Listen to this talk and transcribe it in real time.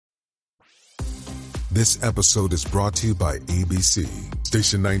This episode is brought to you by ABC.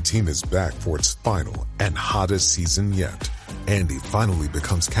 Station 19 is back for its final and hottest season yet. Andy finally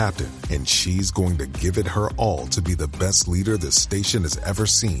becomes captain, and she's going to give it her all to be the best leader the station has ever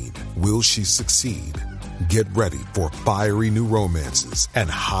seen. Will she succeed? Get ready for fiery new romances and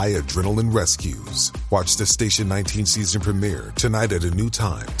high adrenaline rescues. Watch the Station 19 season premiere tonight at a new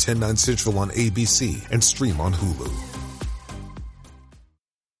time, 10/9 Central on ABC, and stream on Hulu.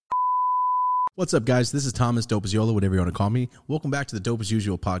 What's up, guys? This is Thomas, Dope as Yola, whatever you want to call me. Welcome back to the Dope as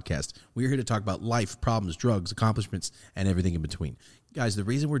Usual podcast. We're here to talk about life, problems, drugs, accomplishments, and everything in between. Guys, the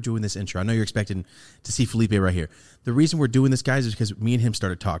reason we're doing this intro, I know you're expecting to see Felipe right here. The reason we're doing this, guys, is because me and him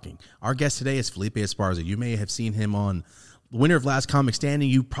started talking. Our guest today is Felipe Esparza. You may have seen him on the winner of Last Comic Standing.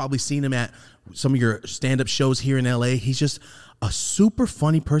 You've probably seen him at some of your stand-up shows here in LA. He's just a super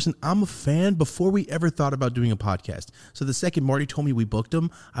funny person. I'm a fan before we ever thought about doing a podcast. So the second Marty told me we booked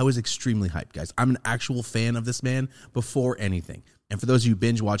him, I was extremely hyped, guys. I'm an actual fan of this man before anything. And for those of you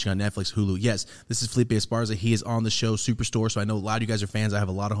binge watching on Netflix, Hulu, yes, this is Felipe Esparza. He is on the show Superstore. So I know a lot of you guys are fans. I have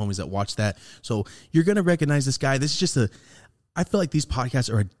a lot of homies that watch that. So you're going to recognize this guy. This is just I feel like these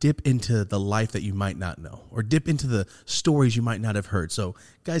podcasts are a dip into the life that you might not know, or dip into the stories you might not have heard. So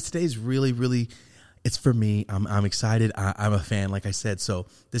guys, today's really, it's for me. I'm excited. I'm a fan, like I said. So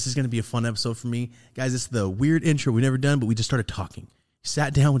this is going to be a fun episode for me. Guys, this is the weird intro we've never done, but we just started talking.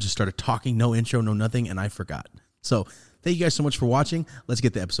 Sat down, we just started talking. No intro, no nothing, and I forgot. So thank you guys so much for watching. Let's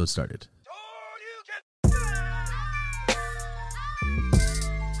get the episode started.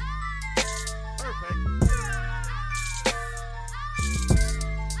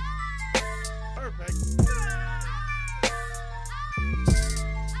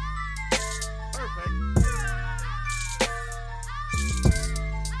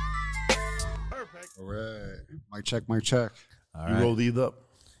 All right. Mic check. All You right. roll these up.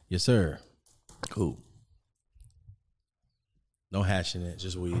 Yes, sir. Cool. No hashing it,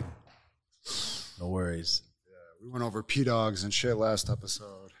 just weed. No worries. We went over P-Dogs and shit last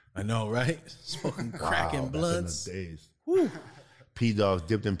episode. I know, right? Smoking crack and blunts. Back in the days. P-Dogs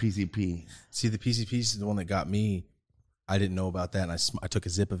dipped in PCP. See, the PCP is the one that got me. I didn't know about that, and I took a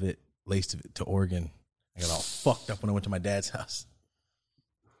zip of it, laced it to Oregon. I got all fucked up when I went to my dad's house.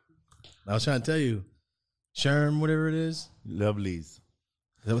 I was trying to tell you, Sherm, whatever it is. Lovelies. Is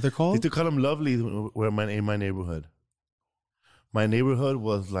that what they're They called? used to call them lovelies in my neighborhood. My neighborhood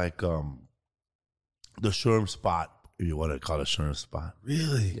was like the Sherm spot, if you want to call it Sherm spot.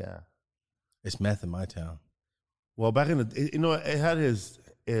 Really? Yeah. It's meth in my town. Well, back in the, it had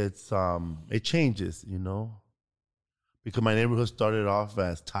it changes, because my neighborhood started off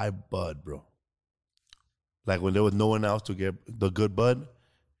as Thai bud, bro. Like when there was no one else to get the good bud,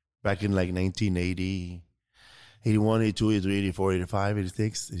 back in like 1980, 81, 82, 83, 84, 85,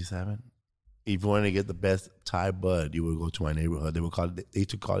 86, 87. If you wanted to get the best Thai bud, you would go to my neighborhood. They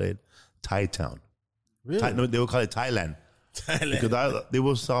used to call it Thai Town. Really? No, they would call it Thailand. Because they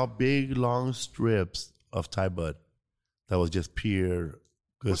would sell big, long strips of Thai bud that was just pure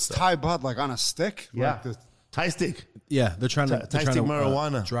good What's stuff. Thai bud, like on a stick? Yeah. Like the, Thai stick. Yeah, they're trying to Thai stick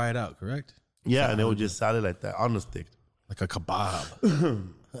marijuana. dry it out, correct? Yeah, and they would just sell it like that on the stick. Like a kebab.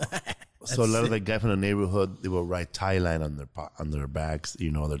 So a lot of the guys from the neighborhood, they would write Thailand on their backs,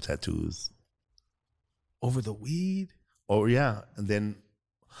 their tattoos. Over the weed? Oh yeah, and then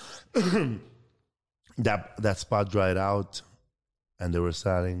that spot dried out, and they were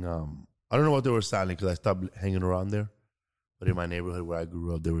selling. I don't know what they were selling because I stopped hanging around there. But in my neighborhood where I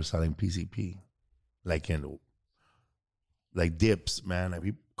grew up, they were selling PCP, like dips, man. Like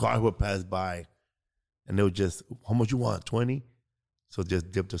cars would pass by, and they would just, how much you want? 20? So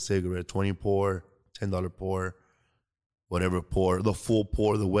just dip the cigarette, 20 pour, $10 pour, whatever pour, the full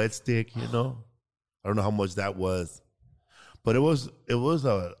pour, the wet stick, I don't know how much that was. But it was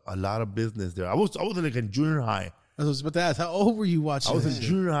a lot of business there. I was like in junior high. I was about to ask, how old were you watching I was in this?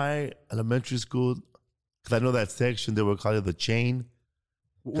 junior high, elementary school, because I know that section, they were calling it the chain.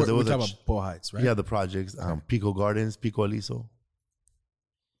 We're talking about Bow Heights, right? Yeah, the projects, Pico Gardens, Pico Aliso.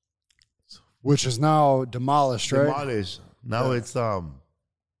 which is now demolished, right? Demolished. Now it's I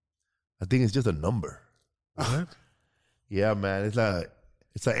think it's just a number. What? Yeah, man. It's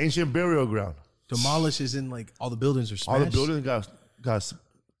an ancient burial ground. Demolished is in like all the buildings are smashed. All the buildings got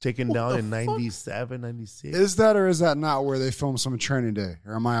taken What down the in fuck? 97, 96. Is that or is that not where they filmed some Training Day?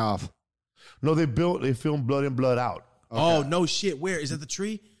 Or am I off? No, they filmed Blood In, Blood Out. Okay. Oh no shit! Where is that? The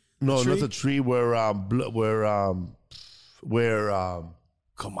tree? No, The not the tree where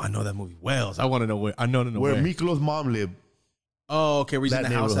Come on, I know that movie. Wells. I want to know where. I know where where. Miklo's mom lived. Oh, okay. Where he's in That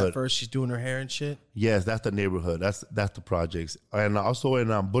the house at neighborhood. first. She's doing her hair and shit. Yes, that's the neighborhood. That's the projects. And also in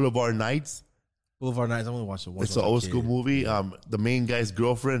Boulevard Nights, Boulevard Nights. I only watched it once. It's an old school movie. The main guy's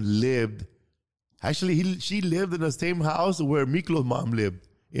girlfriend lived. Actually, she lived in the same house where Miklo's mom lived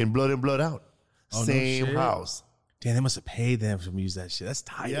in Blood In, Blood Out. Oh, Same no house. Damn, they must have paid them to use that shit. That's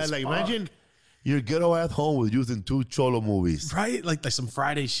tight. Yeah, as like fuck. imagine your ghetto at home was using 2 Cholo movies. Right? Like some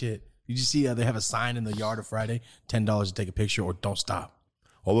Friday shit. You just see they have a sign in the yard of Friday, $10 to take a picture or don't stop.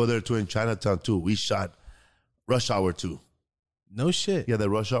 Over there too in Chinatown too. We shot Rush Hour 2. No shit. Yeah, the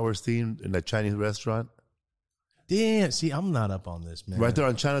Rush Hour scene in the Chinese restaurant. Damn. See, I'm not up on this, man. Right there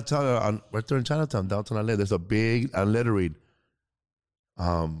on Chinatown, downtown LA. There's a big lettering.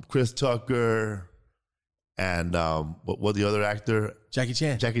 Chris Tucker and what the other actor? Jackie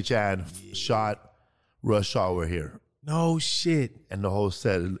Chan. Jackie Chan shot Rush Hour here. No shit. And the whole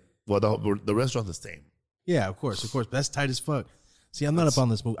set, well, the restaurant's the same. Yeah, of course. But that's tight as fuck. See, I'm not up on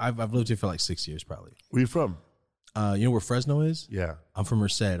this movie. I've lived here for like 6 years probably. Where you from? You know where Fresno is? Yeah. I'm from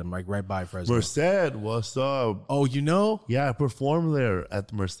Merced. I'm like right by Fresno. Merced, what's up? Oh, you know? Yeah, I performed there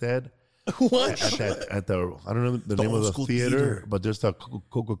at Merced. What? At the I don't know the name of the theater, but there's a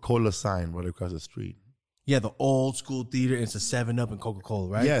Coca-Cola sign right across the street. Yeah, the old school theater. It's a 7-Up and Coca-Cola,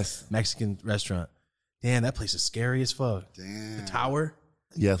 right? Yes. Mexican restaurant. Damn, that place is scary as fuck. Damn. The tower.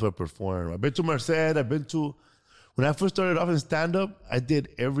 Yeah, that's where I performed. I've been to Merced. I've been to, when I first started off in stand-up, I did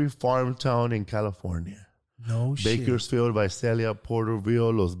every farm town in California. No shit. Bakersfield, Visalia,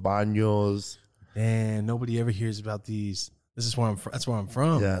 Porterville, Los Baños. Damn, nobody ever hears about these. This is where I'm from. That's where I'm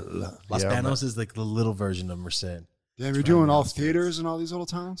from. Yeah, Los yeah, Banos is like the little version of Merced. Damn, you're doing all theaters in all these little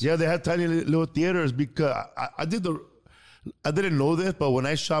towns? Yeah, they had tiny little theaters because I didn't know this, but when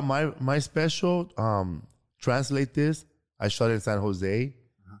I shot my special, Translate This, I shot it in San Jose.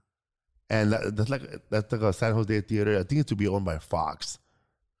 And that's like a San Jose theater. I think it's to be owned by Fox.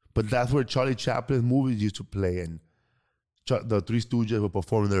 But that's where Charlie Chaplin's movies used to play, and the Three Stooges would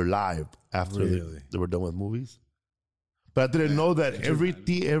perform there live after they were done with movies. But I didn't know that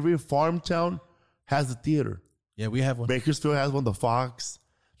every farm town has a theater. Yeah, we have one. Bakersfield has one, the Fox.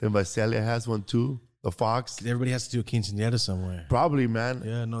 Then Visalia has one too, the Fox. Everybody has to do a quinceañera somewhere. Probably, man.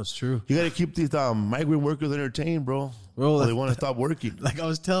 Yeah, no, it's true. You got to keep these migrant workers entertained, bro. Or they want to stop working. Like I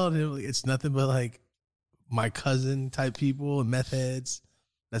was telling him, it's nothing but like my cousin type people and meth heads.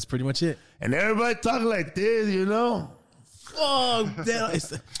 That's pretty much it. And everybody talk like this, you know. Oh,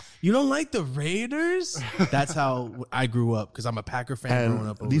 you don't like the Raiders? That's how I grew up because I'm a Packer fan growing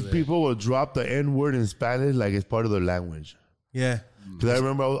up over these there. people will drop the N-word in Spanish like it's part of their language. Yeah. Because I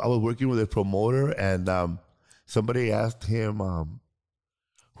remember I was working with a promoter and somebody asked him,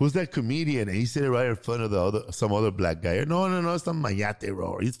 who's that comedian? And he said it right in front of some other black guy. No, it's some Mayate,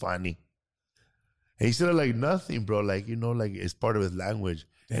 bro. He's funny. And he said it like nothing, bro. Like, like it's part of his language.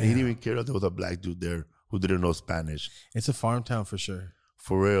 Damn. And he didn't even care if there was a black dude there who didn't know Spanish. It's a farm town for sure.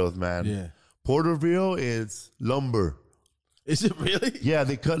 For real, man. Yeah. Porterville is lumber. Is it really? Yeah,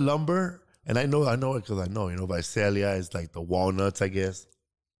 they cut lumber. And I know it because I know. Visalia is like the walnuts, I guess.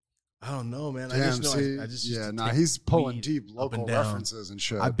 I don't know, man. Damn, I just he's pulling weed deep local references and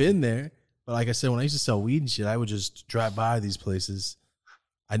shit. I've been there, but like I said, when I used to sell weed and shit, I would just drive by these places.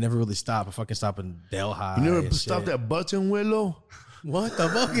 I never really stop. I fucking stop in Delhi. You never stopped at Button Willow? What the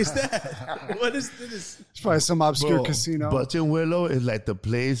fuck is that? What is this? It's probably some obscure casino. Button Willow is like the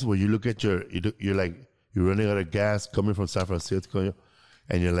place where you look at you're running out of gas coming from San Francisco,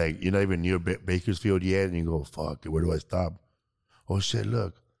 and you're like, you're not even near Bakersfield yet, and you go, fuck, where do I stop? Oh shit,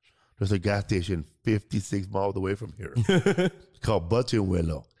 look. There's a gas station 56 miles away from here called Button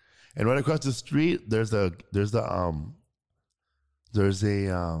Willow. And right across the street, there's a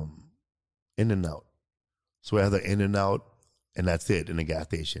In-N-Out. So we have the In-N-Out, and that's it in the gas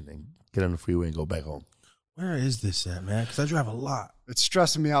station, and get on the freeway and go back home. Where is this at, man? Because I drive a lot. It's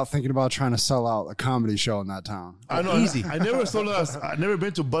stressing me out thinking about trying to sell out a comedy show in that town. I know. Easy. I never sold out. I've never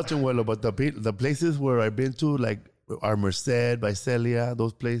been to Button Willow, but the places where I've been to, like, are Merced, Visalia,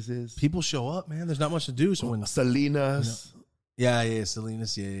 those places. People show up, man. There's not much to do. So when Salinas. Yeah,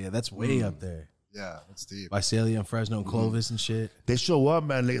 Salinas. Yeah. That's way up there. Yeah, that's deep. Visalia and Fresno and Clovis and shit. They show up,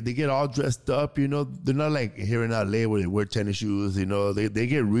 man. They get all dressed up, They're not like here in LA where they wear tennis shoes, They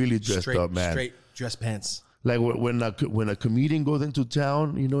get really dressed up, man. Straight dress pants. Like when a comedian goes into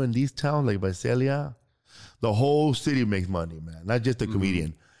town, in these towns like Visalia, the whole city makes money, man. Not just the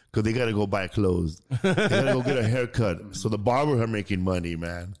comedian. Because they got to go buy clothes. They got to go get a haircut. So the barbers are making money,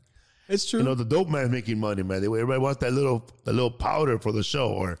 man. It's true. The dope man's making money, man. Everybody wants that little powder for the show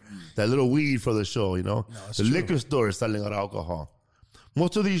or that little weed for the show, No, the liquor store is selling out alcohol.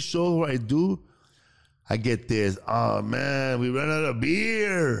 Most of these shows where I do, I get this, oh, man, we ran out of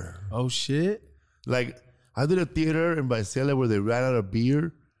beer. Oh, shit. Like, I did a theater in Visalia where they ran out of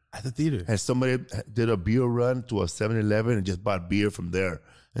beer. At the theater. And somebody did a beer run to a 7-Eleven and just bought beer from there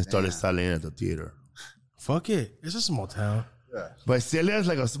and started selling it at the theater. Fuck it. It's a small town. Yeah. But Celia is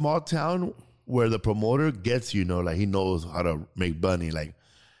like a small town where the promoter gets, you know, like he knows how to make money. Like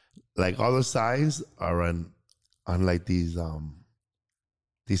all the signs are on like these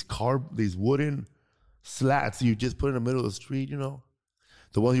wooden slats you just put in the middle of the street, you know.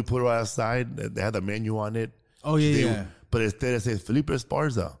 The ones you put right outside, they have the menu on it. Oh, yeah. But instead it says Felipe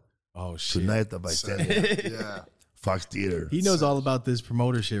Esparza. Oh, shit. Tonight by Celia. Yeah. Fox Theater. He knows all about this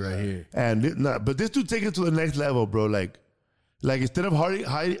promoter shit right here. And but this dude take it to the next level, bro. Like instead of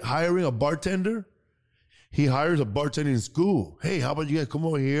hiring a bartender, he hires a bartending school. Hey, how about you guys come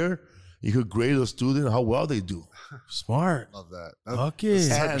over here? You could grade a student how well they do. Smart. Love that. Fuck That's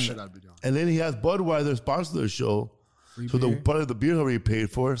the it. type of shit I'd be doing. And then he has Budweiser sponsor the show. Free So the beer. part of the beer already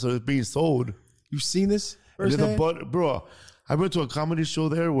paid for, so it's being sold. You've seen this And then firsthand? bro, I went to a comedy show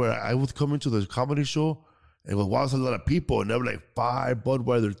there where I was coming to the comedy show and it was a lot of people and there were like 5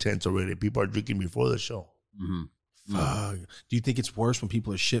 Budweiser tents already. People are drinking before the show. Fuck. Do you think it's worse when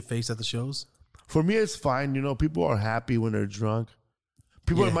people are shit-faced at the shows? For me, it's fine. You know, people are happy when they're drunk.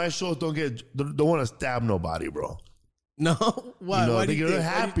 People at my shows don't want to stab nobody, bro. No? Why? You know, Why do you they're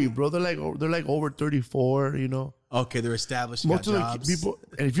think? happy, bro. They're like over 34. You know, Okay, they're established. most Got of jobs. the people.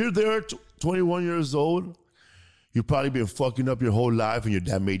 And if you're there, 21 years old, you've probably been fucking up your whole life, and your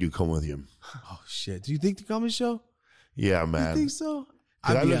dad made you come with him. Oh, shit. Do you think the comedy show? Yeah, You man. think so?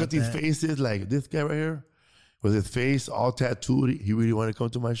 Cause I I'd be look out at these there. faces, like this guy right here, with his face all tattooed. He really wanted to come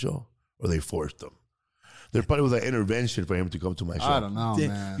to my show, or they forced him. There probably was an intervention for him to come to my show. I don't know, Yeah,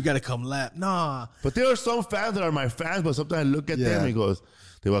 man. you got to come lap. Nah. But there are some fans that are my fans, but sometimes I look at them Yeah. and he goes,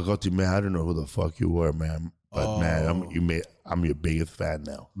 they walk up to me, man, I don't know who the fuck you were, man. But man, I'm your biggest fan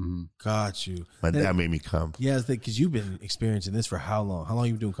now. Got you. My dad made me come. Yeah, because you've been experiencing this for how long? How long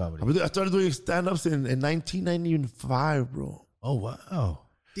you been doing comedy? I started doing stand-ups in 1995, bro. Oh, wow.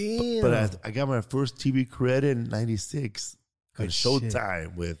 Damn. But I got my first TV credit in 96 on Good shit.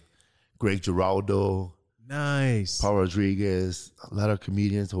 Showtime with Greg Giraldo, Nice. Paul Rodriguez, a lot of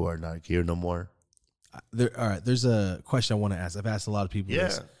comedians who are not here no more. All right, there's a question I want to ask. I've asked a lot of people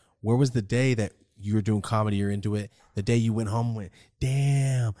this. Yeah. Where was the day that you were doing comedy, you're into it, the day you went home and went,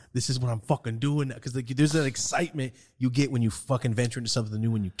 damn, this is what I'm fucking doing? Because like, there's that excitement you get when you fucking venture into something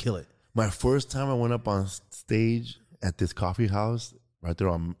new and you kill it. My first time I went up on stage at this coffee house right there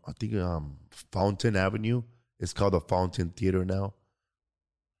on, I think, Fountain Avenue. It's called the Fountain Theater now.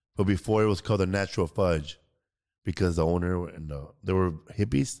 But before it was called the Natural Fudge because the owner and they were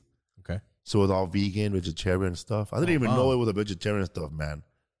hippies. Okay. So it was all vegan, vegetarian stuff. I didn't even know it was a vegetarian stuff, man.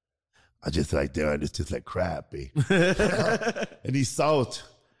 I just like, damn, it's just like crap, eh? And he's salt.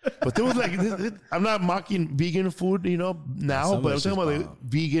 But there was like, I'm not mocking vegan food, you know, now, some but I'm of talking it's about just like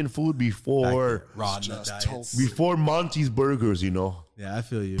vegan food before Raw nut just diets. before Monty's Burgers, you know. Yeah, I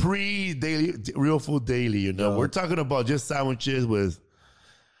feel you. Pre-daily, real food daily, you know. Yo. We're talking about just sandwiches with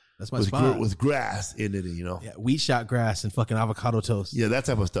That's my spot. with grass in it, you know. Yeah, wheat shot grass and fucking avocado toast. Yeah, that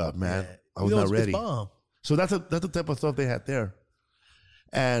type of stuff, man. I was You know, not it's ready. bomb. So that's the type of stuff they had there.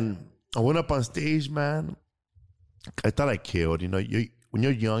 And I went up on stage, man. I thought I killed. You know, when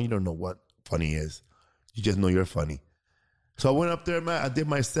you're young, you don't know what funny is. You just know you're funny. So I went up there, man. I did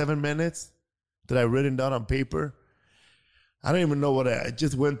my 7 minutes that I written down on paper. I don't even know what I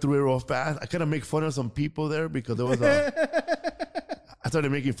just went through it real fast. I kind of make fun of some people there because there was I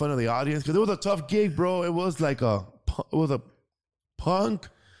started making fun of the audience because it was a tough gig, bro. It was like a punk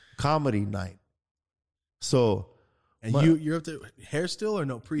comedy night. So And you're up there, hair still or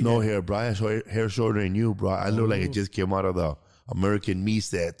no pre? no hair, bro. I had hair shorter than you, bro. I look like it just came out of the American Me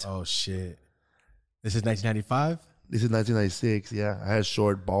set. Oh shit! This is 1995. This is 1996. Yeah, I had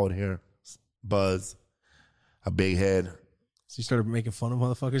short, bald hair, buzz, a big head. So you started making fun of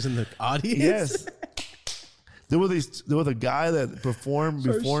motherfuckers in the audience. Yes. There was a guy that performed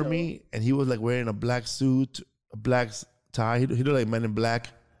before me, and he was like wearing a black suit, a black tie. He looked like Men in Black,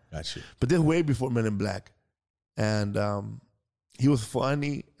 Got you. but this way before Men in Black. And he was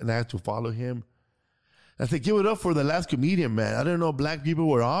funny, and I had to follow him. I said, give it up for the last comedian, man. I didn't know black people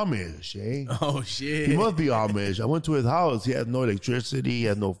were Amish, eh? Oh shit! He must be Amish. I went to his house. He had no electricity. He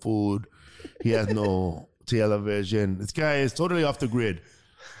had no food. He has no television. This guy is totally off the grid.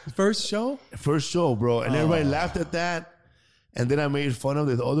 First show. First show, bro. And everybody laughed at that. And then I made fun of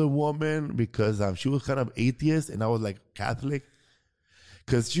this other woman because she was kind of atheist and I was like Catholic.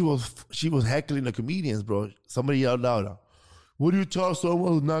 Because she was heckling the comedians, bro. Somebody yelled out, what do you tell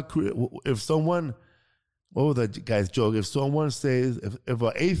someone who's not, if someone, what was that guy's joke? If someone says, if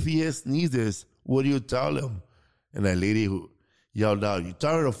an atheist needs this, what do you tell them? And that lady who, yelled out, "You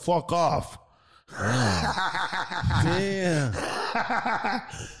tell her to fuck off." Damn.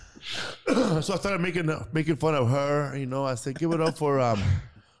 So I started making fun of her. You know, I said, "Give it up for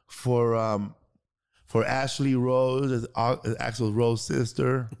Ashley Rose, Axl Rose's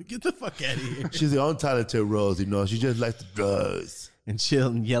sister. Get the fuck out of here. She's the untalented Rose. You know, she just likes the drugs And chill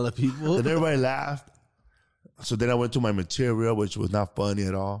and yell at people. and everybody laughed. So then I went to my material, which was not funny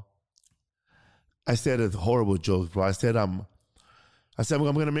at all. I said a horrible joke, bro. I said I'm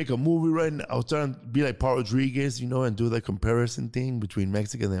gonna make a movie right now. I was trying to be like Paul Rodriguez, you know, and do the comparison thing between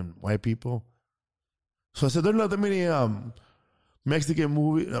Mexican and white people. So I said there's not that many Mexican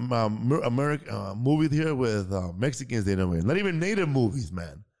movie, American movies here with Mexicans in them. Not even native movies,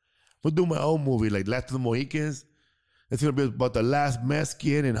 man. We'll do my own movie like Last of the Mohicans. It's gonna be about the last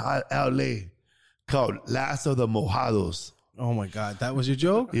Mexican in LA called Last of the Mojados. Oh my God, that was your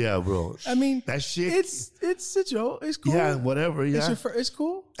joke? Yeah, bro. I mean, that shit. It's a joke. It's cool. Yeah, whatever. Yeah, it's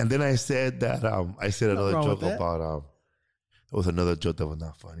cool. And then I said that I said another wrong joke with that. about it was another joke that was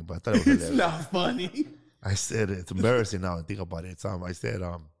not funny, but I thought it was It's hilarious. not funny. I said it's embarrassing now. I think about it. I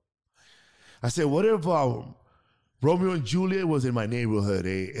said, what if Romeo and Juliet was in my neighborhood?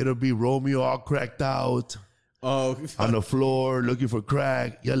 It'll be Romeo all cracked out Oh, on the floor looking for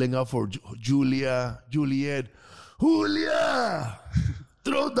crack, yelling out for Juliet, Julia,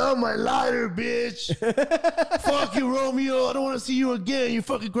 throw down my lighter, bitch. Fuck you, Romeo. I don't want to see you again, you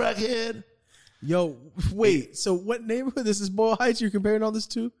fucking crackhead. yo, wait. So what neighborhood? This is Boyle Heights you're comparing all this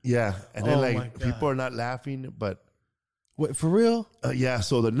to? Yeah, and then Oh my like God. people are not laughing, but What, for real? yeah.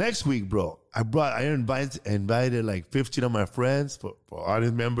 So the next week, bro, I invited like 15 of my friends for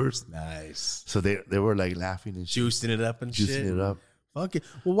audience members. Nice. So they were like laughing and shit, Juicing it up and shit. juicing it up. Fuck it.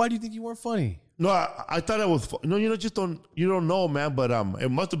 Well, why do you think you weren't funny? No, I thought it was no, you don't know, man. But it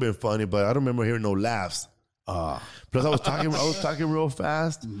must have been funny, but I don't remember hearing no laughs. Plus I was talking real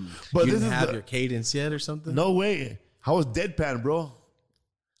fast. But You this didn't is have your cadence yet or something? no way. I was deadpan, bro.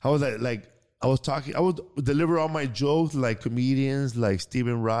 I was like I was talking. I would deliver all my jokes like comedians, like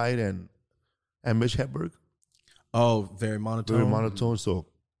Stephen Wright and Mitch Hedberg. Oh, very monotone. Very monotone. So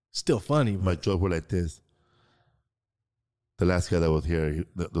Still funny. my But jokes were like this. The last guy that was here,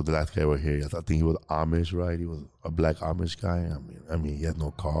 the last guy was here. I think he was Amish, right? He was a black Amish guy. I mean, he had no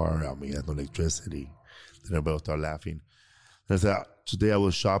car. I mean, he had no electricity. Then everybody started laughing. And I said, today I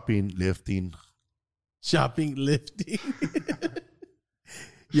was shopping, lifting. shopping, lifting.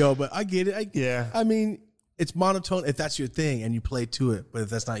 Yo, but I get it. Yeah. I mean, it's monotone if that's your thing and you play to it. But if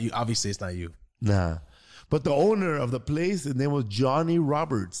that's not you, obviously it's not you. Nah. But the owner of the place, his name was Johnny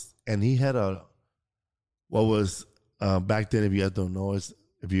Roberts. And he had what was, back then, if you guys don't know,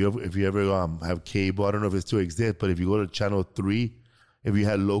 if you ever have cable, I don't know if it still exists, but if you go to Channel 3, if you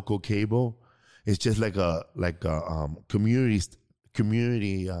had local cable, it's just like a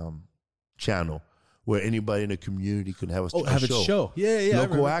community channel where anybody in the community can have a show. Yeah, yeah. I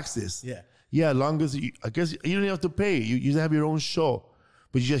Local remember. access. Yeah. Yeah, as long as I guess you don't have to pay. You just have your own show,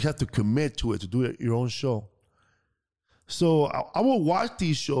 but you just have to commit to it to do your own show. So I would watch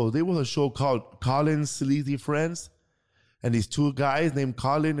these shows. There was a show called Colin's Sleazy Friends, and these two guys named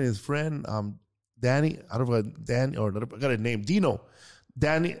Colin and his friend Danny. I don't know Danny or I got a name Dino.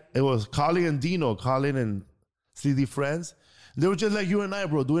 Danny. It was Colin and Dino. Colin and Sleazy Friends. They were just like you and I,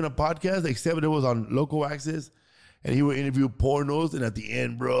 bro, doing a podcast, except it was on local access. And he would interview pornos, and at the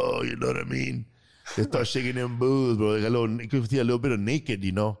end, bro, you know what I mean? They start shaking them boobs, bro. You could see a little bit of naked,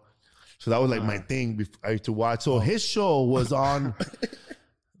 you know? So that was like my thing I used to watch. So his show was on,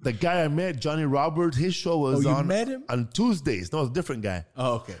 the guy I met, Johnny Roberts, his show was you on, met him? on Tuesdays. No, it's a different guy.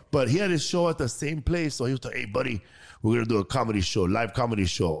 Oh, okay. But he had his show at the same place. So he was like, hey, buddy, we're going to do a comedy show, live comedy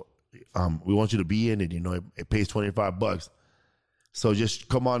show. We want you to be in it, you know? It pays $25. So just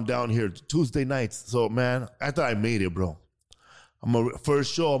come on down here Tuesday nights. So, man, I thought I made it, bro.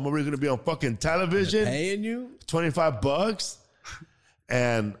 First show, I'm already going to be on fucking television. Paying you? $25.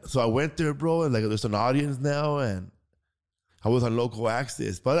 And so I went there, bro, and like there's an audience now, and I was on local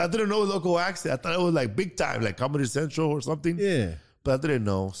access. But I didn't know local access. I thought it was like big time, like Comedy Central or something. Yeah. But I didn't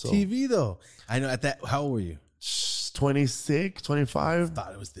know. So TV, though. I know at that, how old were you? 26, 25.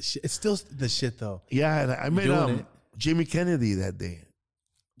 Thought it was the shit. It's still the shit, though. Yeah, and I met doing it. Jamie Kennedy that day.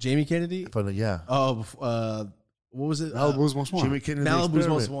 Jamie Kennedy? Yeah. Oh, what was it? Malibu's Most Wanted. Jimmy Kennedy Malibu's Experiment.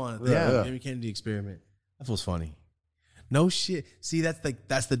 Most Wanted. Yeah. Jamie Kennedy Experiment. That was funny. No shit. See,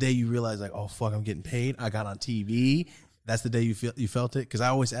 that's the day you realize, like, oh fuck, I'm getting paid. I got on TV. That's the day you felt it. Because I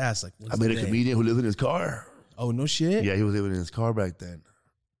always ask, like, what's I met the a day? comedian who lived in his car. Oh, no shit. Yeah, he was living in his car back then.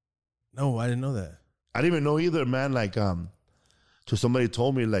 No, I didn't know that. I didn't even know either, man. Like, so somebody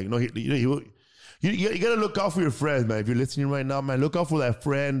told me, like, no, he You gotta look out for your friends, man. If you're listening right now, man, look out for that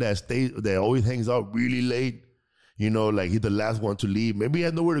friend that always hangs out really late. You know, like he's the last one to leave. Maybe he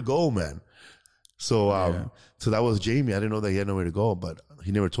had nowhere to go, man. So, so that was Jamie. I didn't know that he had nowhere to go, but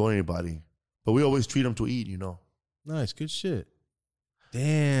he never told anybody. But we always treat him to eat, you know. Nice, good shit.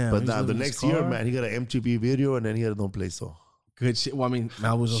 Damn. But now the next year, man, he got an MTV video, and then he had no place. So good shit. Well, I mean,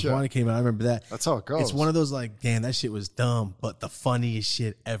 Malibu's One came out. I remember that. That's how it goes. It's one of those like, damn, that shit was dumb, but the funniest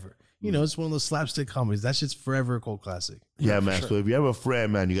shit ever. You know, it's one of those slapstick comedies. That shit's forever a cult classic. Yeah, man. Sure. So if you have a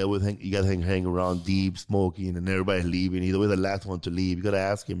friend, man, you got to hang around deep, smoking, and everybody leaving. He's always the last one to leave. You got to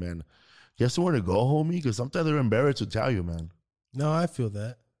ask him, man, you have somewhere to go, homie? Because sometimes they're embarrassed to tell you, man. No, I feel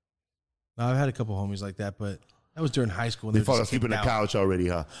that. No, I've had a couple homies like that, but that was during high school. They fall asleep on the couch already,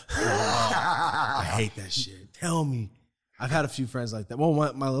 huh? I hate that shit. Tell me. I've had a few friends like that. Well,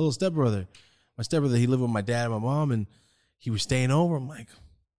 my little stepbrother, he lived with my dad and my mom, and he was staying over. I'm like,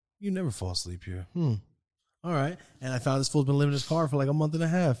 you never fall asleep here. All right. And I found this fool's been living in his car for like a month and a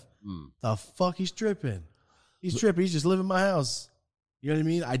half. The fuck? He's tripping. He's tripping. He's just living in my house. You know what I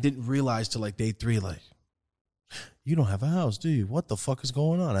mean? I didn't realize till like day 3, like, you don't have a house, do you? What the fuck is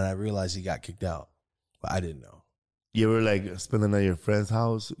going on? And I realized he got kicked out. But I didn't know. You ever like spend the night at your friend's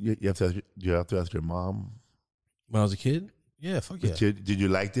house? You have to ask your mom. When I was a kid? Yeah, fuck yeah. Did you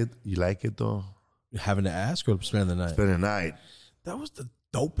like it? You like it though? Having to ask or spending the night? Spending the night. That was the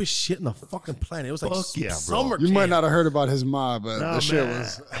dopest shit in the fucking planet. It was like summer camp. You might not have heard about his mom, but the shit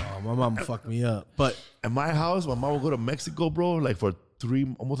was... Oh, my mom fucked me up. But at my house, my mom would go to Mexico, bro, like for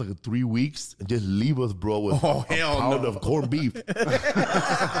almost like 3 weeks and just leave us, bro, with a pound of corned beef. That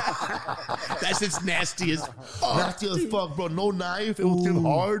shit's nasty as fuck. Nasty as fuck, bro. No knife. It was too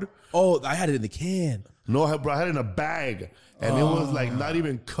hard. Oh, I had it in the can. No, bro, I had it in a bag. And it was like not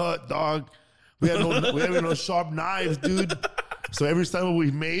even cut, dog. We had no sharp knives, dude. So every time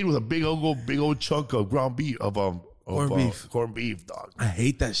we made was a big old chunk of ground beef, corned beef, dog. I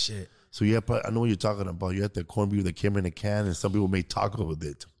hate that shit. So I know what you're talking about. You had the corned beef that came in a can, and some people made tacos with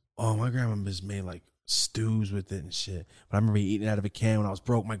it. Oh, my grandma just made like stews with it and shit. But I remember eating out of a can when I was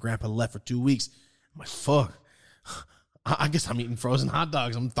broke. My grandpa left for 2 weeks. I'm like, fuck. I guess I'm eating frozen hot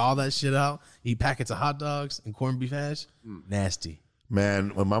dogs. I'm thaw that shit out, eat packets of hot dogs and corned beef hash. Nasty.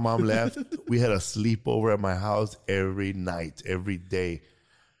 Man, when my mom left, we had a sleepover at my house every night, every day.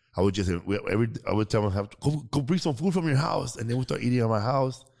 I would tell them, go bring some food from your house. And then we start eating at my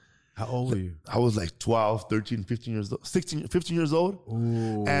house. How old were you? I was like 12, 13, 15 years old, 16, 15 years old.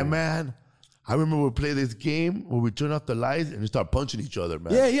 Ooh. And man, I remember we play this game where we turn off the lights and we start punching each other,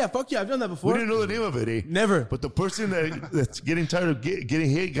 man. Yeah, fuck yeah, I've done that before. We didn't know the name of it, eh? Never. But the person that's getting tired of getting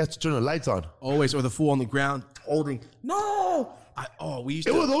hit gets to turn the lights on. Always, or the fool on the ground holding, no!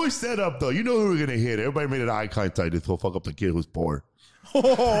 It was always set up, though. You know who we were going to hit. Everybody made an eye contact to fuck up the kid who's poor.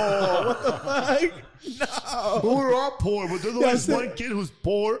 Oh, what the fuck? No. We're all poor, but there's always one kid who's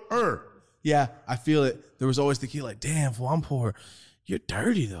poorer. Yeah, I feel it. There was always the kid like, damn, fool, I'm poor. You're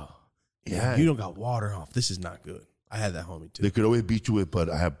dirty, though. Yeah. You don't got water off. This is not good. I had that homie, too. They could always beat you with, but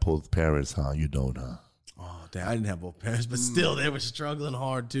I have both parents, huh? You don't, huh? Oh, damn. I didn't have both parents, but still, they were struggling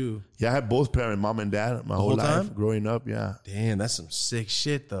hard, too. Yeah, I had both parents, mom and dad, my whole life growing up, yeah. Damn, that's some sick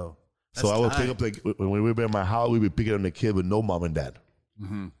shit, though. So I would pick up, like, when we were in my house, we would pick up the kid with no mom and dad.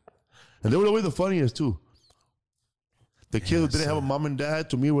 Mm-hmm. And they were always the funniest, too. The kids who didn't have a mom and dad,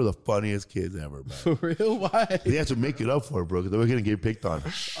 to me, were the funniest kids ever, man. For real? Why? They had to make it up for it, bro, because they were going to get picked on.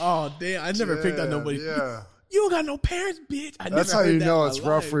 Oh, damn. I never picked on nobody. Yeah. You don't got no parents, bitch. That's how you know it's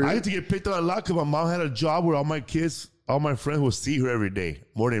rough for you. I had to get picked on a lot because my mom had a job where all my friends would see her every day,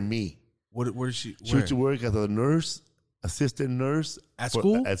 more than me. Where did she? She went to work as a nurse, assistant nurse. At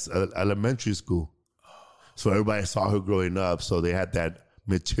school? At elementary school. So everybody saw her growing up, so they had that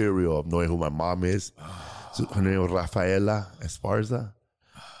material of knowing who my mom is. So her name was Rafaela Esparza.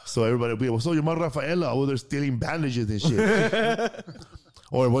 So everybody would be, well, so your mom Rafaela over there stealing bandages and shit.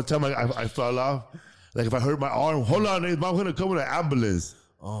 Or one time I fell off. Like if I hurt my arm, hold on, his mom's gonna come with an ambulance.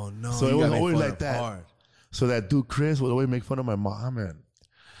 Oh no. So it was always like that. Hard. So that dude Chris would always make fun of my mom, man.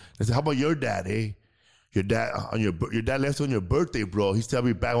 I said, how about your dad, eh? Your dad left on your birthday, bro. He said, I'll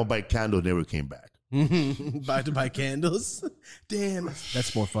be back, I'll buy candles, never came back. To buy candles? Damn.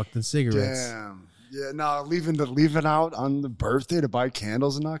 That's more fucked than cigarettes. Damn. Yeah, no, leaving out on the birthday to buy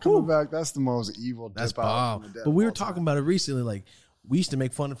candles and not coming back, that's the most evil. That's Bob. But we were talking about it recently. Like, we used to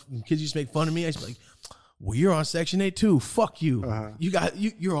make fun of, kids used to make fun of me. I used to be like, well, you're on Section 8 too. Fuck you.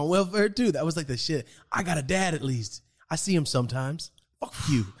 You're on welfare too. That was like the shit. I got a dad at least. I see him sometimes. Fuck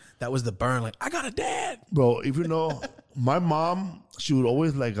you. That was the burn. Like, I got a dad. Bro, if you know, my mom, she would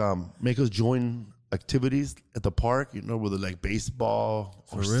always like make us join activities at the park, you know, whether like baseball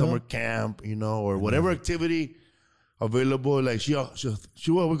or For real? summer camp, you know, or whatever activity available. Like she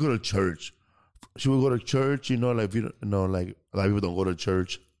would go to church. She would go to church, you know, like, you know, like a lot of people don't go to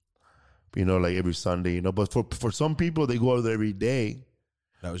church, you know, like every Sunday, you know, but for some people, they go out there every day.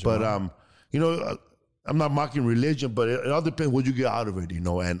 That was your mom. You know, I'm not mocking religion, but it all depends what you get out of it, you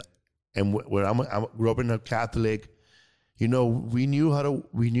know, and where I grew up in a Catholic, you know, we knew how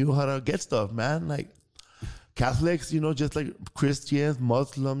to get stuff, man. Like Catholics, you know, just like Christians,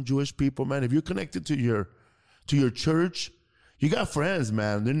 Muslim, Jewish people, man. If you're connected to your church, you got friends,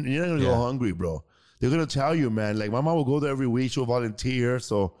 man. You're not gonna go hungry, bro. They're gonna tell you, man. Like my mom would go there every week. She would volunteer,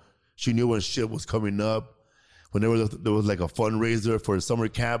 so she knew when shit was coming up. Whenever there was like a fundraiser for a summer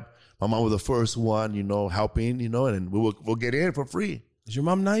camp, my mom was the first one, you know, helping, you know, and we'll get in for free. Is your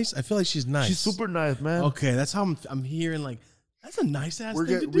mom nice? I feel like she's nice. She's super nice, man. Okay, that's how I'm hearing. Like, that's a nice ass thing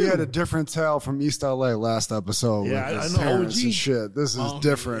to do. We had a different tale from East LA last episode. Yeah, with I his know. parents OG. and shit. This is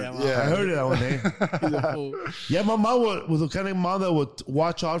different. yeah, I heard it that one, eh? Yeah, my mom was the kind of mom that would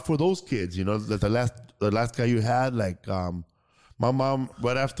watch out for those kids. You know, the last guy you had, like my mom.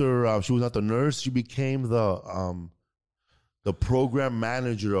 Right after she was not the nurse, she became the program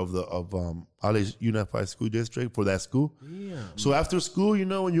manager of Ali's Unified School District for that school. Yeah. So after school, you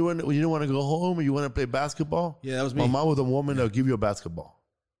know, when you didn't want to go home and you want to play basketball, yeah, that was me. My mom was the woman that would give you a basketball.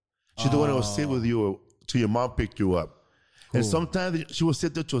 She's the one that would sit with you till your mom picked you up. Cool. And sometimes she would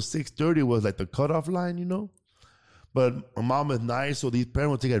sit there till 6:30 was like the cutoff line, you know. But my mom is nice, so these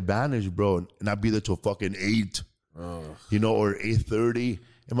parents would take advantage, bro, and not be there till fucking 8, you know, or 8:30.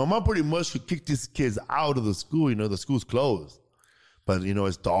 And my mom pretty much could kick these kids out of the school. You know, the school's closed. But, you know,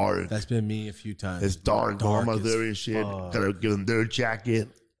 it's dark. That's been me a few times. It's dark. Mama's there and shit. Gotta give them their jacket.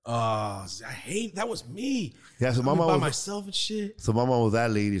 I hate that was me. Yeah, so my mama by was myself and shit. So my mom was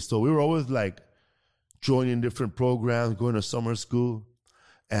that lady. So we were always like joining different programs, going to summer school.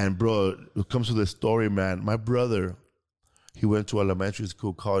 And bro, it comes to this story, man. My brother, he went to elementary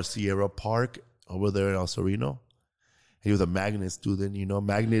school called Sierra Park over there in El Sereno. He was a magnet student, you know.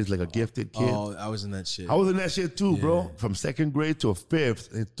 Magnet is like a gifted kid. Oh, I was in that shit. I was in that shit too, bro. From 2nd grade to 5th,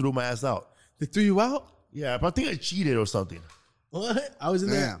 they threw my ass out. They threw you out? Yeah, but I think I cheated or something. What? I was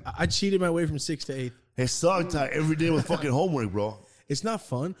in there. I cheated my way from 6th to 8th. It sucked. Every day was fucking homework, bro. It's not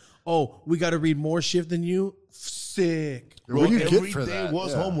fun. Oh, we got to read more shift than you? Sick. What do you Every get for day that?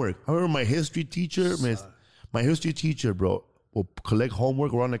 was homework. I remember my history teacher, bro, will collect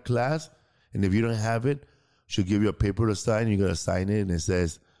homework around the class, and if you don't have it, she'll give you a paper to sign. You got to sign it, and it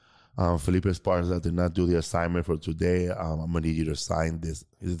says, Felipe Esparza did not do the assignment for today. I'm going to need you to sign this.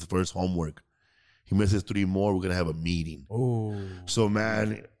 It's his first homework. He misses 3 more. We're going to have a meeting. Oh. So,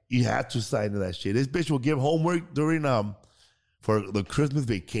 man, you had to sign that shit. This bitch will give homework during for the Christmas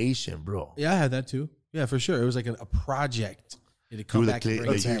vacation, bro. Yeah, I had that too. Yeah, for sure. It was like a project. It'd come back to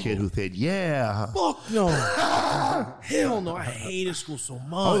the kid who said, yeah. Fuck no. Hell no. I hated school so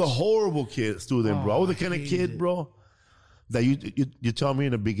much. I was a horrible student, bro. I was the kind of kid, bro, that you tell me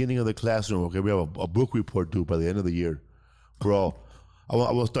in the beginning of the classroom, okay, we have a book report due by the end of the year. Bro, I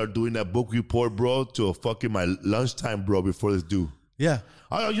will start doing that book report, bro, till fucking my lunchtime, bro, before it's due. Yeah.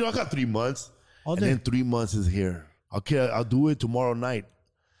 I got 3 months. All day. And then 3 months is here. Okay, I'll do it tomorrow night.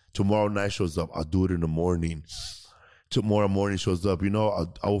 Tomorrow night shows up. I'll do it in the morning. Tomorrow morning shows up. You know,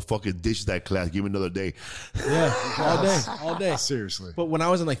 I will fucking ditch that class. Give me another day. Yeah, all day. Seriously. But when I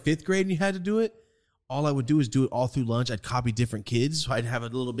was in like 5th grade and you had to do it, all I would do is do it all through lunch. I'd copy different kids, so I'd have a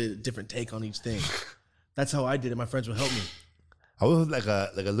little bit different take on each thing. That's how I did it. My friends would help me. I was like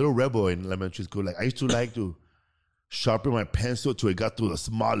a little rebel in elementary school. Like I used to like to sharpen my pencil till it got to the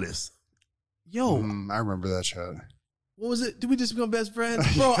smallest. Yo, I remember that shit. What was it? Did we just become best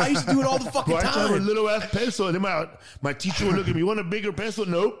friends? Bro, I used to do it all the fucking I used to have a time. little ass pencil, and then my teacher would look at me. You want a bigger pencil?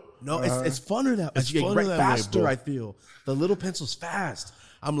 Nope. No, it's funner that way. It's funner that faster, way, bro. I feel. The little pencil's fast.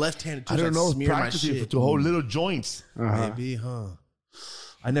 I'm left-handed too. I don't so know. smear my Practicing shit. to hold little joints. Maybe, huh?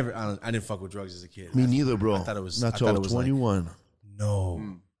 I didn't fuck with drugs as a kid. Me neither, bro. I thought it was not till I was 21.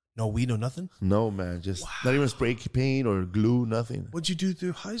 No weed, no nothing. No, man. Just not even spray paint or glue. Nothing. What'd you do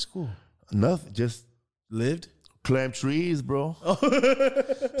through high school? Nothing. Just Lived. climb trees, bro.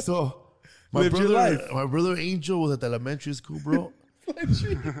 So my Lived your life. brother Angel was at the elementary school, bro.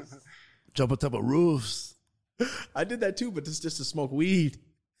 Jump on top of roofs. I did that too, but it's just to smoke weed.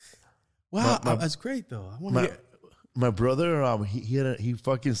 Wow, that's great though. I want to get. My brother, he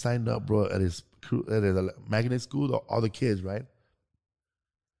fucking signed up, bro, at his magnet school. All the kids, right?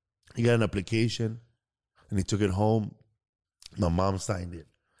 He got an application, and he took it home. My mom signed it.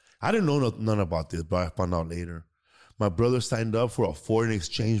 I didn't know none about this, but I found out later. My brother signed up for a foreign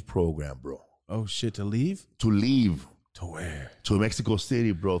exchange program, bro. Oh, shit, to leave? To leave. To where? To Mexico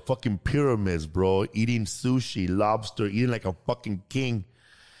City, bro. Fucking pyramids, bro. Eating sushi, lobster, eating like a fucking king.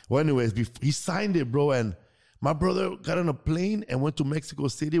 Well, anyways, he signed it, bro, and my brother got on a plane and went to Mexico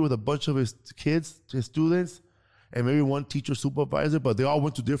City with a bunch of his kids, his students, and maybe one teacher supervisor, but they all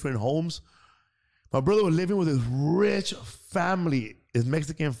went to different homes. My brother was living with his rich family, his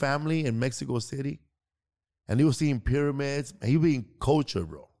Mexican family in Mexico City, and he was seeing pyramids, and he was being cultured,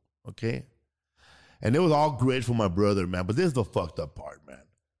 bro, okay? And it was all great for my brother, man. But this is the fucked up part, man.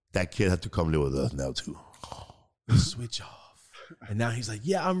 That kid had to come live with us now, too. Switch off. And now he's like,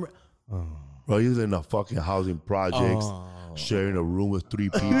 yeah, I'm... Bro, he's in a fucking housing projects, sharing a room with 3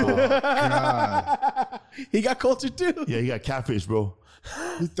 people. God. He got culture, too. Yeah, he got catfish, bro.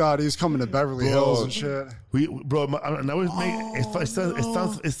 He thought he was coming to Beverly Hills and shit. It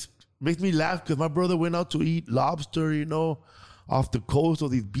makes me laugh because my brother went out to eat lobster, you know, off the coast of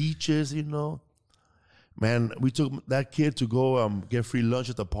these beaches, you know. Man, we took that kid to go get free lunch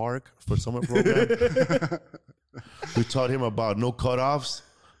at the park for summer program. We taught him about no cutoffs.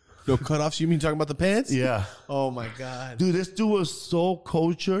 No cutoffs? You mean talking about the pants? Yeah. Oh, my God. Dude, this dude was so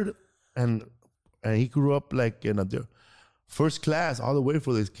cultured, and he grew up like in a first class all the way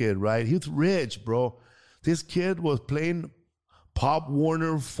for this kid, right? He was rich, bro. This kid was playing Pop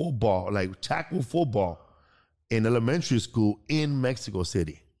Warner football, like tackle football, in elementary school in Mexico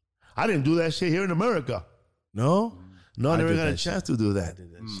City. I didn't do that shit here in America. No? No, I never got a chance to do that. I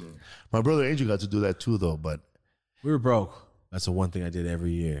did that shit. My brother Angel got to do that too, though, but... We were broke. That's the one thing I did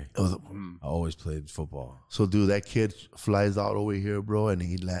every year. I always played football. So, dude, that kid flies out over here, bro, and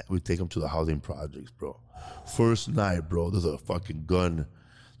we take him to the housing projects, bro. First night, bro, there's a fucking gun.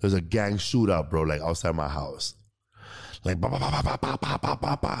 There's a gang shootout, bro, like outside my house. Like, ba ba ba ba ba ba ba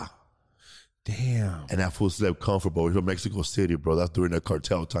ba ba. Damn. And that fool slept comfortable. He's from Mexico City, bro. That's during the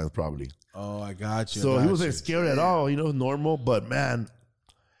cartel times, probably. Oh, I got you. So he wasn't scared at all, you know, normal. But man,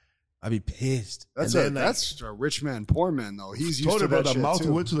 I'd be pissed. That's a rich man, poor man though. He's used to that the shit mouse too.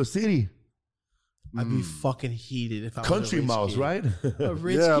 who went to the city. I'd be fucking heated if I was Country a rich mouse, kid. right? A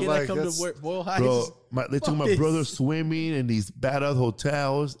rich Yeah, kid like, that come to that's- work, Boyle Heights. Bro, they took Fuck my this. brother swimming in these badass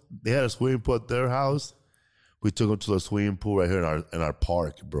hotels. They had a swimming pool at their house. We took him to the swimming pool right here in our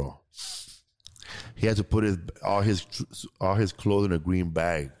park, bro. He had to put all his clothes in a green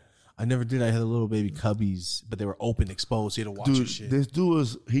bag. I never did. I had the little baby cubbies, but they were open, exposed. So you had to watch your Dude, shit. this dude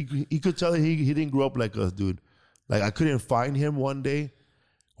was he could tell that he didn't grow up like us, dude. Like I couldn't find him one day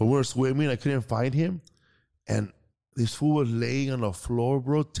when we were swimming. I couldn't find him, and this fool was laying on the floor,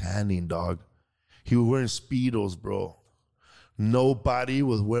 bro, tanning, dog. He was wearing Speedos, bro. Nobody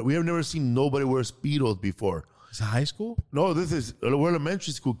was wearing. We have never seen nobody wear Speedos before. Is it high school? No, we're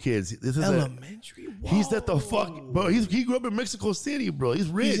elementary school kids. This is Elementary? he's at the fuck, bro. He grew up in Mexico City, bro. He's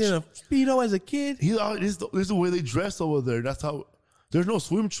rich. He's in a Speedo as a kid? This is the way they dress over there. That's how. There's no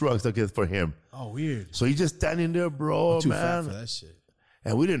swim trunks, I guess, for him. Oh, weird. So he's just standing there, bro, Too man. fat for that shit.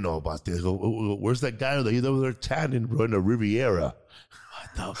 And we didn't know about this. Where's that guy that he's over there tanning, bro, in the Riviera?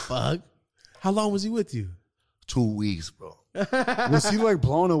 What the fuck? How long was he with you? 2 weeks, bro. Was he like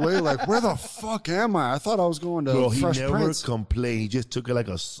blown away? Like, where the fuck am I? I thought I was going to Bro, he Fresh never Prince. complained. He just took it like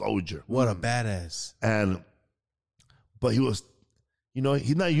a soldier. What a badass. But he was, you know,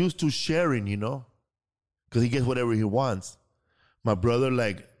 he's not used to sharing, you know, because he gets whatever he wants. My brother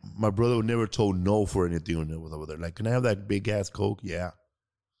never told no for anything when it was over there. Like, can I have that big ass Coke? Yeah.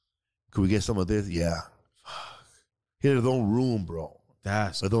 Could we get some of this? Yeah. He had his own room, bro.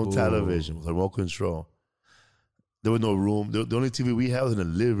 That's His own cool. television with remote control. There was no room. The only TV we had was in the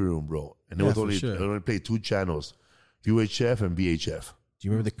living room, bro. And there Yeah, was for only sure. they only played 2 channels, UHF and VHF. Do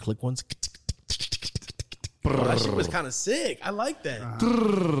you remember the click ones? That shit was kind of sick. I like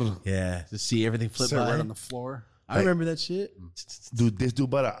that. Yeah, to see everything flip Sit by. right on the floor. I remember that shit. Dude, this dude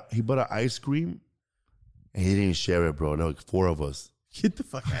bought an ice cream, and he didn't share it, bro. There were like 4 of us. Get the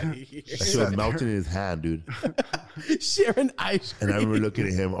fuck out of here. That shit was melting in his hand, dude. Sharing ice cream. And I remember looking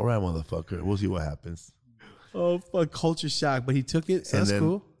at him. All right, motherfucker. We'll see what happens. Oh, fuck, culture shock. But he took it, so And that's then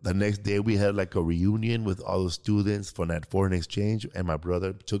cool. the next day, we had like a reunion with all the students from that foreign exchange, and my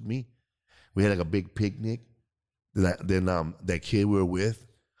brother took me. We had like a big picnic. Then that kid we were with,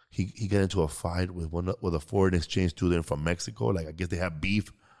 he got into a fight with a foreign exchange student from Mexico. Like, I guess they have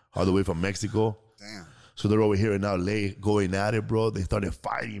beef all the way from Mexico. Damn. So they're over here in LA going at it, bro. They started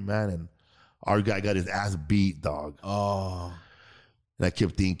fighting, man, and our guy got his ass beat, dog. Oh. And I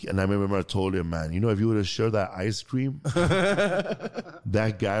kept thinking, and I remember I told him, man, you know, if you would have shared that ice cream,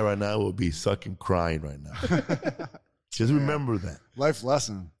 that guy right now would be sucking crying right now. Just remember that. Life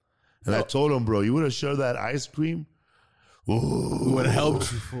lesson. And I told him, bro, you would have shared that ice cream, Who would have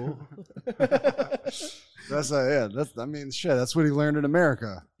helped you, fool? That's I mean, shit. That's what he learned in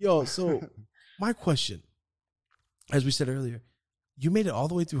America. Yo, so my question, as we said earlier, you made it all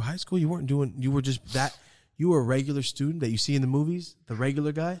the way through high school. You were just that. You were a regular student that you see in the movies, the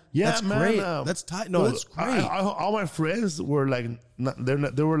regular guy. Yeah, that's man. great. That's tight. No, that's great. All my friends were like,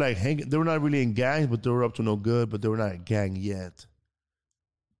 they were like hanging. They were not really in gangs, but they were up to no good. But they were not a gang yet.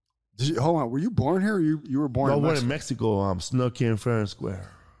 Hold on, were you born here? Or you were born? I in was Mexico? in Mexico. Snuck here in Fair and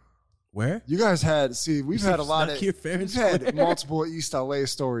Square. Where? You guys had we've had a lot of we've had multiple East LA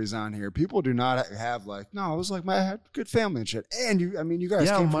stories on here. People do not have like I was like I had good family and shit. And you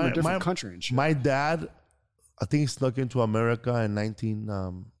guys came from a different country and shit. My dad, I think he snuck into America in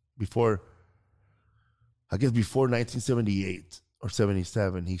before 1978 or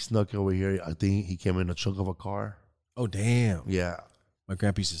 77. He snuck over here. I think he came in a trunk of a car. Oh damn! Yeah, my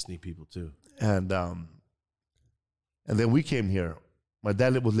grandpa used to sneak people too. And then we came here. My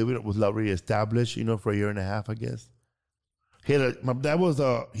dad was already established, for a year and a half, I guess. My dad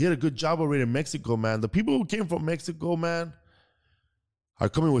he had a good job already in Mexico, man. The people who came from Mexico, man, are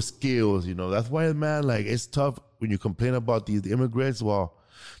coming with skills, That's why, man, like, it's tough when you complain about these immigrants. Well,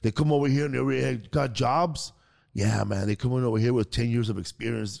 they come over here and they already got jobs. Yeah, man, they come over here with 10 years of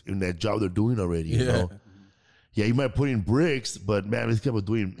experience in that job they're doing already, you know? Yeah, he might put in bricks, but man, he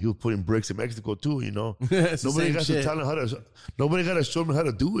was putting bricks in Mexico too, Nobody got to tell him nobody got to show him how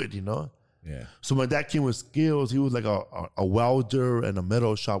to do it, Yeah. So my dad came with skills. He was like a welder and a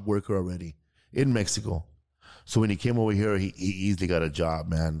metal shop worker already in Mexico. So when he came over here, he easily got a job,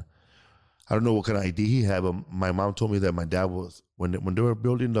 man. I don't know what kind of idea he had, but my mom told me that my dad was, when they were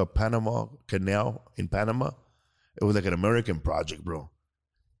building the Panama Canal in Panama, it was like an American project, bro.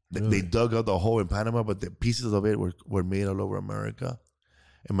 They dug out the hole in Panama, but the pieces of it were made all over America.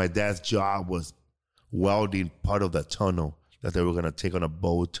 And my dad's job was welding part of that tunnel that they were going to take on a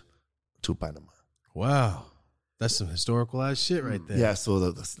boat to Panama. Wow. That's some historical ass shit right there. Yeah,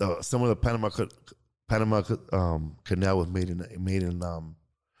 so some of the Panama Canal was made in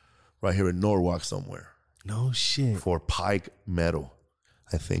right here in Norwalk somewhere. No shit. For Pike Metal,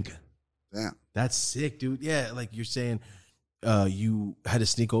 I think. Damn. That's sick, dude. Yeah, like you're saying, you had to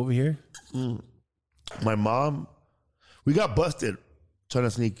sneak over here? My mom, we got busted trying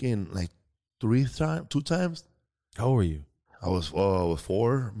to sneak in like 2 times. How old were you? I was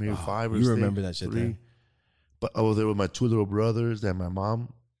 4, maybe 5 or 6. You remember that shit 3. then? But I was there with my 2 little brothers and my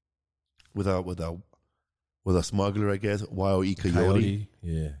mom with a smuggler, I guess, Y.O.E. Coyote.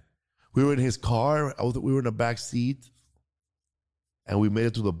 Yeah. We were in his car. We were in the back seat, and we made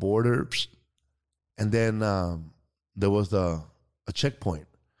it to the border. And then there was a checkpoint,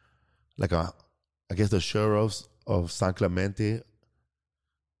 like I guess the sheriffs of San Clemente.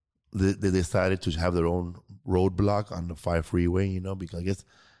 They decided to have their own roadblock on the 5 freeway, because I guess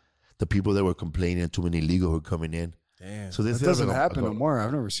the people that were complaining too many illegal were coming in. Damn. So this doesn't happen no more.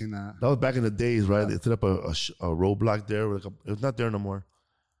 I've never seen that. That was back in the days, right? They set up a roadblock there. It was not there no more.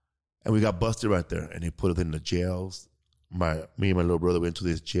 And we got busted right there, and they put us in the jails. Me and my little brother went to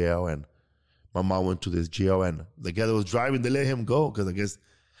this jail, and my mom went to this jail, and the guy that was driving, they let him go because I guess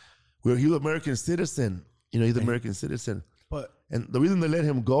he was an American citizen. He's an American citizen. And the reason they let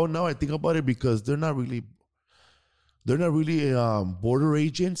him go now, I think about it, because they're not really border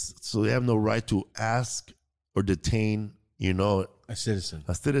agents, so they have no right to ask or detain, a citizen,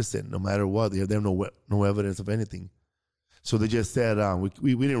 no matter what. They have no evidence of anything. So they just said,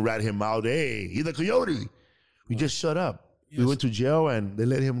 we didn't rat him out. Hey, he's a coyote. We just shut up. Yes. We went to jail and they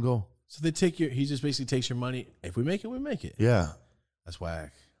let him go. So they he just basically takes your money. If we make it, we make it. Yeah. That's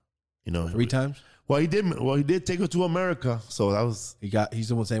whack. 3 times? Well, he did take us to America. So that was... He's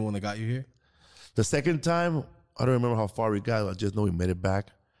the same one that got you here? The second time, I don't remember how far we got. I just know we made it back.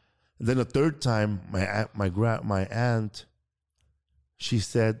 And then the third time, my aunt, she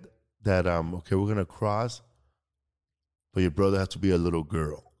said that, okay, we're going to cross, but your brother has to be a little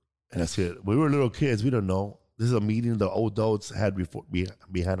girl. And I said, we were little kids. We don't know. This is a meeting the old adults had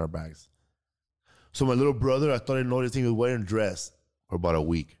behind our backs. So my little brother, I started noticing he was wearing a dress for about a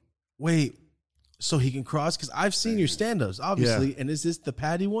week. Wait, so he can cross? Because I've seen your stand-ups, obviously. Yeah. And is this the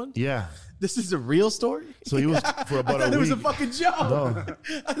Patty one? Yeah. This is a real story? So he was for about a week. I thought it was a fucking joke. No.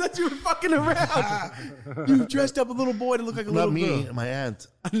 I thought you were fucking around. You dressed up a little boy to look like a little girl. Not me, my aunt.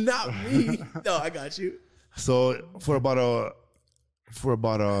 Not me. No, I got you. So for about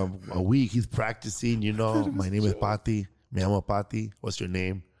a week, he's practicing. My name is Pati. Me llamo Pati. What's your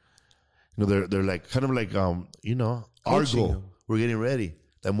name? They're like kind of like Argo. We're getting ready.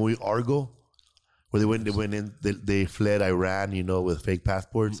 That movie Argo, where they went in, they fled Iran, with fake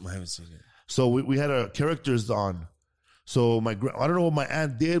passports. I haven't seen it. So we had our characters on. So I don't know what my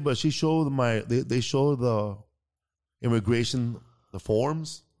aunt did, but she showed they showed the immigration, the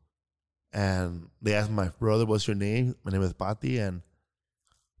forms, and they asked my brother, "What's your name?" My name is Pati, and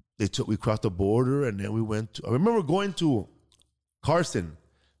we crossed the border, and then we went to. I remember going to Carson,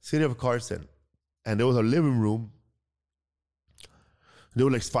 city of Carson, and there was a living room. There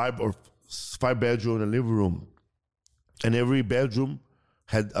were like five bedroom in a living room, and every bedroom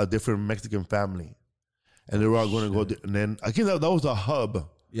had a different Mexican family. And they were all going to go. And then I think that was the hub.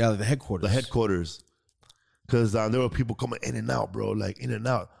 Yeah, like the headquarters. The headquarters. Because there were people coming in and out, bro. Like, in and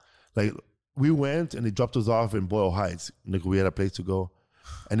out. Like, we went and they dropped us off in Boyle Heights. Like, we had a place to go.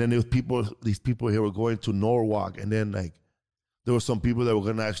 And then there was these people here were going to Norwalk. And then, like, there were some people that were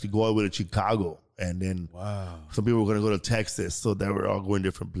going to actually go all the way to Chicago. And then some people were going to go to Texas. So they were all going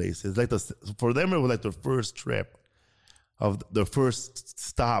different places. Like for them, it was like their first trip. Of the first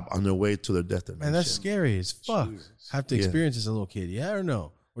stop on their way to their destination. Man, that's scary as fuck. Jesus. Have to experience as a little kid, yeah or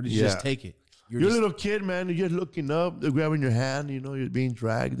no? Or did you just take it? You're a little kid, man. You're just looking up. They're grabbing your hand. You know, you're being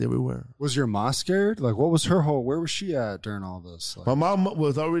dragged everywhere. Was your mom scared? Like, what was her whole? Where was she at during all this? Like, my mom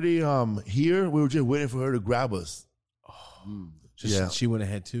was already here. We were just waiting for her to grab us. She went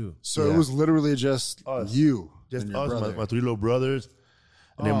ahead too. So it was literally just us. You, just and your us, my three little brothers,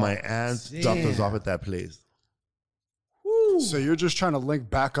 and then my aunt dropped us off at that place. So you're just trying to link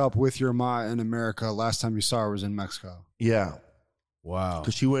back up with your ma in America. Last time you saw her was in Mexico. Yeah. Wow.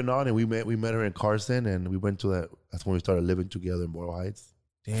 Because she went on and we met her in Carson and we went to that. That's when we started living together in Boyle Heights.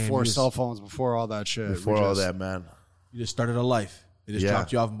 Damn, before cell phones, before all that shit. Before all that, man. You just started a life. They just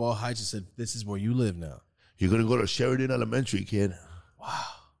dropped you off in Boyle Heights and said, "This is where you live now. You're going to go to Sheridan Elementary, kid." Wow.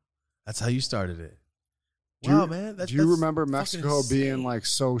 That's how you started it. Do you remember Mexico being like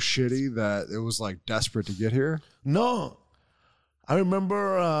so shitty that it was like desperate to get here? No. I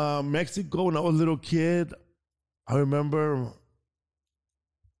remember Mexico when I was a little kid. I remember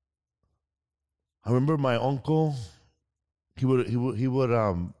my uncle. He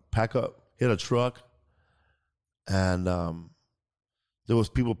would pack up, hit a truck, and there was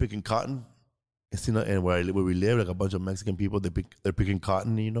people picking cotton. And where we live, like a bunch of Mexican people, they're picking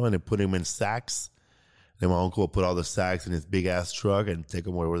cotton, you know, and they put them in sacks. Then my uncle would put all the sacks in his big ass truck and take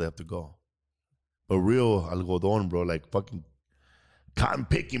them wherever they have to go. But real algodón, bro, like fucking cotton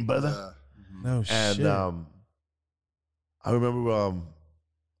picking, brother. No and, shit. I remember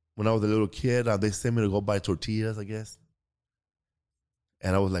when I was a little kid, they sent me to go buy tortillas, I guess.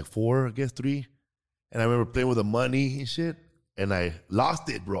 And I was like 4, I guess 3. And I remember playing with the money and shit. And I lost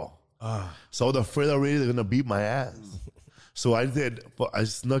it, bro. So I was afraid already they're going to beat my ass. So I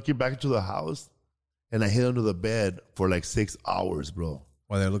snuck it back into the house. And I hid under the bed for like 6 hours, bro.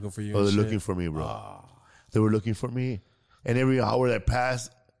 While they're looking for you? Oh, they're looking for me, bro. They were looking for me. And every hour that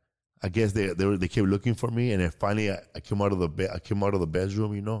passed, I guess they kept looking for me. And then finally I came out of the bed. I came out of the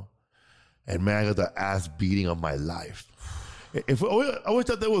bedroom, you know. And man, I got the ass beating of my life. I always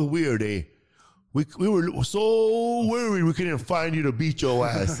thought that was weird, eh? We were so worried we couldn't find you to beat your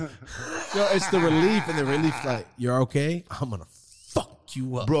ass. Yo, it's the relief, and the relief like, you're okay? I'm going to fuck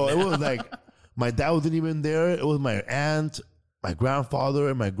you up. Bro, it was like, my dad wasn't even there. It was my aunt, my grandfather,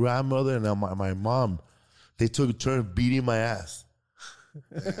 and my grandmother, and my mom. They took turns beating my ass.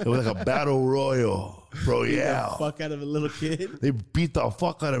 It was like a battle royal, bro. Yeah. The fuck out of a little kid? They beat the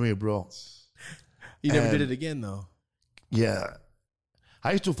fuck out of me, bro. You never did it again, though. Yeah.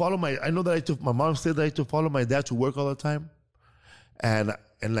 I used to follow my mom said that I used to follow my dad to work all the time. And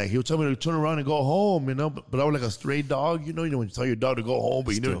like he would tell me to turn around and go home, you know, but I was like a stray dog, you know when you tell your dog to go home,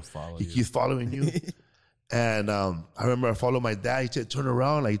 but he keeps following you. And I remember I followed my dad. He said, turn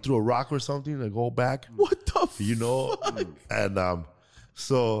around, like he threw a rock or something, and go back. What the fuck? You know? And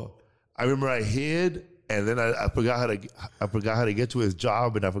so I remember I hid, and then I forgot how to get to his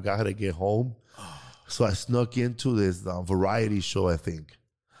job, and I forgot how to get home. So I snuck into this variety show, I think,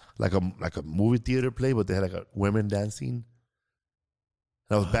 like a movie theater play, but they had like a women dancing.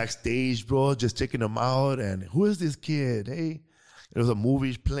 And I was backstage, bro, just checking them out. And who is this kid? Hey, there was a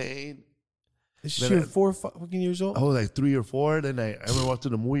movie playing. This shit 4 or 5 years old? I was like 3 or 4. Then I remember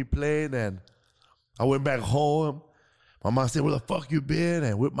watching the movie playing, and I went back home. My mom said, "Where the fuck you been?"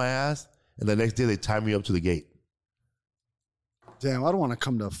 And whipped my ass. And the next day they tied me up to the gate. Damn, I don't want to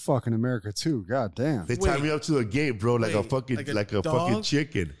come to fucking America too. God damn. They tied me up to the gate, bro, like a fucking fucking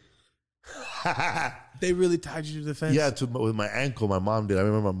chicken. They really tied you to the fence? Yeah, with my ankle. My mom did. I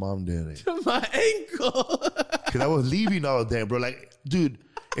remember my mom did it. To my ankle? Because I was leaving all the day, bro. Like, dude,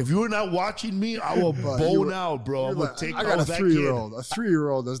 if you were not watching me, I will bone out, bro. I'm going to take I got a 3-year-old. A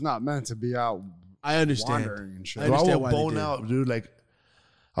 3-year-old is not meant to be out I understand. wandering and shit. I will bone out, dude. Like,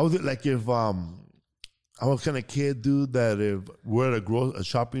 I was like if I was kind of kid, dude, that if we're at a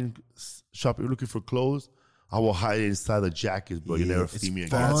shopping looking for clothes, I will hide inside the jackets, bro. You never see me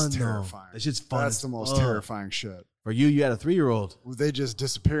again. That's terrifying. That shit's fun. That's the most terrifying shit. For you had a 3-year-old. They just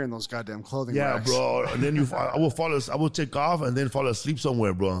disappear in those goddamn clothing racks. Bro. And then I will take off and then fall asleep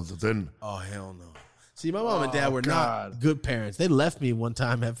somewhere, bro. So then, oh, hell no. See, my mom and dad were not good parents. They left me one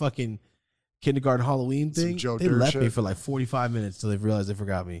time at fucking kindergarten Halloween thing. They left me for like 45 minutes till they realized they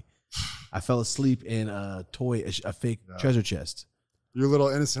forgot me. I fell asleep in a fake treasure chest. Your little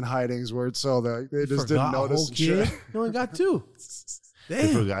innocent hidings where it's so that they just didn't notice and shit. No one got 2. Damn.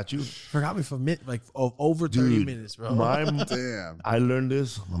 They forgot you? Forgot me for over 30 minutes, bro. Damn. I learned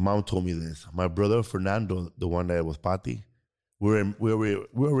this. My mom told me this. My brother, Fernando, the one that was Pati, we're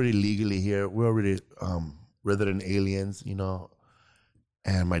already legally here. We're already resident aliens, you know.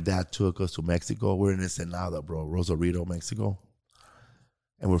 And my dad took us to Mexico. We're in Ensenada, bro, Rosarito, Mexico.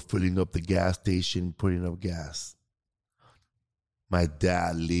 And we're filling up the gas station, putting up gas. My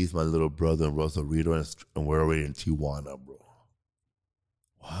dad leaves my little brother in Rosarito, and we're already in Tijuana, bro.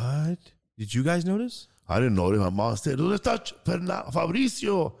 What? Did you guys notice? I didn't notice. My mom said, "Let's touch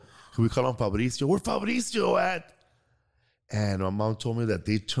Fabricio." We call him Fabricio. Where's Fabricio at? And my mom told me that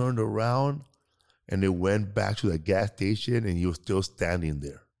they turned around and they went back to the gas station, and he was still standing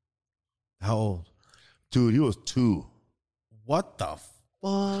there. How old? Dude, he was 2. What the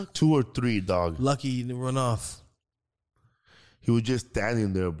fuck? 2 or 3, dog. Lucky you didn't run off. He was just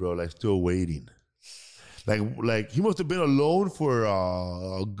standing there, bro, like still waiting. Like he must have been alone for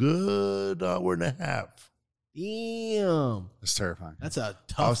a good hour and a half. Damn. It's terrifying. That's a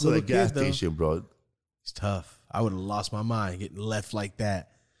tough also little the gas kid, station, bro. It's tough. I would have lost my mind getting left like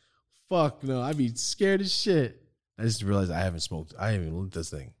that. Fuck no. I'd be scared as shit. I just realized I haven't smoked. I haven't even lit this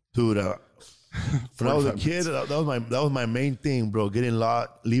thing. Dude, when I was a kid, that was my main thing, bro. Getting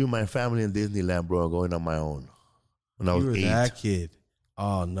lost, leaving my family in Disneyland, bro, and going on my own. When I was 8. That kid.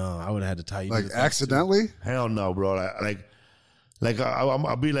 Oh no, I would have had to tie you. Like accidentally? Hell no, bro.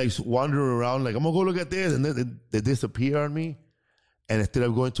 I'll be like wandering around, like I'm gonna go look at this, and then they disappear on me. And instead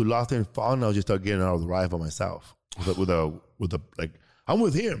of going to Lost and Found, I'll just start getting out of the ride by myself. With a like I'm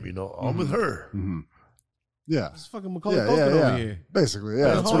with him, you know. I'm with her. Mm-hmm. Yeah. It's fucking Macaulay Culkin over here. Basically,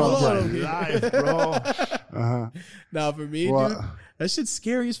 yeah. That's what I'm saying. Life, bro. Now for me, dude, that shit's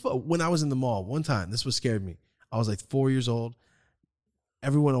scary as fuck. When I was in the mall one time, this was scared me. I was like 4 years old.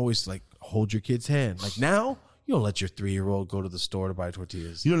 Everyone always like hold your kid's hand. Like now, you don't let your 3-year-old go to the store to buy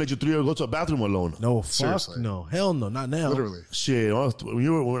tortillas. You don't let your 3-year-old go to a bathroom alone. No, fuck Seriously. no. Hell no, not now. Literally. Shit.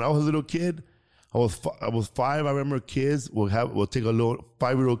 When I was a little kid, I was 5. I remember kids will take a little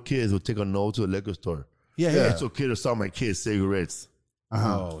 5-year-old kids will take a note to the liquor store. Yeah. It's okay to sell my kids cigarettes.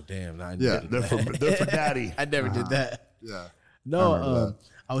 Oh damn! They're for daddy. I never did that. Yeah. No,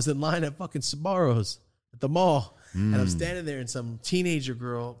 I was in line at fucking Sbarro's at the mall, and I'm standing there, and some teenager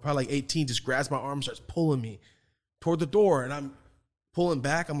girl, probably like 18, just grabs my arm and starts pulling me toward the door, and I'm pulling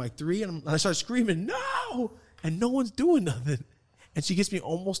back. I'm like 3, and I start screaming, "No!" And no one's doing nothing. And she gets me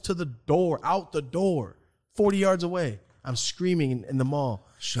almost to the door, out the door, 40 yards away. I'm screaming in the mall.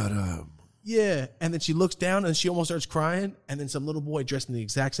 Shut up. Yeah. And then she looks down and she almost starts crying. And then some little boy dressed in the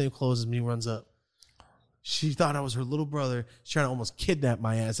exact same clothes as me runs up. She thought I was her little brother. She's trying to almost kidnap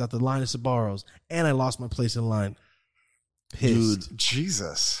my ass out the line of Sbarro's. And I lost my place in line. Pissed. Dude,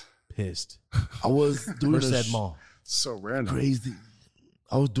 Jesus. Pissed. I was doing Merced Mall. So random. Crazy.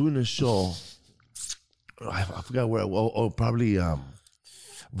 I was doing a show. I forgot where. Probably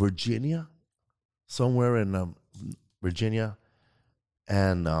Virginia, somewhere in Virginia,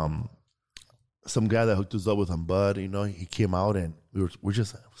 and some guy that hooked us up with some bud. You know, he came out and we're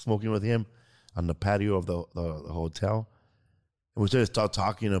just smoking with him on the patio of the hotel, and we just started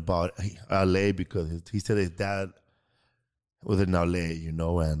talking about LA because he said his dad was in LA, you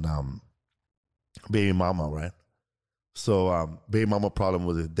know, and baby mama, right? So baby mama problem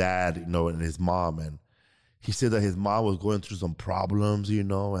with his dad, you know, and his mom, and he said that his mom was going through some problems, you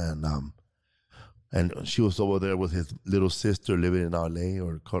know, and she was over there with his little sister living in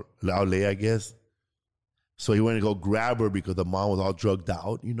LA, I guess. So he went to go grab her because the mom was all drugged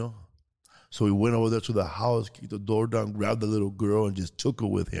out, you know. So he went over there to the house, kicked the door down, grabbed the little girl, and just took her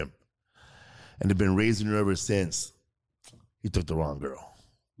with him. And they've been raising her ever since. He took the wrong girl.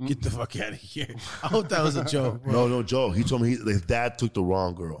 Get the fuck out of here. I hope that was a joke, bro. No joke. He told me his dad took the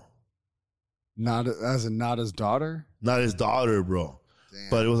wrong girl. Not his daughter? Not his daughter, bro. Damn.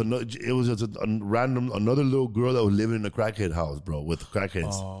 But it was just another little girl that was living in a crackhead house, bro, with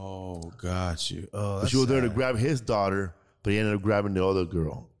crackheads. Oh, got you. Oh, but she was there to grab his daughter, but he ended up grabbing the other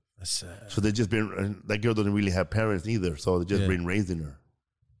girl. That's sad. So they just been, that girl doesn't really have parents either, so they just been raising her.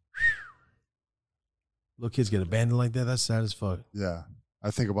 Little kids get abandoned like that. That's sad as fuck. Yeah.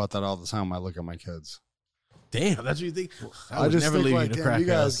 I think about that all the time when I look at my kids. Damn, that's what you think? I just never think leave like, you to damn, crack you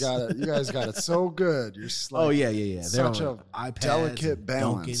guys house. got it. You guys got it so good. You're just like, oh, yeah. They're such on a iPads delicate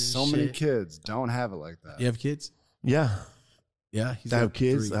balance. So shit. many kids don't have it like that. You have kids? Yeah. Yeah. I have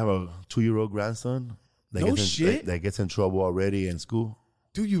kids. 3. I have a 2-year-old grandson. That gets in trouble already in school.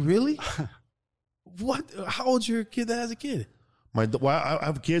 Do you really? What? How old's your kid that has a kid? I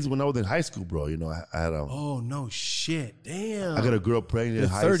have kids when I was in high school, bro. You know, I had a... Oh, no shit. Damn. I got a girl pregnant in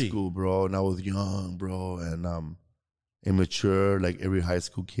high school, bro, and I was young, bro, and immature, like every high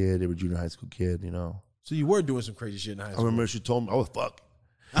school kid, every junior high school kid, you know. So you were doing some crazy shit in high school. I remember she told me, I was fuck.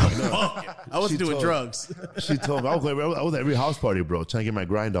 I wasn't doing drugs. She told me, I was at every house party, bro, trying to get my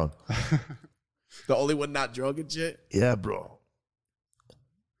grind on. The only one not drunk and shit? Yeah, bro.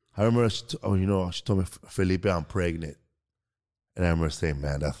 I remember, she told me, Felipe, I'm pregnant. And I remember saying,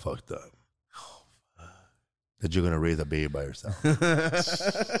 man, that's fucked up. That you're going to raise a baby by yourself.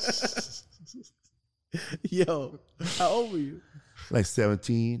 Yo, how old were you? Like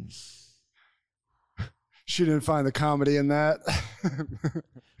 17. She didn't find the comedy in that.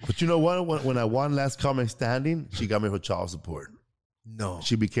 But you know what? When I won Last Comic Standing, she got me for child support. No.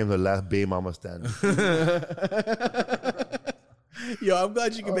 She became the last baby mama standing. Yo, I'm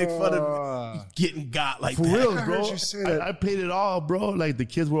glad you can make fun of getting got like for that. real, bro. I paid it all, bro. Like the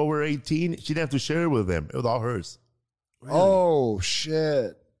kids were over 18. She didn't have to share it with them. It was all hers. Really? Oh,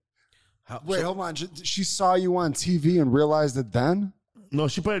 shit. Hold on. She saw you on TV and realized it then? No,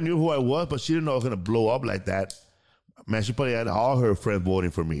 she probably knew who I was, but she didn't know I was going to blow up like that. Man, she probably had all her friends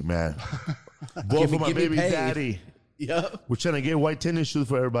voting for me, man. Vote for my baby daddy. Yep. We're trying to get white tennis shoes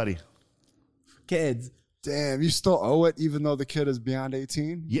for everybody. Kids. Damn, you still owe it even though the kid is beyond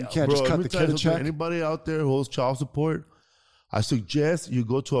 18? Yeah, you can't bro, just cut the kid a check? Anybody out there who holds child support, I suggest you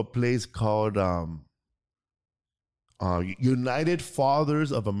go to a place called United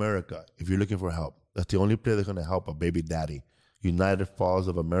Fathers of America if you're looking for help. That's the only place that's going to help a baby daddy. United Fathers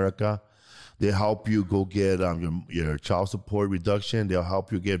of America. They help you go get your child support reduction. They'll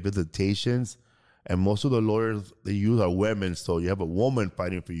help you get visitations. And most of the lawyers they use are women, so you have a woman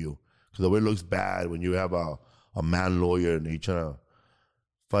fighting for you. Because the way it looks bad when you have a man lawyer and you're trying to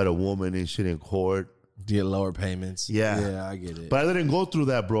fight a woman and shit in court. Get lower payments. Yeah, I get it. But I didn't go through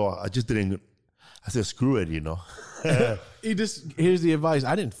that, bro. I just didn't. I said, screw it, you know. Here's the advice.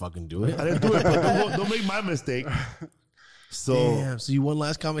 I didn't fucking do it. I didn't do it, but don't make my mistake. So, damn, so you won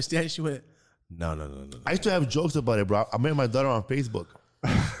Last Comic Standing? She went, no. I used to have jokes about it, bro. I met my daughter on Facebook.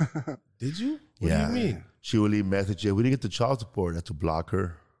 Did you? What do you mean? She would leave messages. We didn't get the child support. I had to block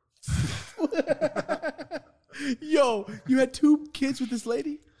her. Yo, you had 2 kids with this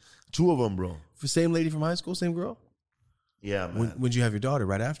lady? 2 of them, bro. For same lady from high school, same girl? Yeah, man. When'd you have your daughter?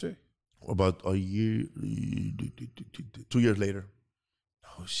 Right after? About a year, 2 years later.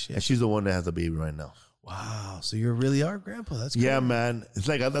 Oh, shit. And she's the one that has a baby right now. Wow. So you really are grandpa. That's cool. Yeah, man. It's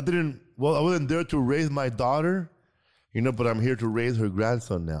like I wasn't there to raise my daughter, but I'm here to raise her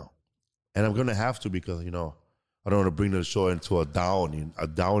grandson now. And I'm going to have to because, I don't want to bring the show into a downer,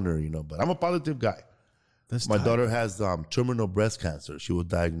 but I'm a positive guy. My daughter has terminal breast cancer. She was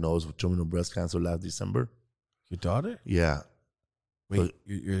diagnosed with terminal breast cancer last December. Your daughter? Yeah. Wait, so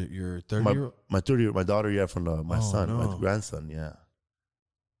your 30-year-old? My daughter, from my son, my grandson, yeah.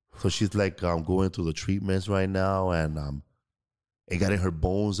 So she's like going through the treatments right now, and it got in her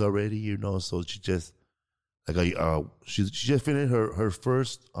bones already, So she just she just finished her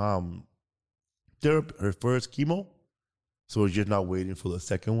first therapy, her first chemo. So we're just not waiting for the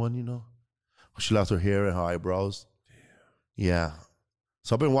second one, She lost her hair and her eyebrows. Damn. Yeah.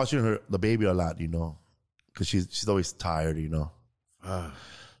 So I've been watching the baby a lot, because she's always tired,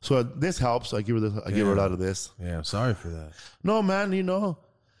 So this helps. I give her a lot of this. Yeah, I'm sorry for that. No, man,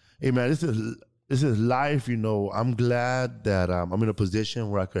 hey, man, this is life, I'm glad that I'm in a position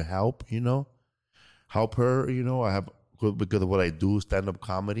where I could help, help her, I have, because of what I do, stand-up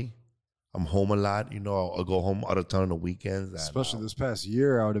comedy. I'm home a lot, I'll go home out of town on the weekends. And, especially this past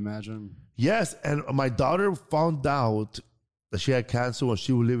year, I would imagine. Yes, and my daughter found out that she had cancer when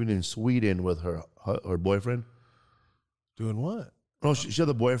she was living in Sweden with her boyfriend. Doing what? No, she had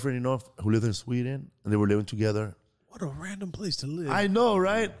a boyfriend, who lived in Sweden, and they were living together. What a random place to live. I know,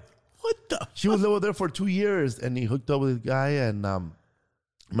 right? What the? She was over there for 2 years, and he hooked up with this guy, and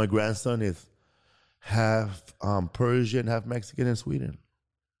my grandson is half Persian, half Mexican in Sweden.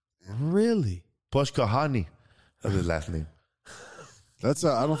 Really? Poshkahani. That's his last name. I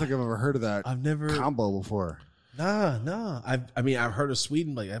don't think I've ever heard of that combo before. Nah. I've heard of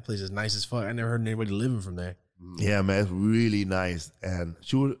Sweden. Like, that place is nice as fuck. I never heard anybody living from there. Yeah, man, it's really nice. And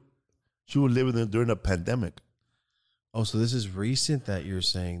she She was living during the pandemic. Oh, so this is recent that you're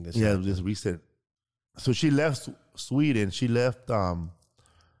saying this? Yeah, this is recent. So she left Sweden. She left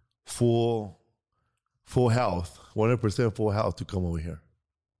full health, 100% full health to come over here.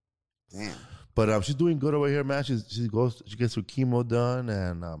 Damn. But she's doing good over here, man. She gets her chemo done,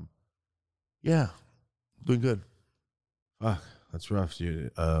 and yeah, doing good. Fuck, that's rough,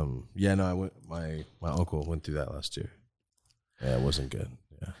 dude. Yeah, no, I went. My uncle went through that last year. Yeah, it wasn't good.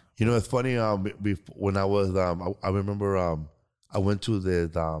 Yeah. You know, it's funny. When I was, I remember I went to the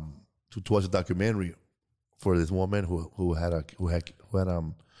to watch a documentary for this woman who had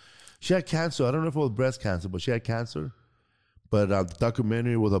she had cancer. I don't know if it was breast cancer, but she had cancer. But the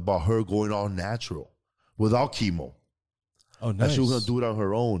documentary was about her going all natural without chemo. Oh, nice. And she was going to do it on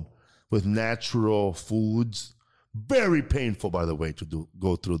her own with natural foods. Very painful, by the way, to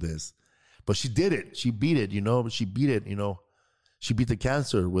go through this. But she did it. She beat it, She beat it, She beat the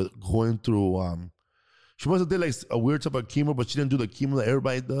cancer with going through. She must have did like a weird type of chemo, but she didn't do the chemo that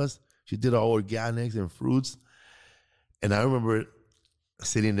everybody does. She did all organics and fruits. And I remember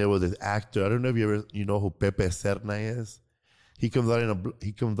sitting there with this actor. I don't know if you know who Pepe Serna is. He comes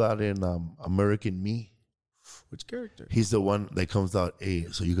out in American Me. Which character? He's the one that comes out. Hey,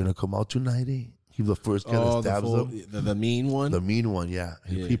 so you're gonna come out tonight? Eh? He's the first guy that stabs him. The mean one. The mean one, yeah.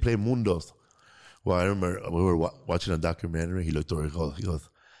 He played Mundos. Well, I remember we were watching a documentary. He looked over. He goes,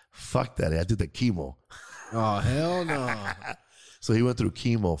 "Fuck that! I did the chemo." Oh hell no! So he went through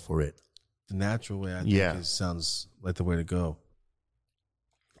chemo for it. The natural way, I think, sounds like the way to go.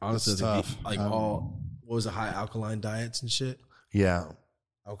 Honestly, tough. What was it, high alkaline diets and shit? Yeah.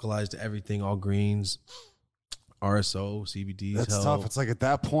 Alkalized everything, all greens, RSO, CBD. That's tough. It's like at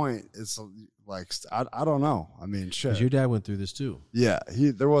that point, it's like, I don't know. I mean, shit. Your dad went through this too. Yeah.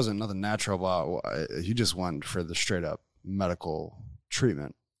 There wasn't nothing natural about he just went for the straight up medical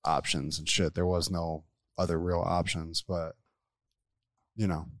treatment options and shit. There was no other real options, but it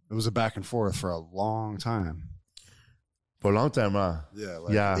was a back and forth for a long time. For a long time, huh?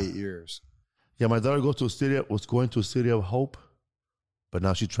 Yeah, 8 years. Yeah, my daughter was going to City of Hope, but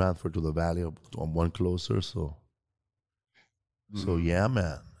now she transferred to the Valley of one closer. So yeah,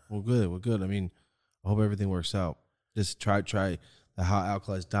 man. Well, good. Well, good. I mean, I hope everything works out. Just try the high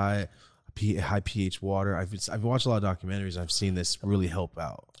alkalized diet, high pH water. I've watched a lot of documentaries. I've seen this really help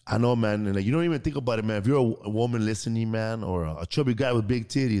out. I know, man. And you don't even think about it, man. If you're a woman listening, man, or a chubby guy with big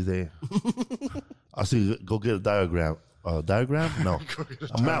titties, I say go get a diagram. Diagram? No.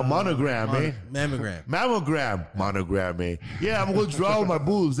 Monogram, eh? Mammogram. Monogram, eh? Yeah, I'm going to draw my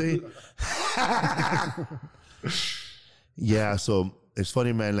boobs, eh? Yeah, so it's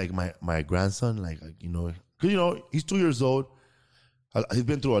funny, man. Like my grandson, because, he's 2 years old. He's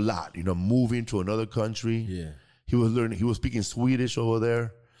been through a lot, moving to another country. Yeah. He was speaking Swedish over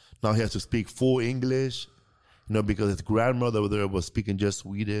there. Now he has to speak full English, because his grandmother over there was speaking just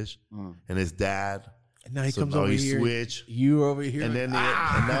Swedish, and his dad. And now he comes over here. Switch. You over here. And then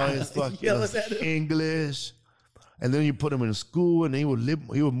and now it's fucking English. And then you put him in school, and he was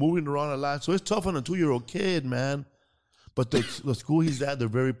moving around a lot. So it's tough on a 2-year-old kid, man. But the school he's at, they're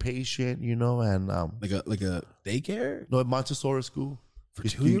very patient, and like a daycare? No, Montessori school. For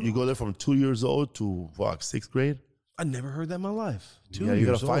 2 years? You go there from 2 years old to 6th grade. I never heard that in my life. 2 Yeah, years you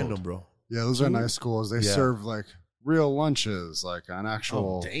gotta old. find them, bro. Yeah, those are nice schools. They serve like real lunches, like an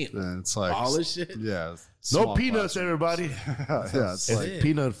actual. Oh, damn. And it's like all this shit. Yeah. No peanuts, everybody. Yeah, it's like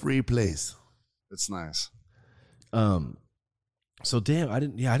peanut-free place. it's nice. So damn, I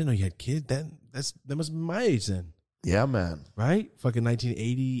didn't know you had kids. That must be my age then. Yeah, man. Right? Fucking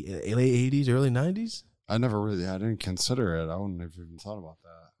 1980, late 80s, early 90s? I didn't consider it. I wouldn't have even thought about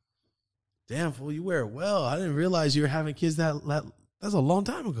that. Damn, fool, you wear it well. I didn't realize you were having kids that's a long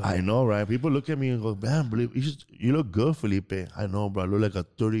time ago. I know, right? People look at me and go, man, you look good, Felipe. I know, bro. I look like a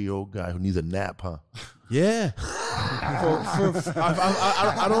 30-year-old guy who needs a nap, huh? Yeah. I'm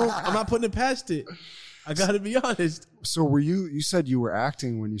not putting it past it. I got to be honest. So you said you were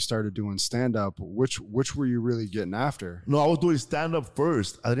acting when you started doing stand-up. Which were you really getting after? No, I was doing stand-up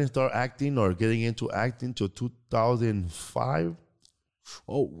first. I didn't start acting or getting into acting till 2005.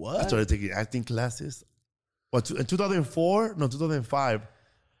 Oh, what? I started taking acting classes. But in 2005,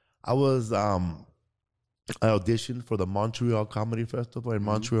 I was I auditioned for the Montreal Comedy Festival in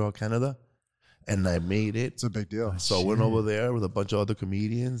Montreal, Canada, and I made it. It's a big deal. So I went over there with a bunch of other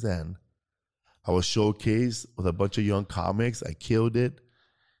comedians, and I was showcased with a bunch of young comics. I killed it,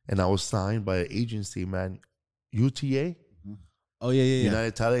 and I was signed by an agency, man, UTA. Oh yeah.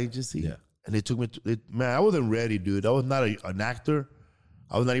 United Talent Agency. Yeah, and they took me. Man, I wasn't ready, dude. I was not an actor.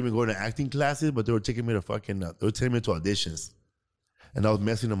 I was not even going to acting classes, but they were taking me to they were taking me to auditions. And I was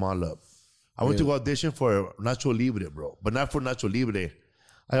messing them all up. I went to audition for Nacho Libre, bro. But not for Nacho Libre.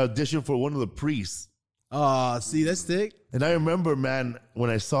 I auditioned for one of the priests. Oh, see, that's thick. And I remember, man, when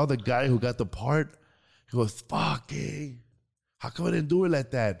I saw the guy who got the part, he goes, fuck, eh? How come I didn't do it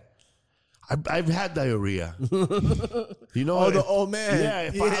like that? I've had diarrhea. You know? Oh, the old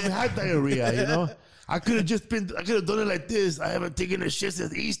man. Yeah, I've had diarrhea, you know? I could have done it like this. I haven't taken a shit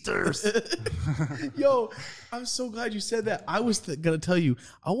since Easter's. Yo, I'm so glad you said that. I was going to tell you,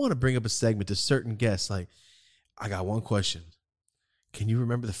 I want to bring up a segment to certain guests. Like, I got one question. Can you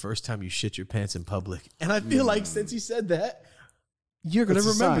remember the first time you shit your pants in public? And I feel like since you said that, you're going to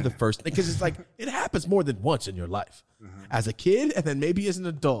remember the first, because it's like, it happens more than once in your life. As a kid, and then maybe as an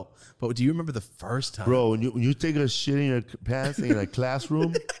adult. But do you remember the first time? Bro, when you take a shit in your pants in a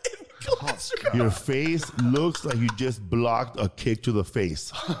classroom, your face looks like you just blocked a kick to the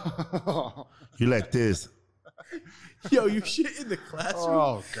face. You're like this. Yo, you shit in the classroom?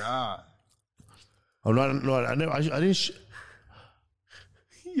 Oh, God. I didn't.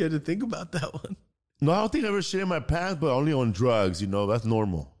 You had to think about that one. No, I don't think I ever shit in my pants, but only on drugs. You know, that's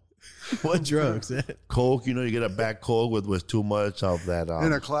normal. What drugs? Coke, you know, you get a bad Coke with too much of that.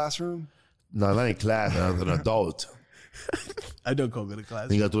 In a classroom? No, not in class. As an adult. I know Coke in a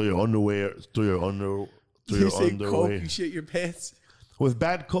classroom. You got to throw your underwear, You say Coke, you shit your pants? With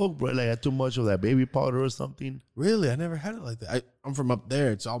bad Coke, bro, like I had too much of that baby powder or something. Really? I never had it like that. I'm from up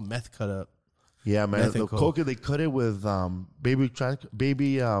there. It's all meth cut up. Yeah, man. Meth The and Coke, they cut it with whatever.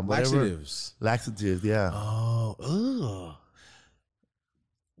 Laxatives, yeah. Oh, ugh.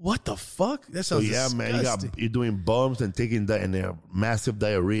 What the fuck? That sounds disgusting. Man, you're doing bumps and taking that and massive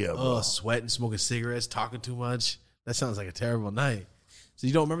diarrhea, bro. Oh, sweating, smoking cigarettes, talking too much. That sounds like a terrible night. So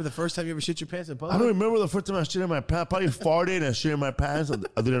you don't remember the first time you ever shit your pants in public? I don't remember the first time I shit in my pants. Probably farted and shit in my pants.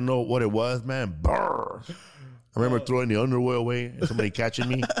 I didn't know what it was, man. Brr. I remember throwing the underwear away and somebody catching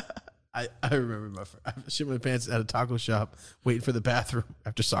me. I remember I shit my pants at a taco shop waiting for the bathroom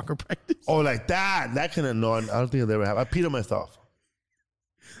after soccer practice. Oh, like that? That kind of no. I don't think I've ever had. I peed on myself.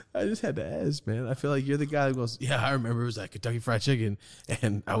 I just had to ask, man. I feel like you're the guy who goes, yeah, I remember it was like Kentucky Fried Chicken,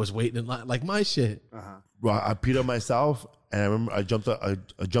 and I was waiting in line, like my shit. Bro, I peed on myself, and I remember I jumped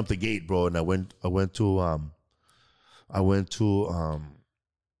the gate, bro, and I went to a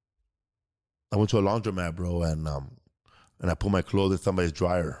laundromat, bro, and I put my clothes in somebody's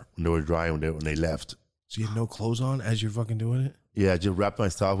dryer when they were dry when they left. So you had no clothes on as you're fucking doing it? Yeah, I just wrapped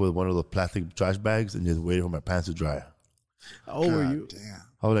myself with one of the plastic trash bags and just waited for my pants to dry. How old were you? Damn.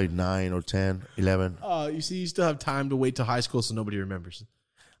 I was like 9 or 10, 11. Oh, you see, you still have time to wait till high school so nobody remembers.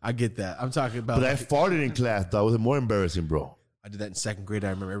 I get that. I'm talking about. But I farted in class. That was more embarrassing, bro. I did that in second grade. I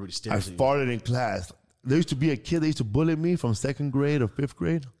remember everybody staring I at you. farted in class. There used to be a kid that used to bully me from second grade or fifth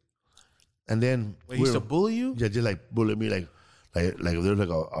grade. And then. Wait, he used to bully you? Yeah, just like bully me. Like there was like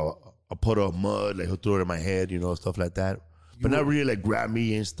a puddle of mud. Like he'll throw it in my head, you know, stuff like that. But not really like grab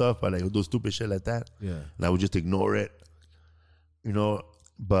me and stuff. But like he'll do stupid shit like that. Yeah. And I would just ignore it. You know,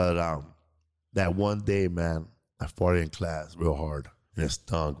 but that one day, man, I farted in class real hard. And it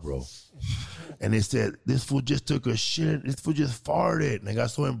stunk, bro. And they said, this fool just took a shit. This fool just farted. And I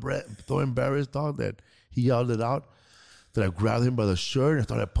got so embarrassed, dog, that he yelled it out. That I grabbed him by the shirt and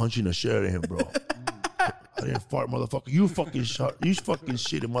started punching the shit at him, bro. I didn't fart, motherfucker. You fucking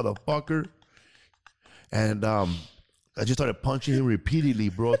shitty motherfucker. And I just started punching him repeatedly,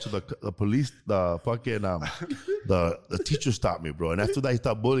 bro, to the police, the fucking, the teacher stopped me, bro. And after that, he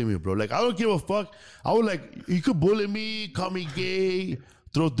stopped bullying me, bro. Like, I don't give a fuck. I was like, you could bully me, call me gay,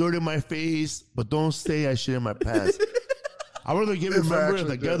 throw dirt in my face, but don't say I shit in my pants. I'd rather get remembered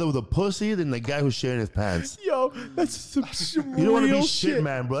the guy that was a pussy than the guy who's shitting his pants. Yo, that's some You don't want to be shit, shit,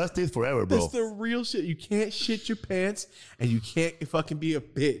 man, bro. That stays forever, bro. That's the real shit. You can't shit your pants, and you can't fucking be a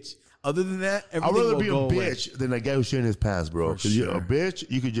bitch. Other than that, everything I'd rather will be a go bitch away. than a guy who's shitting his pants, bro. Because you're a bitch,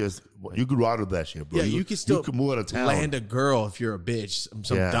 you could rot with that shit, bro. Yeah, you can still move out of town. land a girl if you're a bitch.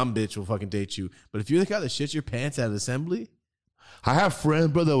 Some dumb bitch will fucking date you. But if you're the guy that shits your pants at assembly, I have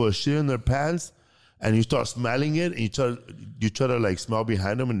friends, bro, that will shit in their pants, and you start smelling it, and you try to like smell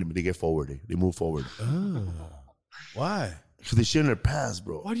behind them, and they get forward. They move forward. oh, why? Because they shit in their pants,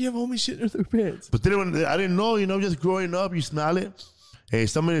 bro. Why do you have homies shitting in their pants? But then I didn't know, just growing up, you smell it. Hey,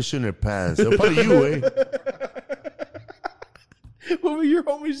 somebody shit in their pants. They're probably you, eh? What were your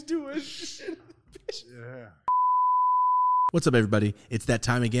homies doing? Yeah. What's up, everybody? It's that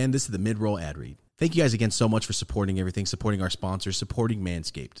time again. This is the mid-roll ad read. Thank you guys again so much for supporting everything, supporting our sponsors, supporting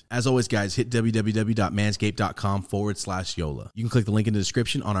Manscaped. As always, guys, hit www.manscaped.com/YOLA. You can click the link in the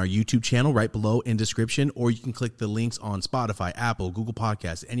description on our YouTube channel right below in description, or you can click the links on Spotify, Apple, Google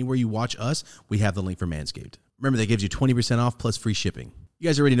Podcasts. Anywhere you watch us, we have the link for Manscaped. Remember, that gives you 20% off plus free shipping. You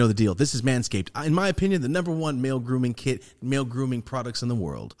guys already know the deal. This is Manscaped. In my opinion, the #1 male grooming kit, male grooming products in the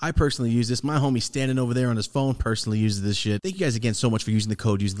world. I personally use this. My homie standing over there on his phone personally uses this shit. Thank you guys again so much for using the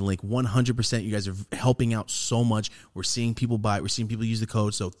code, using the link. 100%. You guys are helping out so much. We're seeing people buy it. We're seeing people use the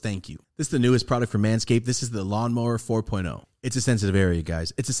code, so thank you. This is the newest product from Manscaped. This is the Lawnmower 4.0. It's a sensitive area,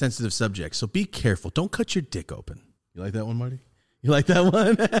 guys. It's a sensitive subject, so be careful. Don't cut your dick open. You like that one, Marty? You like that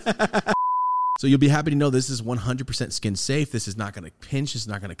one? So you'll be happy to know this is 100% skin safe. This is not going to pinch. It's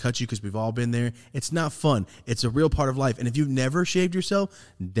not going to cut you because we've all been there. It's not fun. It's a real part of life. And if you've never shaved yourself,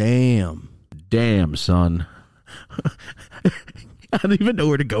 damn, son. I don't even know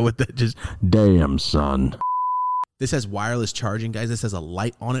where to go with that. Just damn, son. This has wireless charging, guys. This has a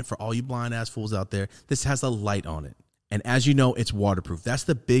light on it for all you blind ass fools out there. This has a light on it. And as you know, it's waterproof. That's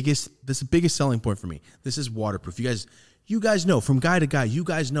the biggest selling point for me. This is waterproof. You guys know, from guy to guy, you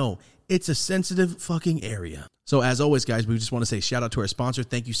guys know it's a sensitive fucking area. So as always, guys, we just want to say shout out to our sponsor.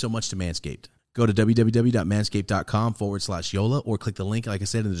 Thank you so much to Manscaped. Go to www.manscaped.com/YOLA or click the link, like I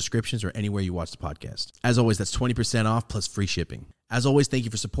said, in the descriptions or anywhere you watch the podcast. As always, that's 20% off plus free shipping. As always, thank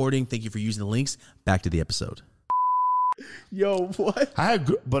you for supporting. Thank you for using the links. Back to the episode. Yo, what?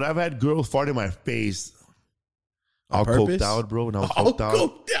 I've had girls fart in my face. All purpose? coked out, bro. And I was coked out.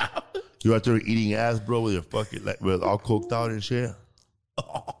 Coked out. You're out there eating ass, bro, with your fucking, with all coked out and shit.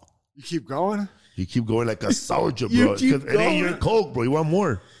 You keep going? You keep going like a soldier, bro. You keep It ain't your going. coke, bro. You want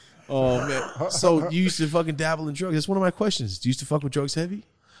more. Oh, man. So you used to fucking dabble in drugs. That's one of my questions. Do you used to fuck with drugs heavy?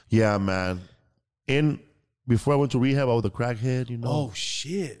 Yeah, man. Before I went to rehab, I was a crackhead, you know. Oh,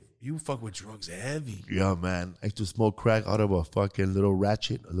 shit. You fuck with drugs heavy. Yeah, man. I used to smoke crack out of a fucking little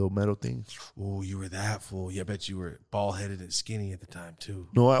ratchet, a little metal thing. Oh, you were that fool. Yeah, I bet you were bald-headed and skinny at the time, too.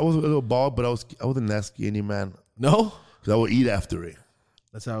 No, I was a little bald, but I wasn't that skinny, man. No? Because I would eat after it.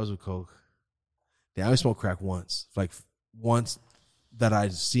 That's how I was with coke. Yeah, I only smoked crack once. Like, once that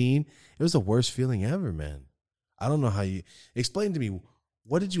I'd seen. It was the worst feeling ever, man. I don't know how you... Explain to me,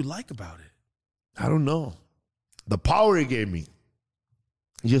 what did you like about it? I don't know. The power it gave me.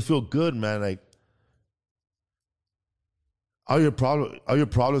 You just feel good, man. Like all your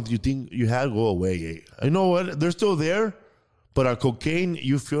problems you think you had go away. You know what? They're still there, but on cocaine,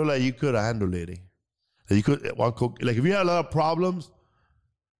 you feel like you could handle it. Like if you had a lot of problems,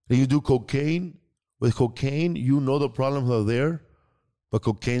 and you do cocaine. With cocaine, you know the problems are there, but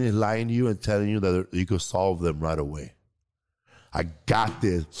cocaine is lying to you and telling you that you could solve them right away. I got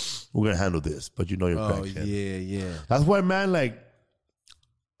this. We're gonna handle this, but you know you're crackhead. Yeah. That's why, man. Like.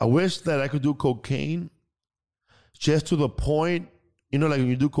 I wish that I could do cocaine just to the point, you know, like when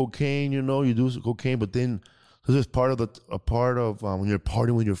you do cocaine, you know, you do cocaine, but then this is part of when you're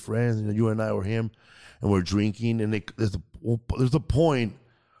partying with your friends, and you and I or him, and we're drinking, and there's a point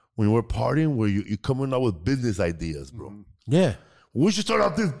when we're partying where you're coming up with business ideas, bro. Mm-hmm. Yeah. We should start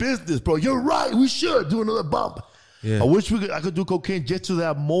off this business, bro. You're right. We should do another bump. Yeah. I wish I could do cocaine just to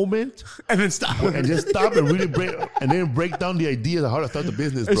that moment, And then stop. and just stop and really break down the ideas of how to start the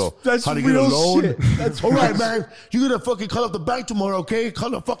business, bro. That's how to real get a loan. shit. That's all real right, man. You're gonna fucking call up the bank tomorrow, okay?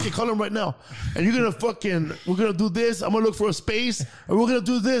 Call them right now, and we're gonna do this. I'm gonna look for a space, and we're gonna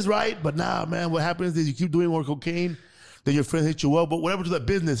do this, right? But nah, man. What happens is you keep doing more cocaine. Then your friends hit you up. But whatever to that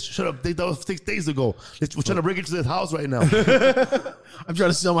business, shut up. That was 6 days ago. We're trying to break into this house right now. I'm trying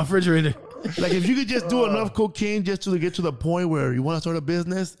to sell my refrigerator. Like if you could just do enough cocaine just to get to the point where you want to start a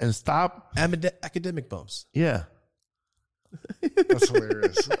business and stop. Academic bumps. Yeah. That's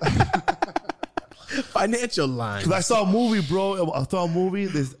hilarious. Financial lines. Because I saw a movie, bro. I saw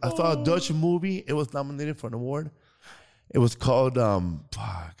a Dutch movie. It was nominated for an award. It was called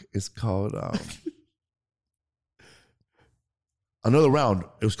Another Round.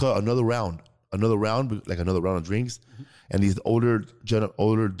 It was called Another Round, like another round of drinks. Mm-hmm. And these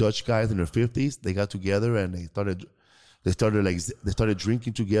older Dutch guys in their 50s, they got together and they started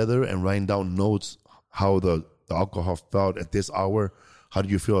drinking together and writing down notes how the alcohol felt at this hour. How do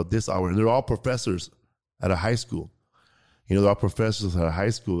you feel at this hour? And they're all professors at a high school. You know, they're all professors at a high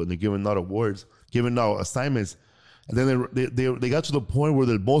school, and they're giving out awards, giving out assignments. And then they got to the point where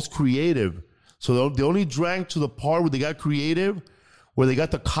they're most creative. So they only drank to the part where they got creative, where they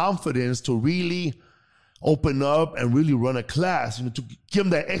got the confidence to really open up and really run a class, you know, to give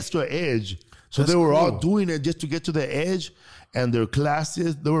them that extra edge. So they were all doing it just to get to the edge. And their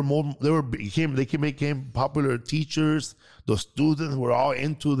classes, they became popular teachers. The students were all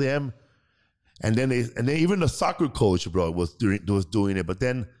into them. And then even the soccer coach, bro, was doing it. But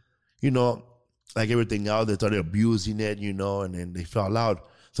then, you know, like everything else, they started abusing it, you know, and then they fell out.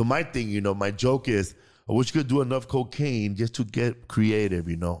 So my thing, you know, my joke is, I wish you could do enough cocaine just to get creative,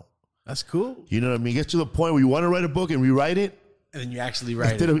 you know. That's cool. You know what I mean? Get to the point where you want to write a book and rewrite it, And then you actually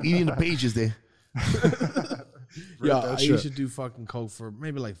write Instead it. of eating the pages there. Yo, that I shit. used to do fucking coke for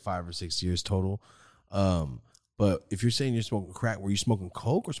maybe like 5 or 6 years total. But if you're saying you're smoking crack, were you smoking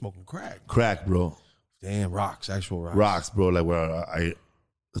coke or smoking crack? Crack, bro. Damn, rocks, actual rocks. Rocks, bro. Like where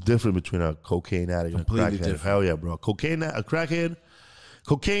the difference between a cocaine addict and a Completely crackhead. different. Hell yeah, bro. A crackhead,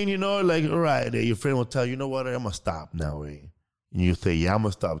 cocaine, you know, like, all right, your friend will tell you, you know what, I'm going to stop now, eh? And you say, yeah, I'm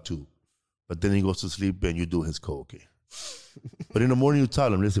going to stop too. But then he goes to sleep and you do his coke. But in the morning you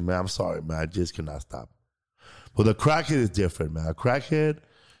tell him, listen, man, I'm sorry, man, I just cannot stop. But the crackhead is different, man. A crackhead,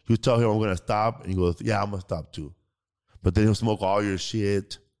 you tell him I'm going to stop, and he goes, yeah, I'm going to stop too. But then he'll smoke all your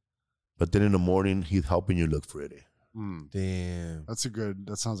shit. But then in the morning, he's helping you look for it. Damn.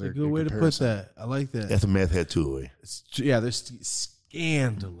 That sounds like a good way to put that. I like that. That's a meth head too, eh? They're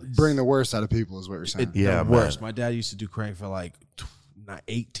scandalous. Bring the worst out of people is what you're saying. Yeah, the worst. man. My dad used to do crank for like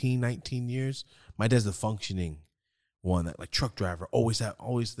 18, 19 years. My dad's the functioning one, that like truck driver, always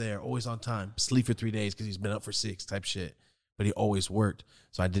there, always on time. Sleep for 3 days because he's been up for 6 type shit. But he always worked.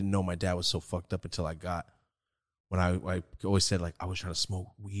 So I didn't know my dad was so fucked up until I got, when I always said like I was trying to smoke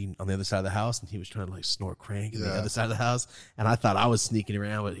weed on the other side of the house and he was trying to like snort crank on the other side of the house. And I thought I was sneaking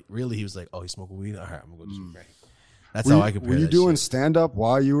around, but really he was like, oh, he's smoking weed? All right, I'm going to go do some crank. That's how I compare Were you that doing shit. stand-up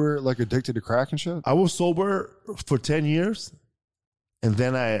while you were like addicted to crack and shit? I was sober for 10 years. And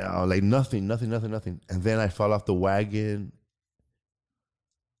then I, like nothing. And then I fell off the wagon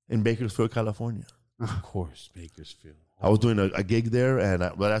in Bakersfield, California. Of course, Bakersfield. I was doing a gig there, and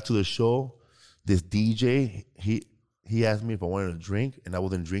right after the show, this DJ, he asked me if I wanted a drink, and I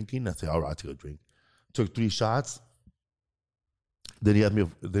wasn't drinking. I said, all right, I'll take a drink. Took 3 shots. Then he asked me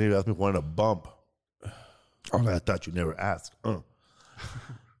if I wanted a bump. Oh, I thought you never asked.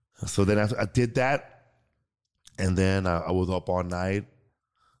 So then I did that, and then I was up all night.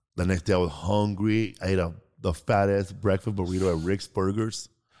 The next day I was hungry. I ate the fattest breakfast burrito at Rick's Burgers.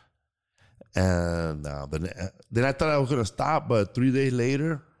 And then I thought I was going to stop, but 3 days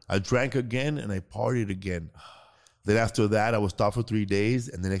later, I drank again and I partied again. Then after that, I was stopped for 3 days,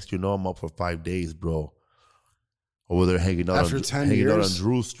 and the next you know, I'm up for 5 days, bro. Over there hanging out After 10 years? out on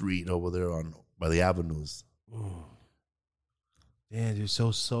Drew Street over there by the avenues. Damn, dude,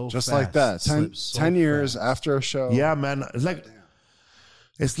 so Just fast. like that. 10, Slipped so 10 years fast. after a show. Yeah, man.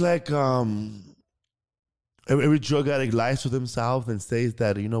 It's like every drug addict lies to themselves and says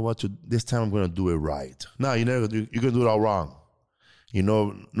that, you know what, this time I'm going to do it right. No, you're going to do it all wrong. You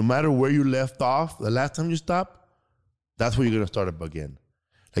know, no matter where you left off, the last time you stopped, that's where you're going to start up again.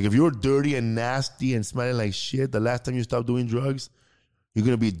 Like if you're dirty and nasty and smelling like shit, the last time you stop doing drugs, you're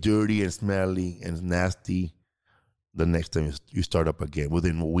going to be dirty and smelly and nasty the next time you start up again.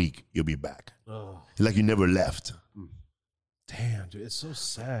 Within a week, you'll be back. Oh. It's like you never left. Damn, dude, it's so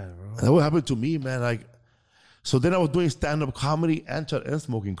sad, bro. And that's what happened to me, man. Like, so then I was doing stand-up comedy and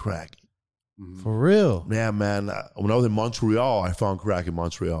smoking crack. For real. Yeah, man. When I was in Montreal, I found crack in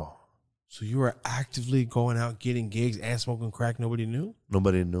Montreal. So you were actively going out, getting gigs and smoking crack. Nobody knew?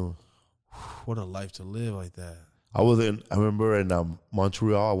 Nobody knew. What a life to live like that. I remember in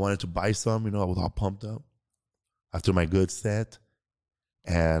Montreal, I wanted to buy some. You know, I was all pumped up after my good set.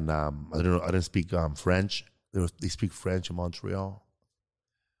 And I didn't speak French. They speak French in Montreal.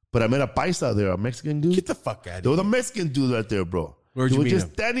 But I met a paisa there, a Mexican dude. Get the fuck out of There here. was a Mexican dude right there, bro. Where'd He you was meet just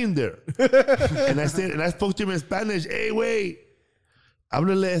him? standing there. And I spoke to him in Spanish. Hey, güey,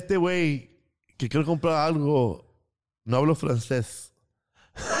 háblale a este güey que quiero comprar algo. No hablo francés.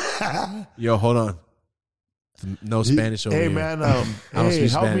 Yo, hold on. No Spanish over Hey, here. man, don't hey,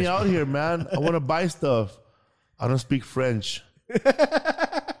 speak help me Spanish. out here, man. I want to buy stuff. I don't speak French.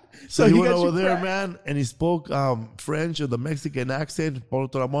 So he went got over you there, crack. man, and he spoke French with the Mexican accent.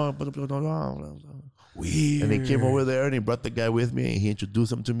 Weird. And he came over there and he brought the guy with me. And he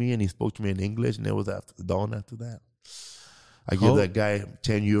introduced him to me and he spoke to me in English. And it was after that. I gave that guy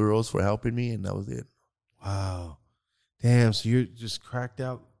 10 euros for helping me, and that was it. Wow. Damn, so you're just cracked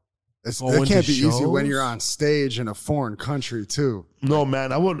out? It Going can't to be easy when shows? you're on stage in a foreign country, too. No,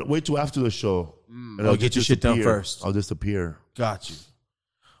 man, I would wait till after the show. And Oh, get your shit done first. I'll disappear. Got you.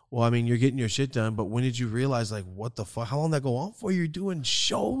 Well, I mean, you're getting your shit done, but when did you realize, like, what the fuck? How long did that go on for? You're doing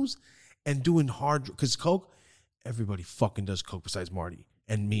shows and doing hard, because coke, everybody fucking does coke besides Marty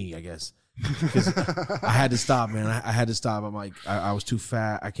and me, I guess. Because I had to stop, man. I had to stop. I'm like, I was too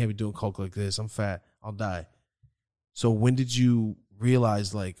fat. I can't be doing coke like this. I'm fat. I'll die. So when did you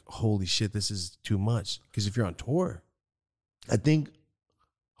realize, like, holy shit, this is too much? Because if you're on tour. I think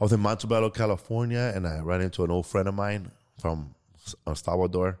I was in Montebello, California, and I ran into an old friend of mine from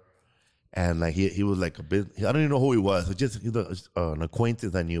Salvador. And like he was like a bit, I don't even know who he was. He's an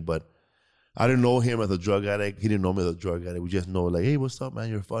acquaintance I knew, but I didn't know him as a drug addict. He didn't know me as a drug addict. We just know like, hey, what's up, man?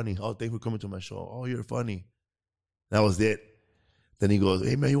 You're funny. Oh, thanks for coming to my show. Oh, you're funny. That was it. Then he goes,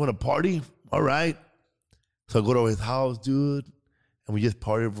 hey, man, you want to party? All right. So I go to his house, dude, and we just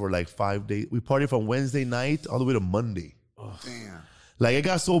partied for like 5 days. We partied from Wednesday night all the way to Monday. Oh, damn. Like it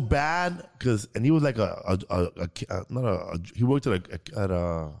got so bad and he was like he worked at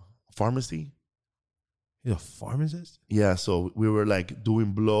a pharmacy. He's a pharmacist? Yeah, so we were like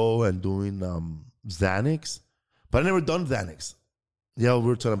doing blow and doing Xanax, but I never done Xanax. Yeah, we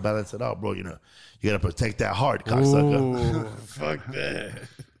were trying to balance it out, bro. You know, you gotta protect that heart, cocksucker. Fuck that.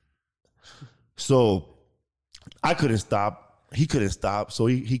 So I couldn't stop. He couldn't stop. So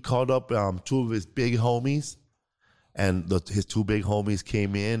he called up two of his big homies, and his two big homies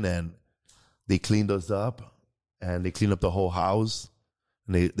came in and they cleaned us up, and they cleaned up the whole house,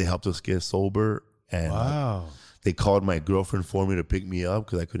 and they helped us get sober. And wow. They called my girlfriend for me to pick me up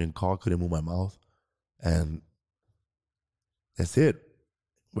because I couldn't move my mouth. And that's it.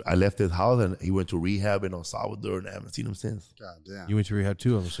 I left his house and he went to rehab in El Salvador, and I haven't seen him since. God damn. You went to rehab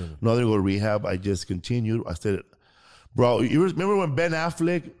too, I'm assuming. No, I didn't go to rehab. I just continued. I said, bro, you remember when Ben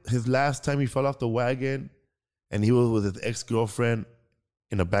Affleck, his last time he fell off the wagon and he was with his ex-girlfriend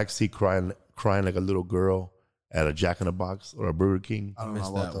in the backseat crying like a little girl at a Jack in the Box or a Burger King? I don't know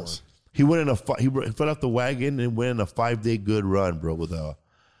about this. He went he fell off the wagon and went in a 5-day good run, bro, with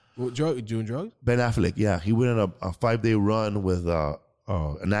doing drugs? Ben Affleck, yeah. He went on a 5-day run with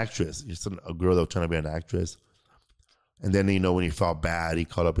an actress, just a girl that was trying to be an actress. And then, you know, when he felt bad, he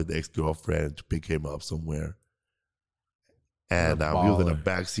called up his ex-girlfriend to pick him up somewhere. And he was in the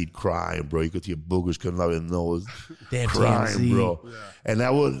backseat crying, bro. You could see boogers coming out of his nose. Damn, crying, TMZ. bro. Yeah. And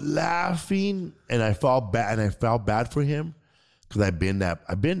I was laughing, and I felt bad. And I felt bad for him because I've been there.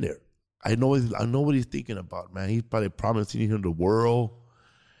 I know what he's thinking about, man. He's probably promising him the world,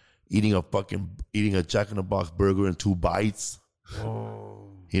 eating a Jack in the Box burger in 2 bites. Oh.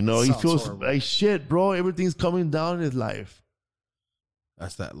 You know, he Sounds feels horrible. like shit, bro. Everything's coming down in his life.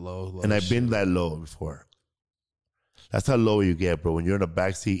 That's that low And I've shit. been that low before. That's how low you get, bro. When you're in the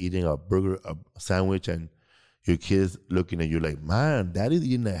backseat eating a burger, a sandwich, and your kid's looking at you like, man, daddy's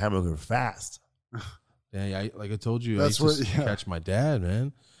eating that hamburger fast. Yeah, like I told you, That's I used to what- yeah. catch my dad,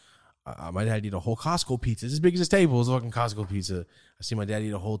 man. My dad eat a whole Costco pizza. It's as big as this table. It's a fucking Costco pizza. I see my dad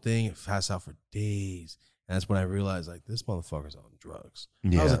eat a whole thing and pass out for days. And that's when I realized, like, this motherfucker's on drugs.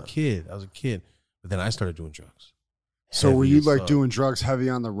 Yeah. I was a kid. But then I started doing drugs. So were Heavy you as like fuck. doing drugs heavy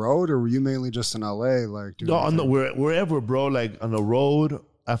on the road, or were you mainly just in LA? Like, doing No, wherever, bro. Like on the road,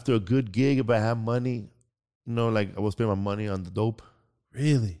 after a good gig, if I have money, you know, like I will spend my money on the dope.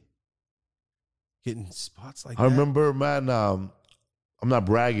 Really? Getting spots like I that? remember, man, I'm not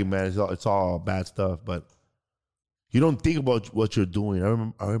bragging, man. It's all bad stuff, but you don't think about what you're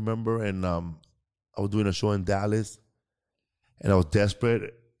doing. I remember, and I was doing a show in Dallas, and I was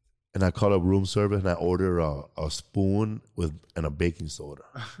desperate, and I called up room service, and I ordered a spoon and a baking soda.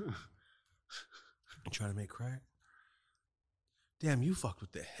 You trying to make crack? Damn, you fucked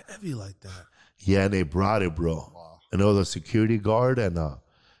with the heavy like that. Yeah, and they brought it, bro. Wow. And there was a security guard and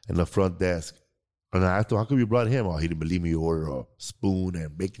the front desk. And I asked him, how come you brought him? Oh, he didn't believe me. You ordered a spoon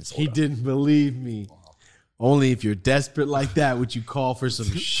and baking soda. He didn't believe me. Only if you're desperate like that would you call for some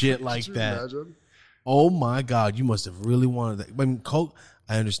shit like Could you that. imagine? Oh my God, you must have really wanted that. I mean, coke.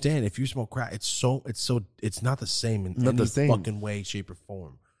 I understand. If you smoke crack, it's not the same in Not any the same. fucking way, shape, or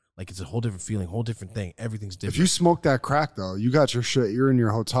form. Like it's a whole different feeling, whole different thing. Everything's different. If you smoke that crack, though, you got your shit. You're in your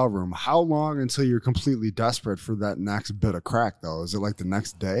hotel room. How long until you're completely desperate for that next bit of crack, though? Is it like the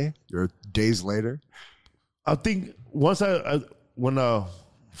next day or days later? I think once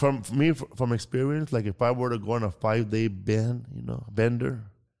from experience, like if I were to go on a 5-day bender,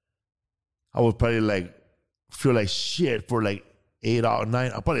 I would probably like feel like shit for like 8 hours,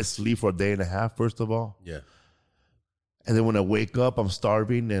 9. I'll probably sleep for a day and a half, first of all. yeah. And then when I wake up, I'm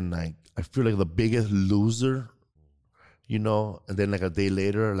starving and I feel like the biggest loser, you know. And then like a day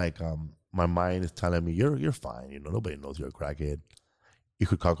later, like my mind is telling me, you're fine, you know, nobody knows you're a crackhead. You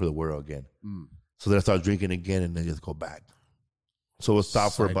could conquer the world again. Mm. So then I start drinking again and then just go back. So we'll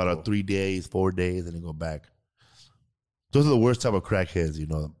stop for Cycle. about 3 days, 4 days, and then go back. Those are the worst type of crackheads, you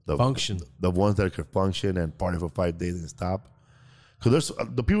know. Function. The ones that could function and party for 5 days and stop. Because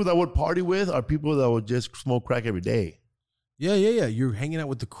the people that would party with are people that would just smoke crack every day. Yeah. You're hanging out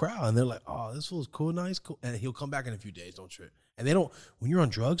with the crowd, and they're like, "Oh, this fool's cool, nice, cool," and he'll come back in a few days. Don't trip. And they don't. When you're on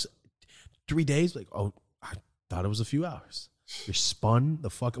drugs, 3 days, like, oh, I thought it was a few hours. You're spun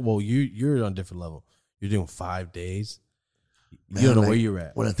the fuck. Well, you're on a different level. You're doing 5 days. You don't know like, where you're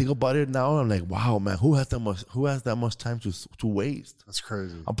at. When I think about it now, I'm like, wow, man, who has that much time to waste? That's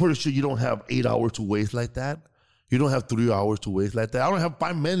crazy. I'm pretty sure you don't have 8 hours to waste like that. You don't have 3 hours to waste like that. I don't have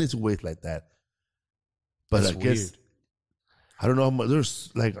 5 minutes to waste like that. But That's I guess weird. I don't know how much. There's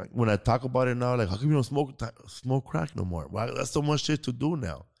like when I talk about it now, like how come you don't smoke crack no more? Well, that's so much shit to do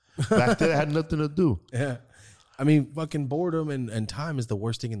now. Back then, I had nothing to do. Yeah. I mean, fucking boredom and time is the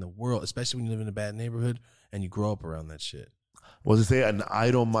worst thing in the world, especially when you live in a bad neighborhood and you grow up around that shit. What does it say? An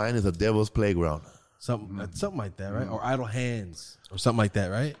idle mind is a devil's playground. Something like that, right? Or idle hands or something like that,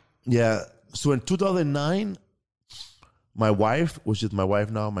 right? Yeah. So in 2009, my wife, which is my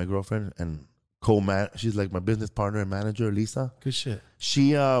wife now, my girlfriend, and she's like my business partner and manager, Lisa. Good shit.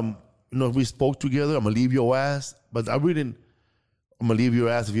 She, we spoke together. I'm gonna leave your ass, but I'm gonna leave your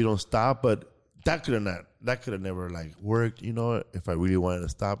ass if you don't stop. But that could have never like worked, if I really wanted to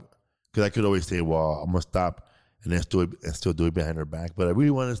stop, because I could always say, well, I'm gonna stop and then still do it behind her back. But I really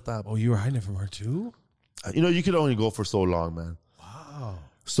wanted to stop. Oh, you were hiding it from her too? You could only go for so long, man. Wow.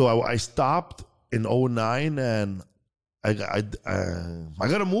 So I stopped in 2009, and I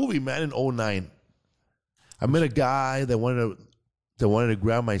got a movie, man, in 2009. I met a guy that wanted to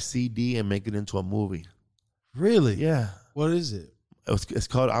grab my CD and make it into a movie. Really? Yeah. What is it? It's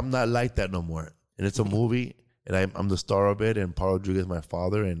called I'm Not Like That No More. And it's a movie, and I'm the star of it, and Paul Rodriguez is my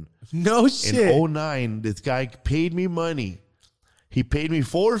father. And No shit. in 2009, this guy paid me money. He paid me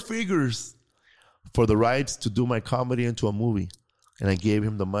 4 figures for the rights to do my comedy into a movie. And I gave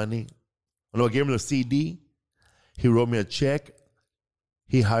him the money. I gave him the CD. He wrote me a check.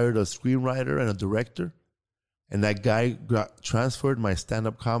 He hired a screenwriter and a director. And that guy transferred my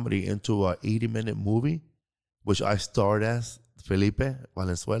stand-up comedy into an 80-minute movie, which I starred as Felipe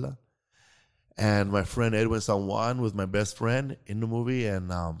Valenzuela. And my friend Edwin San Juan was my best friend in the movie.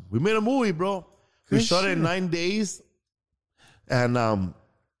 And we made a movie, bro. We shot it in 9 days. And I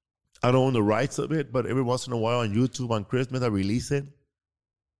don't own the rights of it, but every once in a while on YouTube on Christmas, I release it.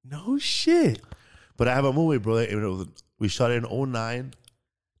 No shit. But I have a movie, bro. We shot it in 2009.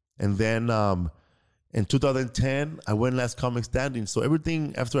 And then in 2010, I went Last Comic Standing. So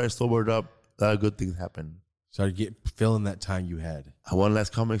everything after I sobered up, a lot of good things happened. Started filling that time you had. I won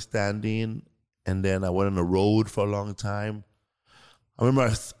Last Comic Standing, and then I went on the road for a long time. I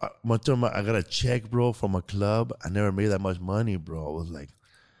remember one time I got a check, bro, from a club. I never made that much money, bro. I was like,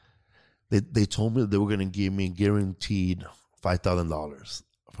 they told me that they were going to give me guaranteed $5,000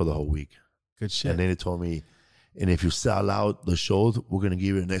 for the whole week. Good shit. And then they told me, and if you sell out the shows, we're going to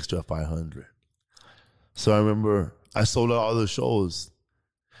give you an extra $500. So I remember I sold out all the shows.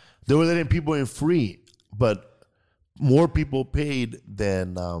 They were letting people in free, but more people paid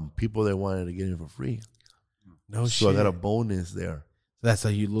than people that wanted to get in for free. No shit. So I got a bonus there. That's how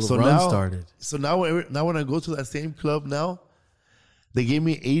your little run started. So now when I go to that same club now, they gave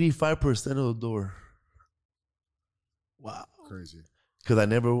me 85% of the door. Wow. Crazy. Because I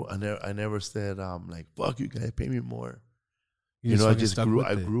never said like, fuck you guys, pay me more. You I just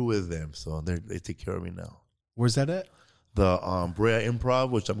grew with them, so they take care of me now. Where's that at? The Brea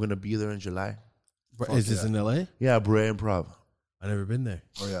Improv, which I'm gonna be there in July. Is this in LA? Yeah, Brea Improv. I've never been there.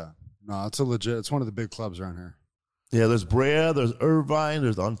 Oh yeah. No, it's one of the big clubs around here. Yeah, there's Brea, there's Irvine,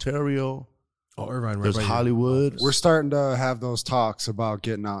 there's Ontario. Oh, Irvine, right there's by your Hollywood. We're starting to have those talks about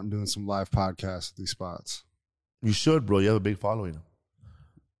getting out and doing some live podcasts at these spots. You should, bro. You have a big following.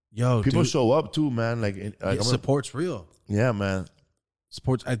 Yo, People dude, show up too, man. support's real. Yeah, man.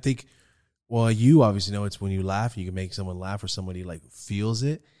 Sports, I think, well, you obviously know it's when you laugh, you can make someone laugh or somebody like feels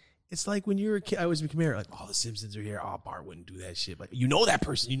it. It's like when you're a kid, I always become here, like, oh, the Simpsons are here. Oh, Bart wouldn't do that shit. Like, you know that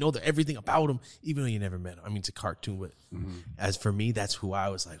person. You know everything about him, even though you never met him. I mean, it's a cartoon, but as for me, that's who I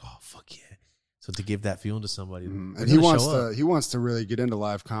was like, oh, fuck yeah. So to give that feeling to somebody. And he wants to really get into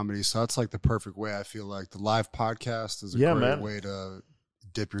live comedy. So that's like the perfect way. I feel like the live podcast is a great way to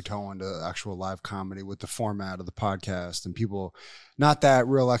dip your toe into actual live comedy with the format of the podcast, and people, not that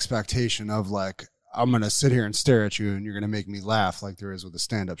real expectation of like, I'm going to sit here and stare at you and you're going to make me laugh like there is with a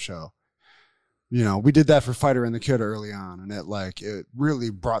stand-up show. We did that for Fighter and the Kid early on, and it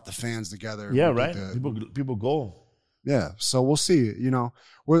really brought the fans together. Yeah, right. People go. Yeah. So we'll see,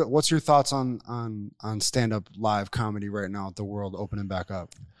 what's your thoughts on stand-up live comedy right now with the world opening back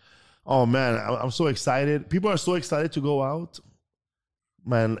up? Oh man, I'm so excited. People are so excited to go out.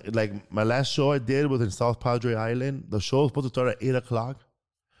 Man, like my last show I did was in South Padre Island. The show was supposed to start at 8:00,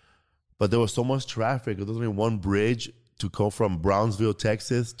 but there was so much traffic. There was only one bridge to go from Brownsville,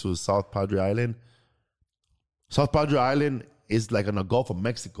 Texas to South Padre Island. South Padre Island is like in the Gulf of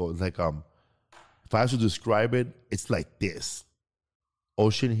Mexico. It's like, if I have to describe it, it's like this.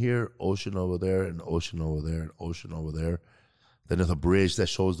 Ocean here, ocean over there, and ocean over there, and ocean over there. Then there's a bridge that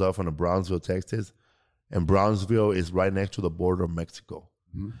shows up from the Brownsville, Texas. And Brownsville is right next to the border of Mexico.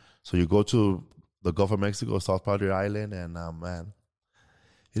 Mm-hmm. So you go to the Gulf of Mexico, South Padre Island, and man,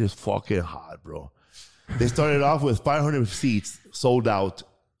 it is fucking hot, bro. They started off with 500 seats sold out,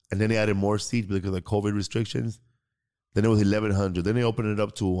 and then they added more seats because of the COVID restrictions. Then it was 1,100. Then they opened it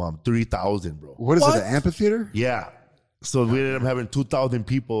up to 3,000, bro. What is it, an amphitheater? Yeah. So we ended up having 2,000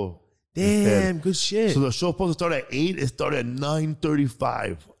 people. Damn, instead. good shit. So the show was supposed to start at 8. It started at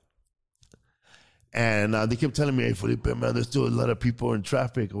 9:35. And they kept telling me, hey, Felipe, man, there's still a lot of people in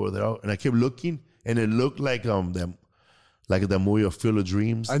traffic over there. And I kept looking, and it looked like the movie of Field of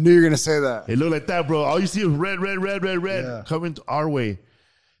Dreams. I knew you were going to say that. It looked like that, bro. All you see is red coming our way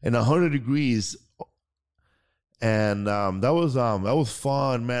and 100 degrees. And that was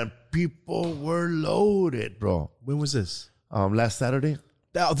fun, man. People were loaded, bro. When was this? Last Saturday.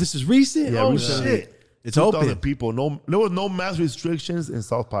 Oh, this is recent? Yeah, oh, recently. shit. It's 2,000 open. people. There was no mask restrictions in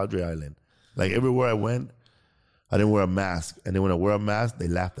South Padre Island. Like, everywhere I went, I didn't wear a mask. And then when I wear a mask, they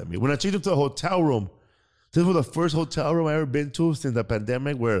laughed at me. When I changed into a hotel room, this was the first hotel room I ever been to since the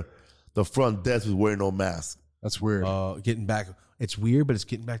pandemic where the front desk was wearing no mask. That's weird. Getting back. It's weird, but it's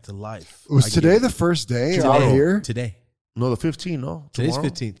getting back to life. Was today the first day out here? Today. No, the 15th, no? Today's Tomorrow?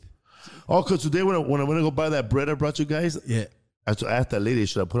 15th. Oh, because today when I went to go buy that bread I brought you guys, Yeah. I asked that lady,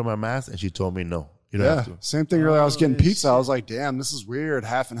 should I put on my mask? And she told me no. You don't have to. Same thing earlier. I was getting pizza. I was like, damn, this is weird.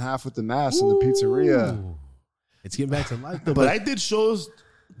 Half and half with the mask in the pizzeria. It's getting back to life, though. But I did shows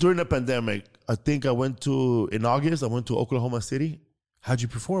during the pandemic. I think in August, I went to Oklahoma City. How'd you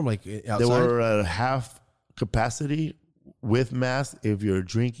perform? Like outside? They were at half capacity with mask if you're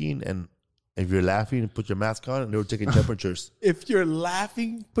drinking, and if you're laughing, put your mask on, and they were taking temperatures. If you're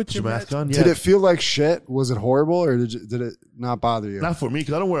laughing, put your mask on. Yeah. Did it feel like shit? Was it horrible, or did it not bother you? Not for me,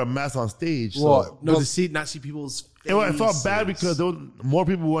 because I don't wear a mask on stage. Well, So No, not see people's faces. I felt bad because there was more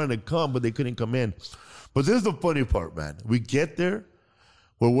people wanted to come, but they couldn't come in. But this is the funny part, man. We get there,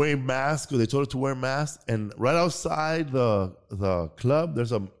 we're wearing masks because they told us to wear masks, and right outside the club,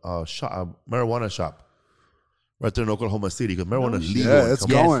 there's a marijuana shop right there in Oklahoma City because marijuana is legal. Yeah, it's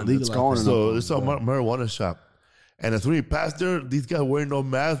Come on. going. Yes, It's legal. going. So it's a marijuana shop. And as when we passed there, these guys wearing no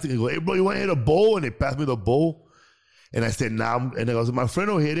masks. They go, hey, bro, you want to hit a bowl? And they passed me the bowl. And I said, nah. And I goes, my friend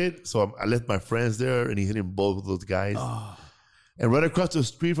will hit it. So I left my friends there, and he hit both of those guys. Oh. And right across the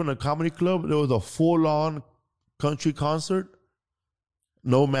street from the comedy club, there was a full-on country concert.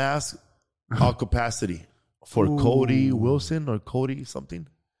 No mask, all capacity. For Cody Wilson or Cody something.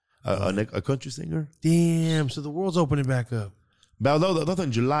 A country singer. Damn, so the world's opening back up. That was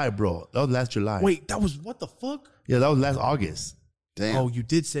in July, bro. That was last July. Wait, that was what the fuck? Yeah, that was last August. Damn. Oh, you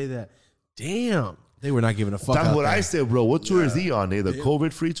did say that. Damn. They were not giving a fuck. That's what there. I said, bro. What tour is he on? The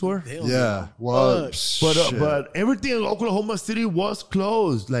COVID-free tour? Yeah. Well, But everything in Oklahoma City was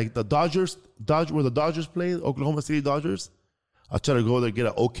closed. Like the where the Dodgers play, Oklahoma City Dodgers. I tried to go there and get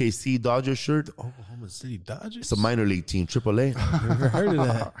an OKC Dodgers shirt. Oklahoma City Dodgers? It's a minor league team, AAA. Never heard of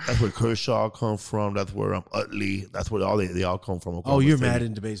that. That's where Kershaw come from. That's where Utley. That's where they all come from. Oh, Oklahoma you're City. mad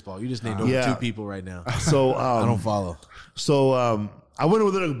into baseball. You just named over Yeah. 2 people right now. So I don't follow. So I went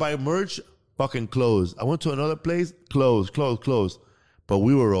over there to buy merch. Fucking closed. I went to another place. Closed. But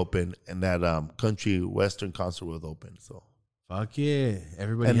we were open, and that country western concert was open. So Fuck yeah.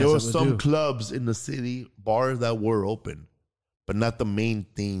 Everybody and has there were something to some do. clubs in the city, bars that were open, but not the main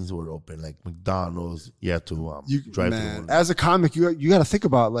things were open, like McDonald's. You had to drive man, through. as a comic, you got to think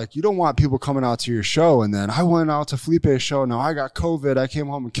about, like, you don't want people coming out to your show and then I went out to Felipe's show. Now I got COVID. I came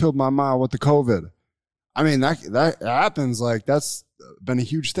home and killed my mom with the COVID. I mean, that happens. Like, that's been a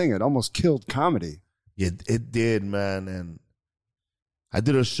huge thing. It almost killed comedy. Yeah, it did, man. And I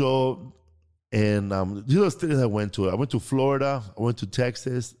did a show in these are the cities I went to. I went to Florida. I went to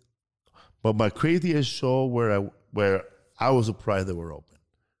Texas. But my craziest show where I was surprised they were open.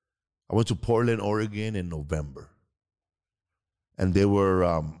 I went to Portland, Oregon in November. And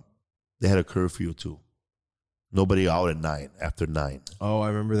they had a curfew too. Nobody out at after 9. Oh, I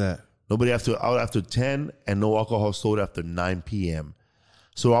remember that. Nobody out after 10, and no alcohol sold after 9 p.m.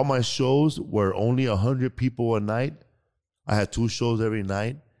 So all my shows were only 100 people a night. I had 2 shows every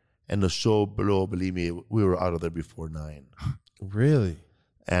night. And the show below, believe me, we were out of there before 9. Really?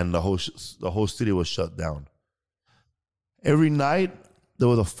 And the whole city was shut down. Every night, there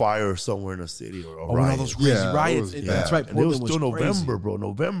was a fire somewhere in the city or a Oh, riot. all those crazy Yeah, riots. those- That's right. And it was Portland still crazy. November, bro.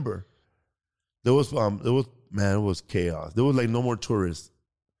 November. It was chaos. There was like no more tourists.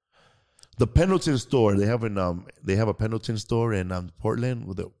 The Pendleton store, they have a Pendleton store in Portland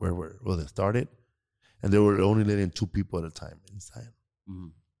where they started, and they were only letting 2 people at a time inside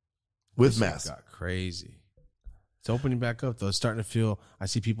with masks. Got crazy. It's opening back up though. It's starting to feel. I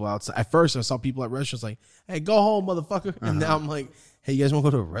see people outside. At first, I saw people at restaurants like, "Hey, go home, motherfucker." And now I'm like, "Hey, you guys want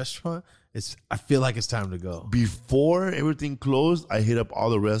to go to a restaurant?" I feel like it's time to go. Before everything closed, I hit up all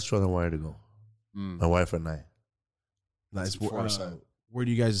the restaurants I wanted to go. My wife and I. Nice. Where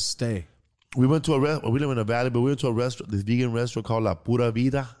do you guys stay? We went to we live in a valley, but we went to a restaurant, this vegan restaurant called La Pura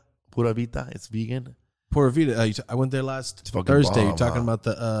Vida. Pura Vida, it's vegan. Pura Vida. I went there last Thursday. You're talking about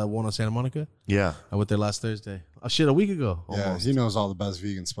the one on Santa Monica? Yeah. I went there last Thursday. Oh, shit, a week ago. Yeah, almost. he knows all the best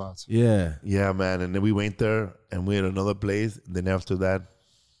vegan spots. Yeah. Yeah, man. And then we went there and we had another place. And then after that,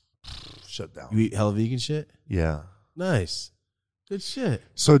 shut down. You eat hella vegan shit? Yeah. Nice. Good shit.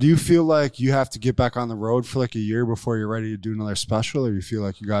 So do you feel like you have to get back on the road for like a year before you're ready to do another special, or you feel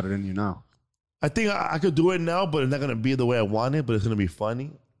like you got it in you now? I think I could do it now, but it's not going to be the way I want it, but it's going to be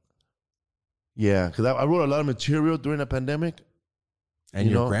funny. Yeah, because I wrote a lot of material during the pandemic. And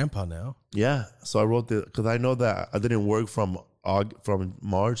you're grandpa now. Yeah, so I wrote because I know that I didn't work from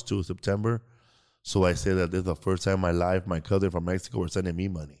March to September. So I said that this is the first time in my life my cousin from Mexico were sending me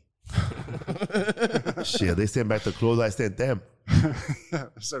money. Shit, they sent back the clothes, I sent them. I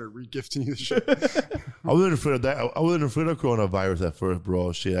started re-gifting you the shit. I wasn't afraid of that. I wasn't afraid of coronavirus at first,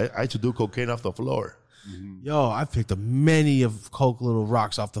 bro. Shit, I used to do cocaine off the floor. Yo, I picked up many of Coke little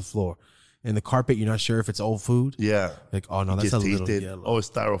rocks off the floor. In the carpet, you're not sure if it's old food. Yeah. Like, oh no, that's just a little tasted, yellow. oh, it's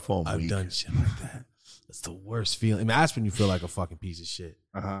styrofoam. I've done shit like that. That's the worst feeling. I mean, that's when you feel like a fucking piece of shit.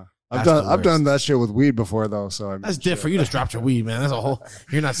 I've done that shit with weed before though. So that's different. You just dropped your weed, man. That's a whole.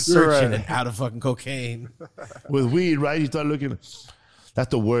 You're not searching and out of fucking cocaine. With weed, right? You start looking. That's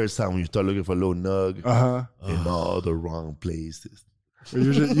the worst time when you start looking for a little nug in all the wrong places.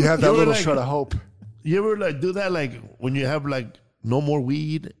 You have that little shred of hope. You ever like do that? Like when you have like no more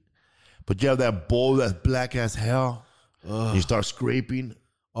weed, but you have that bowl that's black as hell. You start scraping.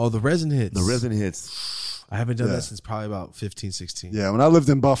 Oh, the resin hits. The resin hits. I haven't done that since probably about 15, 16. Yeah, when I lived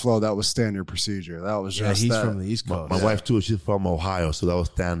in Buffalo, that was standard procedure. That was just he's from the East Coast. My wife too, she's from Ohio, so that was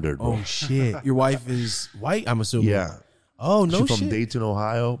standard. Bro. Oh shit! Your wife is white, I'm assuming. Yeah. Oh no, she's from Dayton,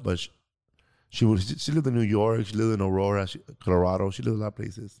 Ohio, but she lived in New York. She lived in Aurora, Colorado. She lived in a lot of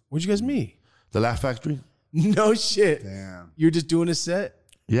places. Where'd you guys meet? The Laugh Factory. No shit. Damn. You're just doing a set?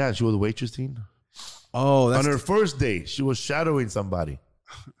 Yeah, she was waitressing. Oh, that's on her first day, she was shadowing somebody.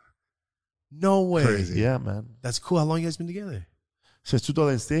 No way. Crazy. Yeah, man. That's cool. How long you guys been together? Since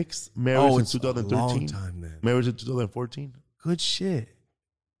 2006. Married since 2013. A long time then. Married in 2014. Good shit.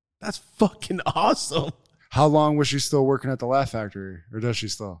 That's fucking awesome. How long was she still working at the Laugh Factory? Or does she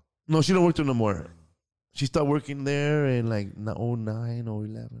still? No, she don't work there no more. She started working there in like 09,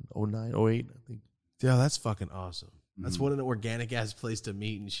 011, 09, 08, I think. Yeah, that's fucking awesome. That's what an organic ass place to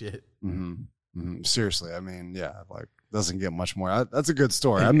meet and shit. Seriously, I mean, yeah, like doesn't get much more. That's a good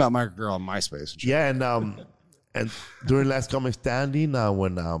story. I met my girl on MySpace. And shit. Yeah, and during Last Comic Standing,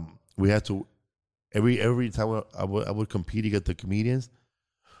 when we had to every time I would compete against the comedians,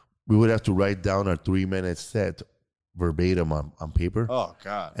 we would have to write down our 3-minute set verbatim on paper. Oh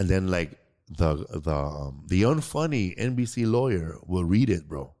God! And then like the unfunny NBC lawyer will read it,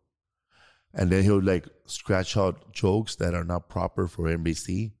 bro, and then he'll like scratch out jokes that are not proper for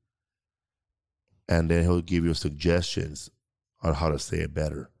NBC. And then he'll give you suggestions on how to say it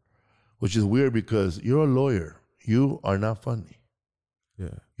better, which is weird because you're a lawyer. You are not funny.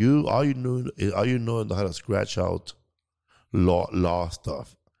 Yeah. All you know how to scratch out law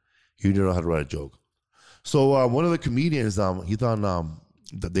stuff. You don't know how to write a joke. So one of the comedians, he's on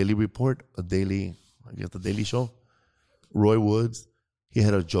the Daily Report, the Daily Show. Roy Woods, he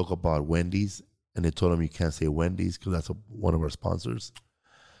had a joke about Wendy's, and they told him you can't say Wendy's because that's one of our sponsors.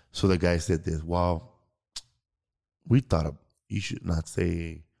 So the guy said this, wow, we thought you should not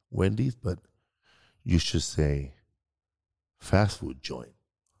say Wendy's, but you should say fast food joint.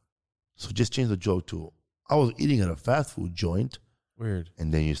 So just change the joke to, I was eating at a fast food joint. Weird.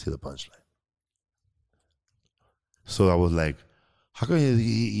 And then you say the punchline. So I was like, how come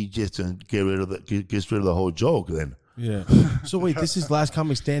he just gets rid of the whole joke then? Yeah. So wait, this is Last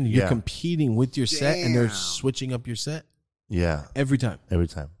Comic Standing. You're competing with your set and they're switching up your set? Yeah. Every time? Every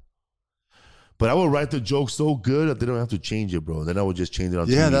time. But I would write the joke so good that they don't have to change it, bro. Then I would just change it on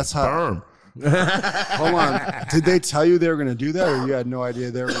TV. Yeah, that's how. Burn. Hold on. Did they tell you they were going to do that, or you had no idea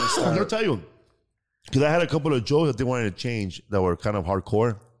they were going to start? I'll tell you. Because I had a couple of jokes that they wanted to change that were kind of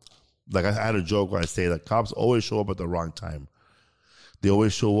hardcore. Like I had a joke where I say that cops always show up at the wrong time. They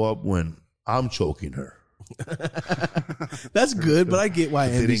always show up when I'm choking her. That's good, but I get why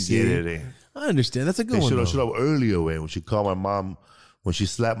they NBC. didn't get it. I understand. That's a good They one. should have showed up earlier when she called my mom, when she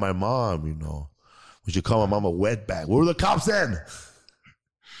slapped my mom, you know. When she called my mom a wetback. Where were the cops then?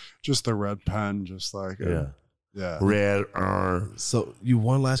 Just the red pen, just like yeah. Yeah. Red. So you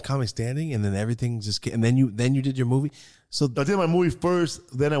won Last Comic Standing, and then everything just and then you did your movie. So I did my movie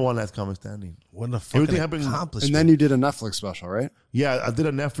first, then I won Last Comic Standing. what the fucking Everything happened- accomplishment. And then you did a Netflix special, right? Yeah, I did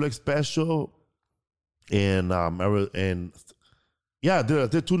a Netflix special, and I did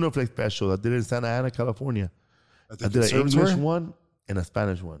 2 Netflix specials. I did it in Santa Ana, California. I did an English one and a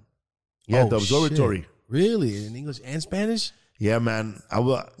Spanish one. Yeah, the Observatory. Shit. Really? In English and Spanish? Yeah, man.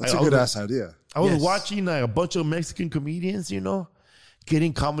 That's a good ass idea. I was Yes. watching like a bunch of Mexican comedians,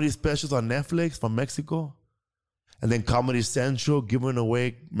 getting comedy specials on Netflix from Mexico. And then Comedy Central giving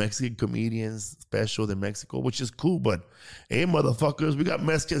away Mexican comedians specials in Mexico, which is cool. But hey, motherfuckers, we got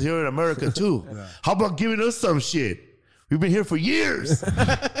Mexicans here in America too. How about giving us some shit? We've been here for years.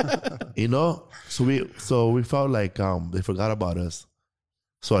 So we felt like they forgot about us.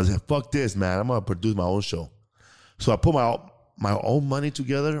 So I said, fuck this, man. I'm gonna produce my own show. So I put my own money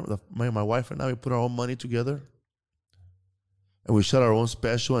together. My wife and I, we put our own money together. And we shot our own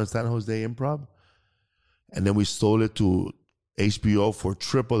special in San Jose Improv. And then we sold it to HBO for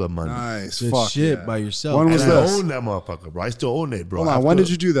triple the money. Nice. Good Fuck shit yeah. by yourself. When was And I this? own that motherfucker, bro. I still own it, bro. Hold on. When did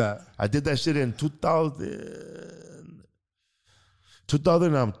you do that? I did that shit in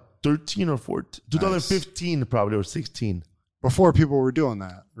 2013 or 14. 2015 probably, or 16. Before people were doing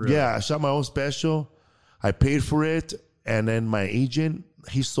that. Really. Yeah, I shot my own special. I paid for it. And then my agent,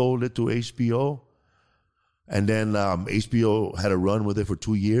 he sold it to HBO. And then HBO had a run with it for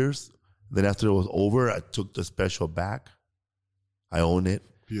 2 years. Then after it was over, I took the special back. I own it.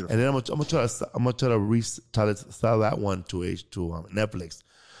 Beautiful. And then I'm gonna try to sell that one to Netflix.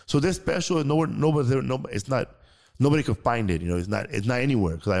 So this special, it's not. Nobody could find it. It's not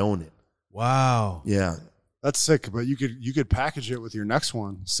anywhere because I own it. Wow. Yeah. That's sick, but you could package it with your next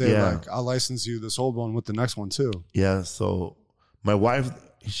one. Say like, I'll license you this old one with the next one too. Yeah. So my wife,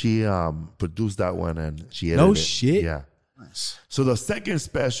 she produced that one and she edited No it. shit. Yeah. Nice. So the second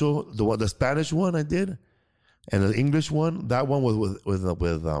special, the Spanish one I did, and the English one, that one was with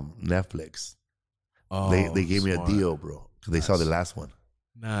Netflix. Oh, They gave me a smart. deal, bro, because they saw the last one.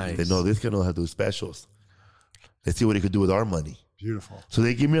 Nice. They know this guy knows how to do specials. Let's see what he could do with our money. Beautiful. So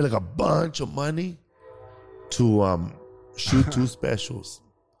they gave me like a bunch of money to shoot 2 specials.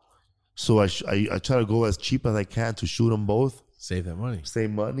 So I try to go as cheap as I can to shoot them both. Save that money.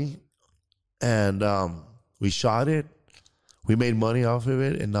 Save money. And we shot it. We made money off of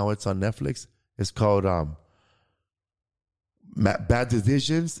it, and now it's on Netflix. It's called Bad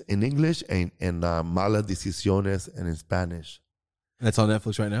Decisions in English and Malas Decisiones in Spanish. And that's on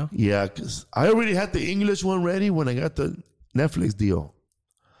Netflix right now? Yeah, because I already had the English one ready when I got the Netflix deal.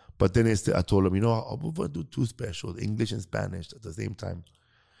 But then I told him, I'm going to do 2 specials, English and Spanish at the same time.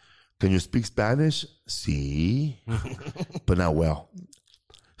 Can you speak Spanish? Sí, but not well.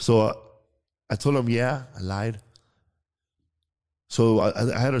 So I told him, yeah, I lied. So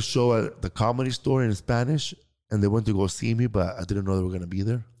I had a show at the Comedy Store in Spanish, and they went to go see me, but I didn't know they were going to be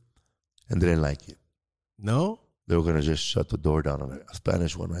there, and they didn't like it. No? They were going to just shut the door down on a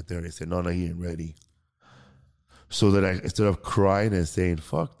Spanish one right there. They said, no, he ain't ready. So that instead of crying and saying,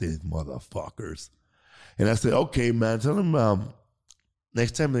 fuck these motherfuckers, and I said, okay, man, tell them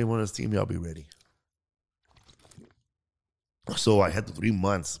next time they want to see me, I'll be ready. So I had 3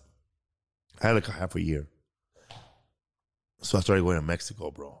 months. I had like a half a year. So I started going to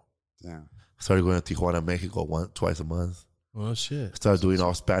Mexico, bro. Damn. I started going to Tijuana, Mexico twice a month. Oh, shit. I started doing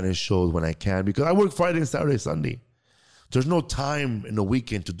all Spanish shows when I can because I work Friday, Saturday, Sunday. There's no time in the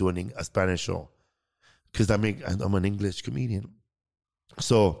weekend to do a Spanish show because I'm an English comedian.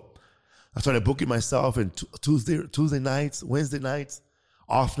 So I started booking myself in Tuesday nights, Wednesday nights,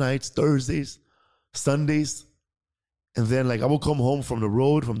 off nights, Thursdays, Sundays. And then like I would come home from the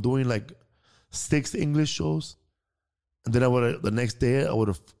road from doing like 6 English shows. And then the next day I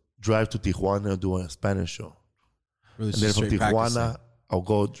would drive to Tijuana and do a Spanish show. Really, And then from straight Tijuana, practicing. I'll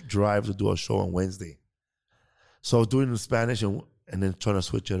go drive to do a show on Wednesday. So I was doing the Spanish and then trying to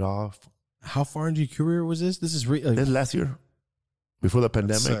switch it off. How far into your career was this? This is This last year, before the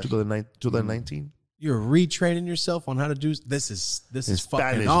pandemic, sick. 2019. you're retraining yourself on how to do this. Is fucking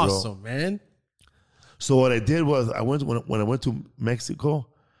Spanish, bro. awesome, man. So what I did was when I went to Mexico,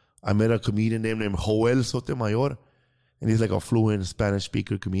 I met a comedian named Joel Sotomayor, and he's like a fluent Spanish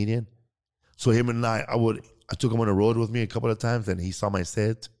speaker comedian. So him and I took him on the road with me a couple of times, and he saw my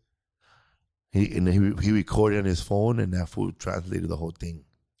set. He recorded on his phone, and that fool translated the whole thing.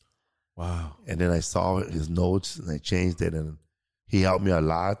 Wow. And then I saw his notes, and I changed it, and he helped me a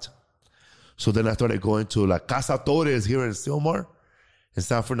lot. So then I started going to La Casa Torres here in Silmar, in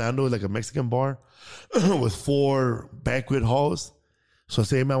San Fernando, like a Mexican bar with 4 banquet halls. So I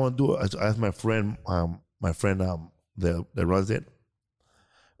said, hey, man, I want to do it. I asked my friend my friend that runs it.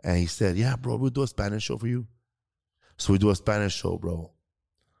 And he said, yeah, bro, we'll do a Spanish show for you. So we do a Spanish show, bro.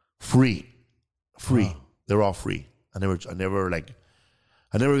 Free. Wow. They're all free. I never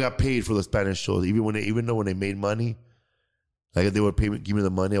got paid for the Spanish shows. Even though when they made money, like if they would give me the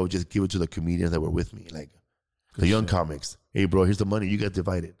money, I would just give it to the comedians that were with me, like the young comics. Hey, bro, here's the money. You get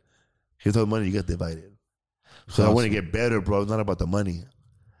divided. Here's all the money. You get divided. So I want to get better, bro. It's not about the money.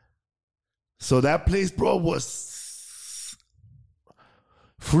 So that place, bro, was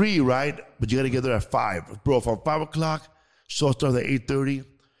free, right? But you got to get there at 5. Bro, from 5 o'clock, show starts at 8:30.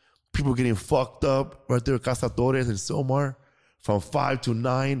 People getting fucked up right there at Casa Torres and Silmar. From 5 to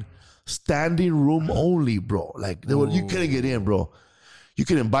 9, standing room only, bro. Like, you couldn't get in, bro. You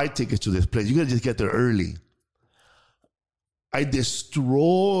couldn't buy tickets to this place. You got to just get there early. I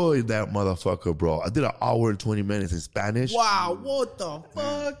destroyed that motherfucker, bro. I did an hour and 20 minutes in Spanish. Wow, what the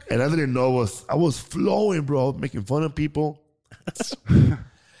fuck? And I didn't know I was flowing, bro, making fun of people. And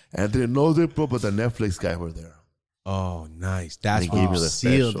I didn't know it, bro, but the Netflix guy were there. Oh, nice. That's what gave me the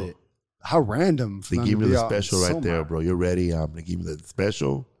sealed special. It. How random. They gave me the special right there, bro. You're ready. They gave me the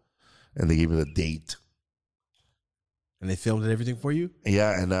special, and they gave me the date. And they filmed everything for you?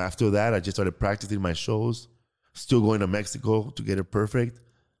 Yeah, and after that, I just started practicing my shows. Still going to Mexico to get it perfect.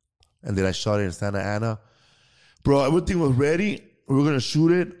 And then I shot it in Santa Ana. Bro, everything was ready. We were going to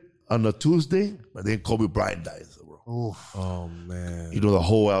shoot it on a Tuesday, but then Kobe Bryant dies, bro. Oof. Oh, man. You know, the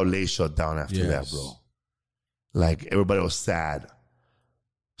whole LA shut down after that, bro. Like, everybody was sad.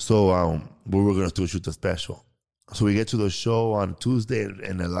 So we were going to shoot the special. So we get to the show on Tuesday,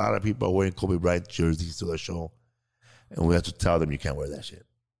 and a lot of people are wearing Kobe Bryant jerseys to the show. And we have to tell them you can't wear that shit.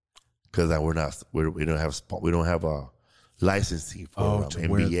 Because we don't have a licensing for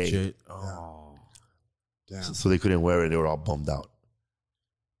NBA. Damn. So they couldn't wear it. They were all bummed out.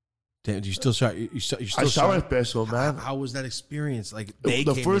 Damn, you still shot? I shot my special, man. How was that experience? Like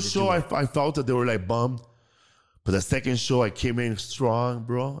the first show, I felt that they were like bummed. But the second show, I came in strong,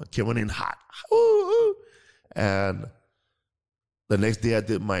 bro. I came in hot. And the next day, I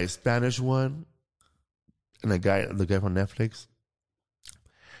did my Spanish one. And the guy from Netflix,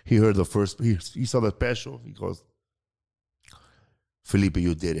 he heard he saw the special. He goes, Felipe,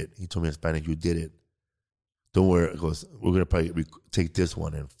 you did it. He told me in Spanish, you did it. Don't worry. He goes, we're going to probably take this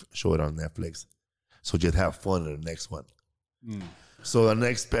one and show it on Netflix. So just have fun in the next one. Mm. So the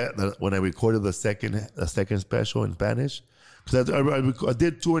next, when I recorded the second special in Spanish, because I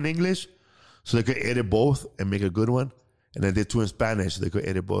did 2 in English, so they could edit both and make a good one. And I did 2 in Spanish, so they could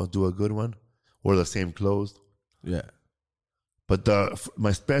edit both, do a good one, or the same clothes. Yeah. But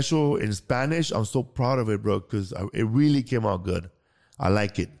my special in Spanish, I'm so proud of it, bro, because it really came out good. I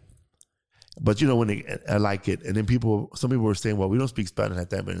like it. But, you know, I like it. And then some people were saying, well, we don't speak Spanish like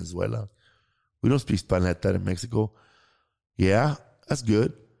that in Venezuela. We don't speak Spanish like that in Mexico. Yeah, that's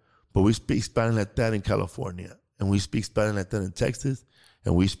good. But we speak Spanish like that in California. And we speak Spanish like that in Texas.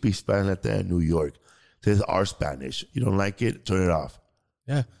 And we speak Spanish like that in New York. This is our Spanish. You don't like it, turn it off.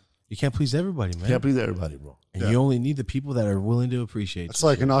 Yeah. You can't please everybody, man. Can't please everybody, bro. And you only need the people that are willing to appreciate It's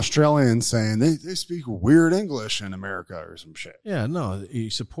like shit. An Australian saying they speak weird English in America or some shit. Yeah, no, you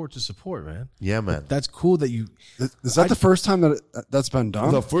support to support, man. Yeah, man. But that's cool that you... Is that the first time that's been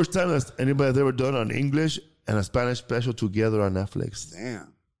done? The first time that anybody's ever done an English and a Spanish special together on Netflix.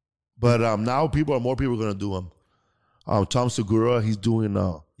 Damn. But now more people are going to do them. Tom Segura, he's doing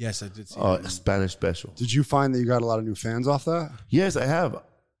yes, I did see a Spanish special. Did you find that you got a lot of new fans off that? Yes, I have.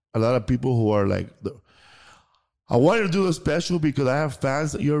 A lot of people who are like... I wanted to do a special because I have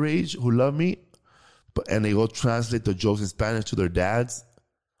fans at your age who love me, and they go translate the jokes in Spanish to their dads,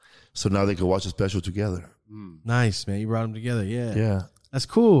 so now they can watch a special together. Nice, man. You brought them together. Yeah. Yeah. That's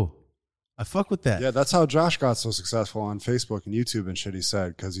cool. I fuck with that. Yeah, that's how Josh got so successful on Facebook and YouTube and shit, he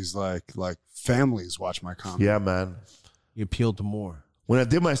said, because he's like families watch my comedy. Yeah, man. You appealed to more. When I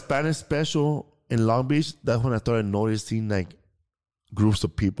did my Spanish special in Long Beach, that's when I started noticing like groups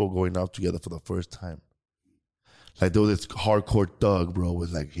of people going out together for the first time. Like there was this hardcore thug, bro,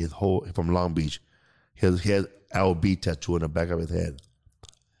 with like his whole, from Long Beach. He had LB tattoo on the back of his head.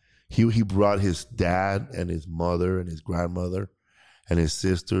 He brought his dad and his mother and his grandmother and his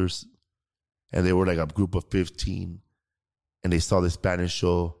sisters, and they were like a group of 15, and they saw the Spanish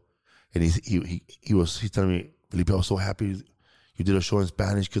show, and he was telling me, Felipe, I was so happy you did a show in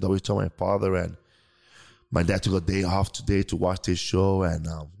Spanish because I always tell my father, and my dad took a day off today to watch this show, and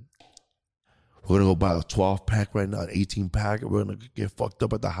we're going to go buy a 12-pack right now, an 18-pack, and we're going to get fucked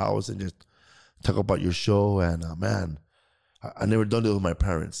up at the house and just talk about your show. And, man, I never done this with my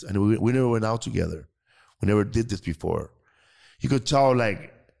parents. And we never went out together. We never did this before. You could tell,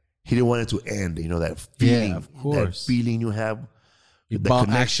 like, he didn't want it to end. You know, that feeling, of course. that feeling you have, You the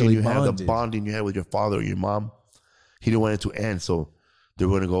connection actually you have, the bonded. bonding you have with your father or your mom. He didn't want it to end, so they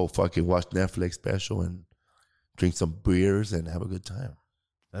were gonna go fucking watch Netflix special and drink some beers and have a good time.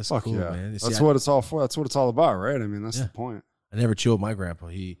 That's Fuck cool, yeah. man. That's what it's all for. That's what it's all about, right? I mean, that's Yeah. the point. I never chilled with my grandpa.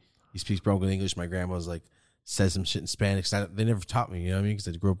 He speaks broken English. My grandma was like, says some shit in Spanish. They never taught me, you know what I mean?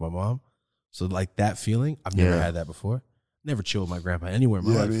 Because I grew up with my mom. So like that feeling, I've never had that before. Never chilled with my grandpa anywhere in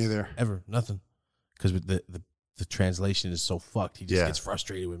my life. Me either. Ever. Nothing. Because the translation is so fucked. He just gets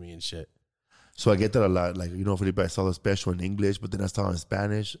frustrated with me and shit. So I get that a lot. Like, you know, Felipe, I saw the special in English, but then I saw it in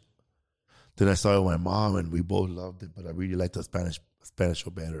Spanish. Then I saw it with my mom, and we both loved it. But I really liked the Spanish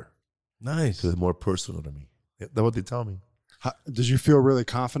show better. Nice. Because it's more personal to me. That's what they tell me. Did you feel really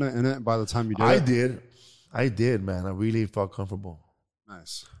confident in it by the time you did? I did, man. I really felt comfortable.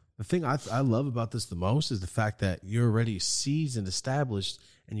 Nice. The thing I love about this the most is the fact that you're already seasoned, established,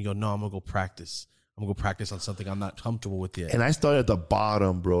 and you go, no, I'm going to go practice. I'm going to go practice on something I'm not comfortable with yet. And I started at the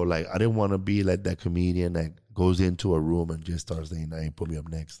bottom, bro. Like, I didn't want to be like that comedian that goes into a room and just starts saying, hey, put me up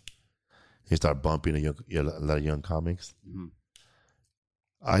next. He start bumping a lot of young comics. Mm-hmm.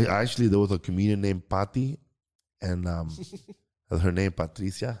 I actually, there was a comedian named Patty, and her name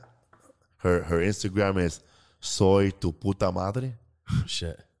Patricia. Her Instagram is Soy tu puta madre.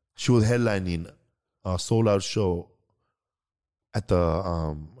 Shit. She was headlining a sold-out show at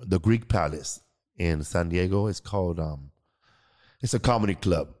the Greek Palace in San Diego. It's called it's a comedy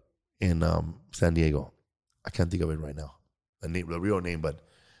club in San Diego. I can't think of it right now, the real name, but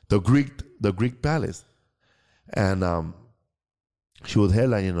the Greek Palace, and she was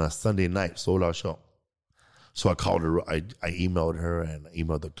headlining on a Sunday night sold-out show. So I called her. I emailed her and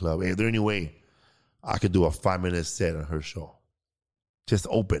emailed the club. Hey, is there any way I could do a 5-minute set on her show? Just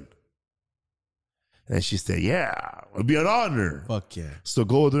open. And she said, yeah, it'd be an honor. Fuck yeah. So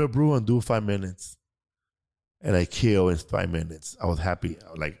go there, bro, and do 5 minutes. And I killed in 5 minutes. I was happy,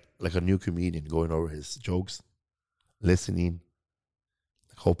 like a new comedian going over his jokes, listening,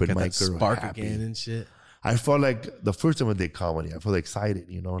 hoping Got my that girl spark happy. again and shit. I felt like the first time I did comedy, I felt excited,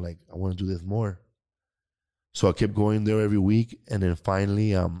 you know, like I want to do this more. So I kept going there every week. And then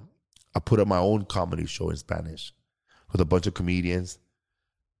finally, I put up my own comedy show in Spanish with a bunch of comedians.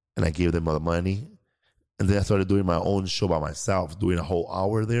 And I gave them all the money. And then I started doing my own show by myself, doing a whole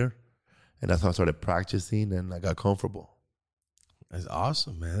hour there. And that's how I started practicing, and I got comfortable. That's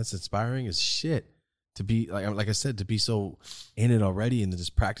awesome, man. That's inspiring as shit. To be, like I said, to be so in it already and to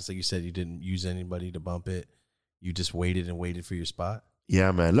just practice, like you said, you didn't use anybody to bump it. You just waited and waited for your spot.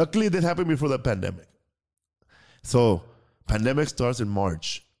 Yeah, man. Luckily, this happened before the pandemic. So, pandemic starts in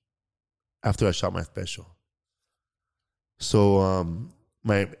March after I shot my special. So,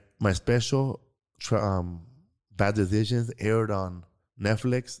 my special, Bad Decisions, aired on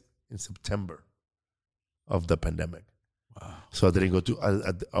Netflix in September of the pandemic. Wow. So I didn't go to,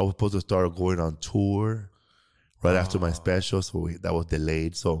 I was supposed to start going on tour right after my special, so that was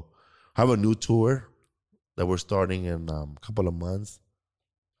delayed. So I have a new tour that we're starting in a couple of months,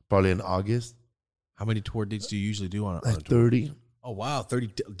 probably in August. How many tour dates do you usually do on a Like tour? 30. Oh, wow.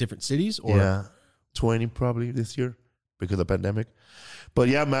 30 different cities? Or? Yeah, 20 probably this year because of the pandemic. But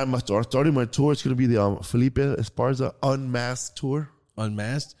yeah, man, starting my tour, it's going to be the Felipe Esparza Unmasked Tour.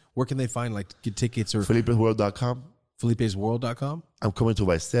 Unmasked? Where can they find, like, get tickets or? Felipe'sWorld.com. Felipe'sWorld.com? I'm coming to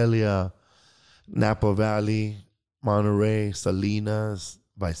Visalia, Napa Valley, Monterey, Salinas,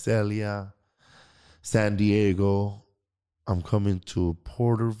 Visalia, San Diego. I'm coming to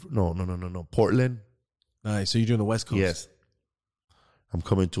Portland. Nice. So you're doing the West Coast? Yes. I'm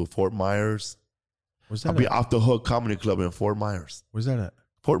coming to Fort Myers. Where's that I'll be at? Off the Hook Comedy Club in Fort Myers. Where's that at?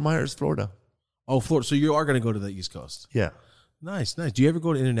 Fort Myers, Florida. Oh, Florida. So you are going to go to the East Coast? Yeah. Nice, nice. Do you ever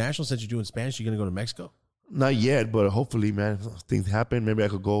go to international since you're doing Spanish? You're going to go to Mexico? Not yet, but hopefully, man, if things happen, maybe I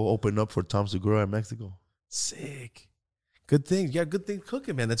could go open up for Tom Segura in Mexico. Sick. Good things. You got good things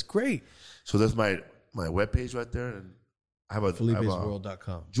cooking, man. That's great. So that's my webpage right there. And I have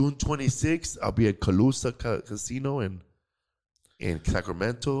Felipe'sWorld.com. June 26th, I'll be at Calusa Casino in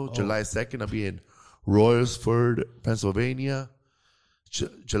Sacramento. Oh. July 2nd, I'll be in Royersford, Pennsylvania.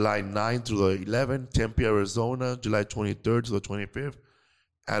 July 9th through the 11th, Tempe, Arizona. July 23rd to the 25th,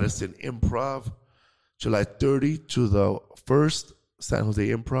 Addison Improv. July 30th to the 1st, San Jose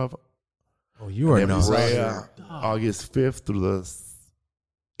Improv. Oh, you are And then not. Brea, August 5th through the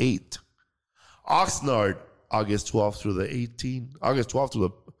 8th. Oxnard, August 12th through the 18th. August 12th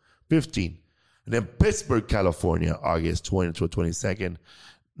through the 15th. And then Pittsburgh, California, August 20th to the 22nd.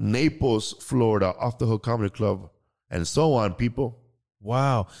 Naples, Florida, Off the Hook Comedy Club, and so on, people.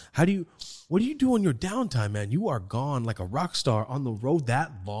 Wow. What do you do on your downtime, man? You are gone like a rock star on the road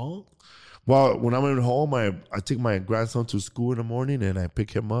that long? Well, when I'm at home, I take my grandson to school in the morning and I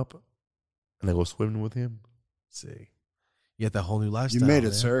pick him up and I go swimming with him. See. You got that whole new lifestyle. You made it,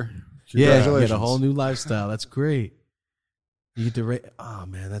 man. sir. Yeah, Congratulations. you got a whole new lifestyle. That's great. You get to oh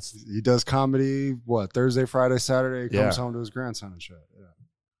man, He does comedy, Thursday, Friday, Saturday. He comes Yeah. home to his grandson and shit. Yeah.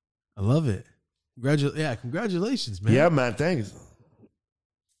 I love it. Congratulations, man. Yeah, man, thanks.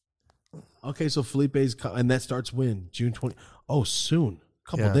 Okay, so Felipe's and that starts when? June 20. Oh, soon.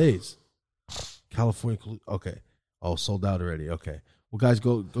 Couple Yeah. days. California. Okay. Oh, sold out already. Okay. Well, guys,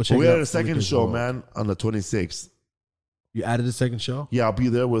 go check We it out. had a second Felipe's show, World. man, on the 26th. You added a second show? Yeah, I'll be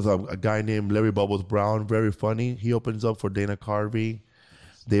there with a guy named Larry Bubbles Brown. Very funny. He opens up for Dana Carvey,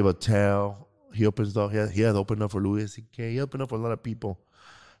 Dave Attell. He opens up. He has opened up for Louis C.K. He opened up for a lot of people.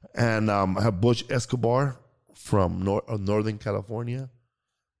 And I have Butch Escobar from Northern California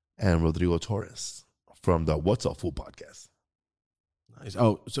and Rodrigo Torres from the What's Up Food podcast. Nice.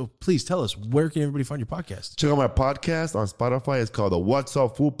 Oh, so please tell us, where can everybody find your podcast? Check out my podcast on Spotify. It's called the What's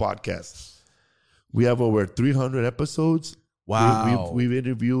Up Food podcast. We have over 300 episodes. Wow. We've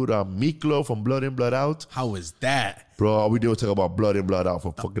interviewed Miklo from Blood In, Blood Out. How is that? Bro, all we do is talk about Blood In, Blood Out for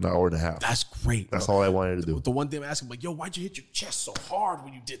a fucking hour and a half. That's great. That's bro. all I wanted to do. The one thing I'm asking, like, yo, why'd you hit your chest so hard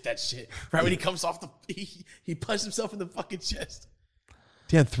when you did that shit? Right when he comes off he punched himself in the fucking chest.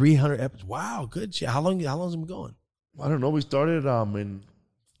 Damn, 300 episodes. Wow, good shit. How long has it been going? I don't know. We started in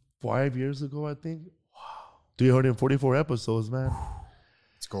 5 years ago, I think. Wow. 344 episodes, man.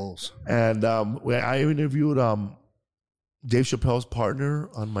 It's goals. And I interviewed Dave Chappelle's partner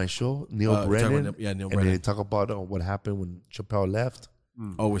on my show, Neil Brennan. Neil and Brennan. they talk about what happened when Chappelle left.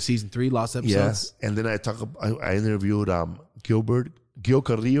 Oh, with season 3, lost episodes? Yes. And then I interviewed Gil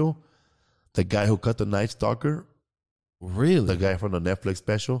Carrillo, the guy who cut the Night Stalker, Really? the guy from the Netflix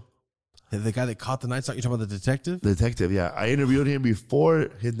special. The guy that caught the Night Stalker? You're talking about the detective? The detective, yeah. I interviewed him before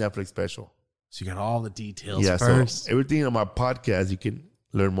his Netflix special. So you got all the details Yeah, first. so everything on my podcast, you can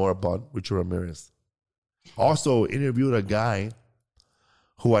learn more about Richard Ramirez. Also interviewed a guy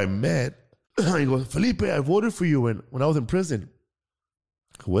who I met. He goes, Felipe, I voted for you when I was in prison.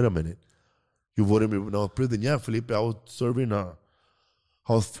 Wait a minute. You voted me when I was in prison? Yeah, Felipe, I was serving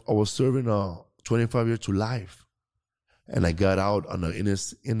 25 years to life. And I got out on the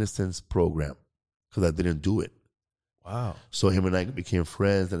innocence program because I didn't do it. Wow. So him and I became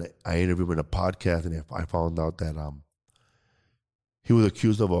friends, and I interviewed him in a podcast, and I found out that he was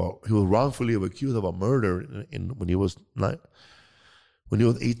wrongfully accused of a murder when he was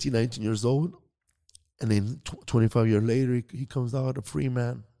 18, 19 years old, and then 25 years later he comes out a free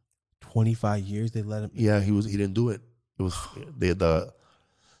man. 25 years they let him. Yeah, he didn't do it. It was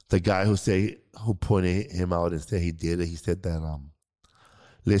the guy who pointed him out and said he did it. He said that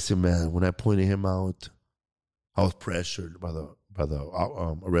listen, man, when I pointed him out, I was pressured by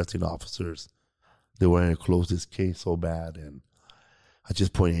the arresting officers. They wanted to close this case so bad, and I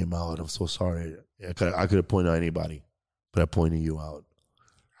just pointed him out. I'm so sorry. I could have pointed out anybody, but I pointed you out.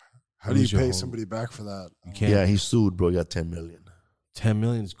 How do you pay somebody back for that? You can't. Yeah, he sued, bro. He got $10 million. 10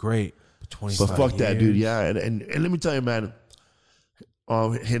 million is great. But 25 But fuck that, years. dude. Yeah, and let me tell you, man.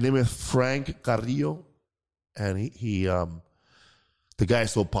 His name is Frank Carrillo, and he the guy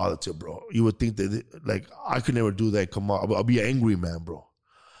is so positive, bro. You would think that like I could never do that. Come on, I'll be an angry man, bro.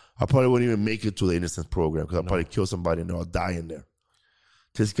 I probably wouldn't even make it to the innocence program because I'll probably kill somebody and I'll die in there.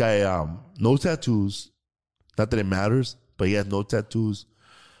 This guy, no tattoos. Not that it matters, but he has no tattoos.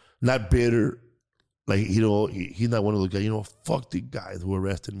 Not bitter. Like, he's not one of those guys, fuck the guys who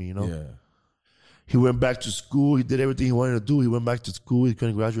arrested me, Yeah. He went back to school. He did everything he wanted to do. He went back to school. He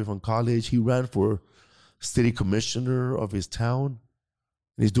couldn't graduate from college. He ran for city commissioner of his town.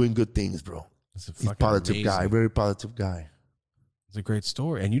 And he's doing good things, bro. He's a He's a fucking positive amazing guy, very positive guy. It's a great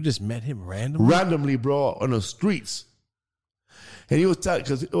story. And you just met him randomly? Randomly, bro, on the streets. And he was telling,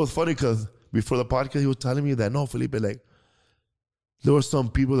 because it was funny because before the podcast, he was telling me that, no, Felipe, like, there were some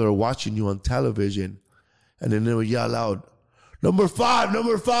people that are watching you on television and then they would yell out, number 5.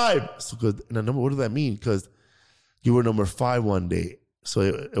 So, what does that mean? Because you were number 5 one day.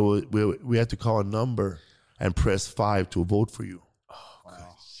 So we had to call a number and press 5 to vote for you. Oh,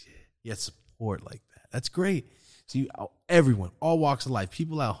 wow. Shit. Yeah, support like that. That's great. So everyone, all walks of life,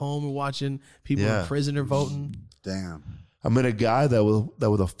 people at home are watching, people in prison are voting. Damn. I met a guy that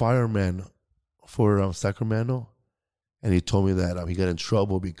was a fireman for Sacramento, and he told me that he got in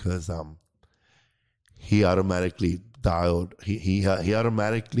trouble because he automatically dialed. He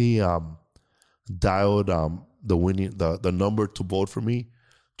automatically dialed the number to vote for me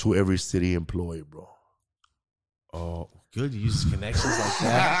to every city employee, bro. Oh, good. You use connections like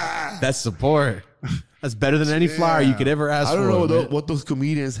that. That's support. That's better than any flyer you could ever ask for. I don't know what those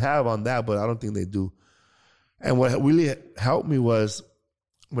comedians have on that, but I don't think they do. And what really helped me was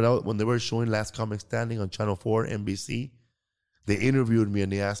when they were showing Last Comic Standing on Channel 4, NBC, they interviewed me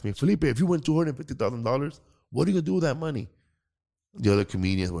and they asked me, Felipe, if you win $250,000, what are you going to do with that money? The other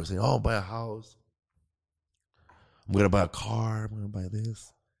comedians were saying, buy a house. I'm going to buy a car. I'm going to buy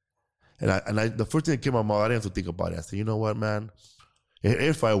this. And I the first thing that came to my mind, I didn't have to think about it. I said, you know what, man?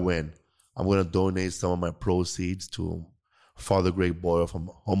 If I win, I'm going to donate some of my proceeds to Father Greg Boyle from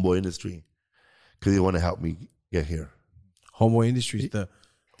Homeboy Industry because they want to help me get here. Homeboy Industries,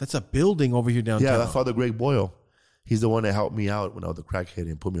 that's a building over here downtown. Yeah, that's Father Greg Boyle. He's the one that helped me out when I was a crackhead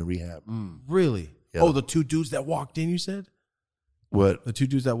and put me in rehab. Really? Yeah. Oh, the two dudes that walked in, you said? What? The two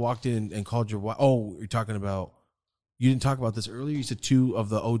dudes that walked in and called your wife. Oh, you're talking about, you didn't talk about this earlier? You said two of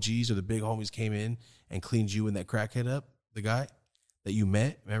the OGs or the big homies came in and cleaned you and that crackhead up, the guy that you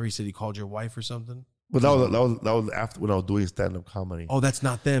met? Remember he said he called your wife or something? But that was after when I was doing stand-up comedy. Oh, that's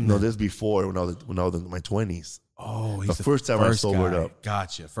not them. No, then. this before when I was in my 20s. Oh, he's the first time I sobered up.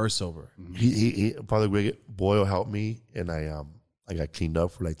 Gotcha. First sober. He Father Greg Boyle helped me, and I got cleaned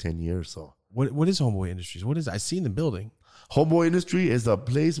up for like 10 years. So what is Homeboy Industries? What is it? I seen the building. Homeboy Industry is a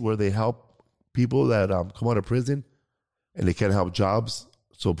place where they help people that come out of prison and they can't have jobs.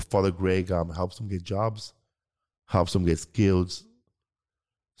 So Father Greg helps them get jobs, helps them get skills.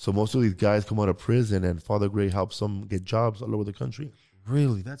 So most of these guys come out of prison, and Father Greg helps them get jobs all over the country.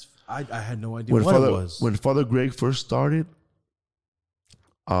 Really? I had no idea what it was. When Father Greg first started,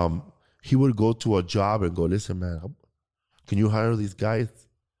 he would go to a job and go, listen, man, can you hire these guys?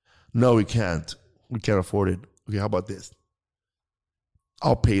 No, we can't. We can't afford it. Okay, how about this?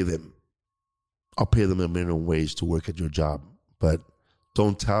 I'll pay them. I'll pay them a minimum wage to work at your job, but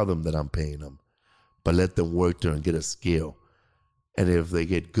don't tell them that I'm paying them. But let them work there and get a skill. And if they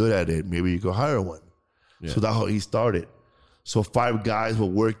get good at it, maybe you go hire one. Yeah. So that's how he started. So 5 guys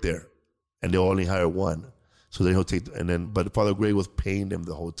will work there, and they'll only hire one. So then he'll take, but Father Greg was paying them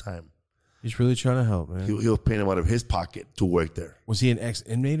the whole time. He's really trying to help, man. He was paying them out of his pocket to work there. Was he an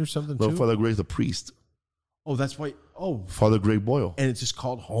ex-inmate or something too? No, Father Greg's a priest. Oh, that's why. Oh, Father Greg Boyle. And it's just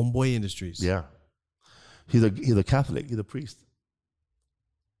called Homeboy Industries. Yeah. He's a Catholic. He's a priest.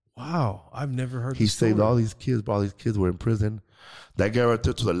 Wow. I've never heard He saved all these kids, but all these kids were in prison. That guy right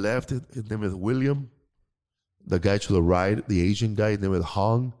there to the left, his name is William. The guy to the right, the Asian guy, his name is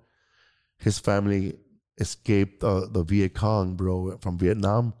Hong. His family escaped the Viet Cong, bro, from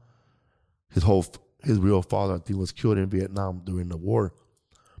Vietnam. His real father, I think, was killed in Vietnam during the war.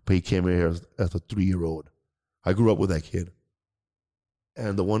 But he came here as a 3-year-old. I grew up with that kid.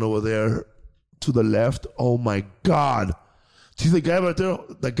 And the one over there to the left, oh my God. See the guy right there?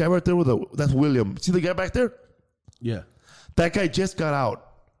 That guy right there that's William. See the guy back there? Yeah. That guy just got out.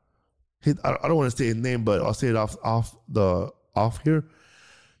 I don't want to say his name, but I'll say it off here.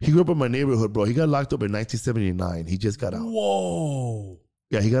 He grew up in my neighborhood, bro. He got locked up in 1979. He just got out. Whoa.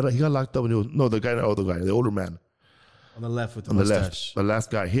 Yeah, he got locked up, and the older man. On the left with the mustache. The last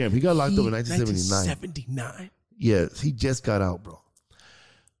guy, him. He got locked up in 1979. 1979? Yes, he just got out, bro.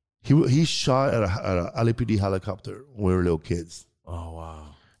 He shot at a LAPD helicopter when we were little kids. Oh,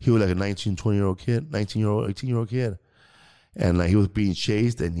 wow. He was like a 19, 20-year-old kid, 19-year-old, 18-year-old kid. And like he was being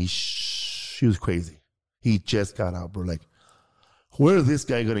chased, and he was crazy. He just got out, bro. Like, where is this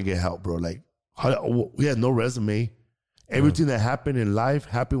guy gonna get help, bro? Like, we had no resume. Everything that happened in life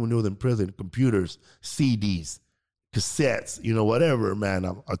happened when he was in prison. Computers, CDs, cassettes, whatever, man.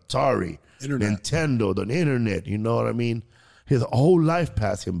 Atari, Nintendo, the internet. You know what I mean? His whole life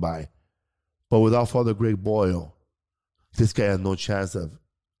passed him by. But without Father Greg Boyle, this guy has no chance of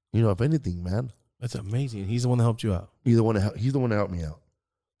anything, man. That's amazing. He's the one that helped you out. He's the one that helped me out.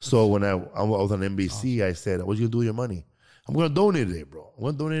 So when I was on NBC, I said, "What you gonna do with your money?" I'm gonna donate it, bro. I'm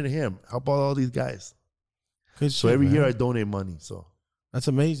gonna donate it to him. Help out all these guys. Good so shit, every man. year I donate money. So that's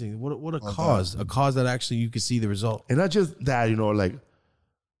amazing. What a cause. A cause that actually you can see the result. And not just that, like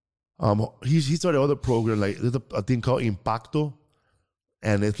he started other program, like there's a thing called Impacto,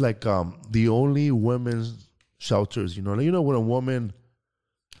 and it's like the only women's shelters. When a woman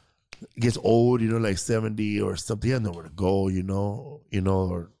gets old, like 70 or something, he has nowhere to go,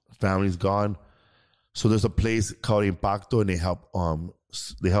 or family's gone. So there's a place called Impacto, and they help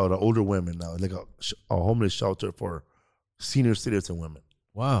older women now, like a homeless shelter for senior citizen women.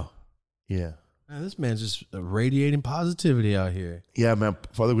 Wow. Yeah. Man, this man's just radiating positivity out here. Yeah, man.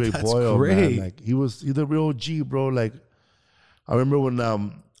 Father Greg Boyle, great. man. Like he's a real G, bro. Like I remember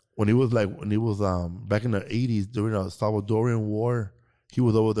when he was back in the 80s during the Salvadorian War, he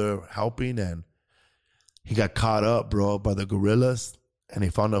was over there helping, and he got caught up, bro, by the guerrillas, and they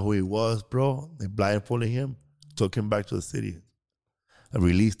found out who he was, bro. They blindfolded him, took him back to the city, and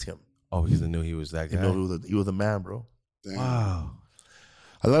released him. Oh, because they knew he was that guy. You know, he was a man, bro. Damn. Wow.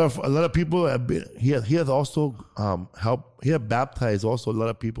 A lot of people have been. He has also helped. He had baptized also a lot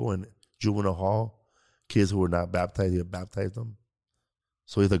of people in juvenile hall, kids who were not baptized. He had baptized them.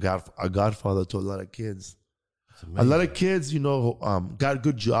 So he's a godfather to a lot of kids. A lot of kids, you know, got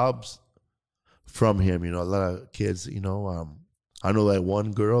good jobs from him. You know, a lot of kids. You know, I know that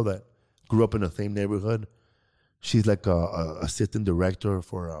one girl that grew up in the same neighborhood. She's like a assistant director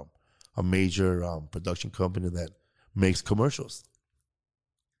for a major production company that makes commercials.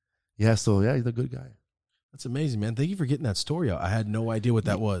 Yeah, so yeah, he's a good guy. That's amazing, man. Thank you for getting that story out. I had no idea what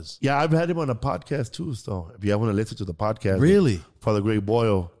that was. Yeah, I've had him on a podcast too. So if you want to listen to the podcast, Really? Father Greg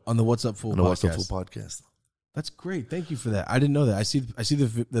Boyle On the What's Up Fool on the podcast. What's Up Fool podcast. That's great. Thank you for that. I didn't know that. I see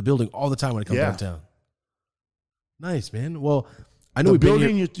the building all the time when I come downtown. Nice, man. Well, I know The we've been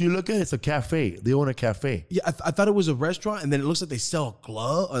building here. you look at, it's a cafe. They own a cafe. Yeah, I thought it was a restaurant, and then it looks like they sell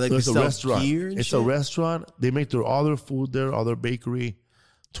gloves or like So they it's a sell restaurant. gear and It's shit. a restaurant. They make all their food there, all their bakery,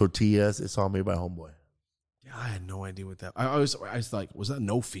 tortillas. It's all made by homeboy. Yeah, I had no idea what that. I was like, was that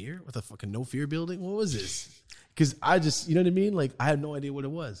No Fear? What the fucking No Fear building? What was this? Because I just, you know what I mean? Like I had no idea what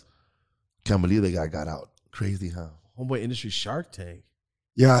it was. Can't believe the guy got out. Crazy, huh? Homeboy Industry Shark Tank.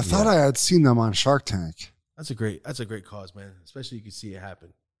 Yeah, I thought I had seen them on Shark Tank. That's a great cause, man. Especially you can see it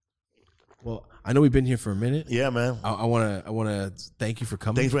happen. Well, I know we've been here for a minute. Yeah, man. I wanna thank you for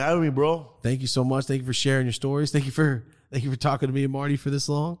coming. Thanks for having me, bro. Thank you so much. Thank you for sharing your stories. Thank you for talking to me and Marty for this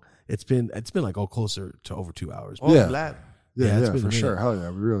long. It's been like closer to over 2 hours. Oh, Yeah. I'm glad. Yeah, it's been a for minute. sure. Hell yeah,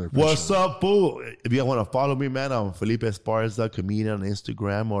 we really appreciate What's it. up, fool? If you want to follow me, man, I'm Felipe Esparza, comedian on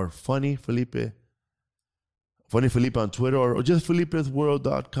Instagram, or Funny Felipe on Twitter, or just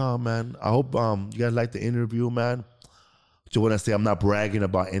FelipesWorld.com, man. I hope you guys like the interview, man. Just want to say I'm not bragging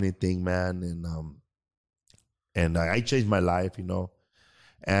about anything, man, and I changed my life, you know,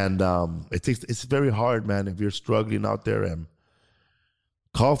 and it's very hard, man, if you're struggling out there, and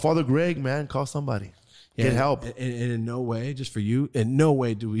call Father Greg, man. Call somebody. Get help. And in no way, just for you, in no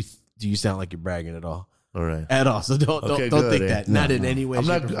way do you sound like you're bragging at all. All right. At all. So don't Okay, don't good, think eh? that. Not in any way. I'm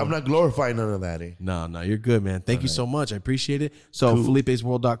shape, or form. not glorifying none of that, eh? No, you're good, man. Thank you so much. I appreciate it. So Cool.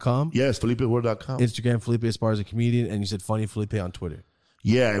 FelipesWorld.com, Yes, FelipeWorld.com. Instagram, Felipe Esparza comedian, and you said Funny Felipe on Twitter.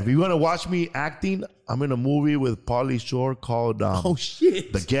 Yeah, if you want to watch me acting, I'm in a movie with Pauly Shore called Oh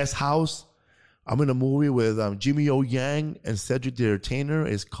shit. The Guest House. I'm in a movie with Jimmy O. Yang and Cedric the Entertainer.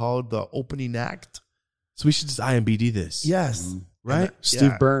 It's called The Opening Act. So we should just IMBD this. Yes. Right? Steve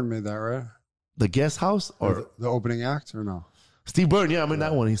Yeah. Byrne made that, right? The Guest House? Or The opening act, or no? Steve Byrne. Yeah, I'm in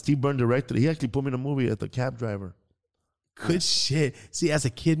that one. Steve Byrne directed it. He actually put me in a movie as the cab driver. Good shit. See, as a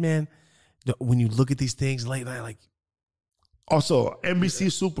kid, man, when you look at these things late night, like, Also, NBC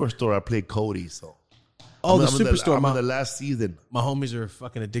Superstore, I played Cody. So oh, the I'm in Superstore. I'm in My, the last season. my homies are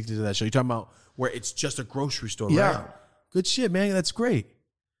fucking addicted to that show. You're talking about where it's just a grocery store, Yeah. right? Good shit, man. That's great.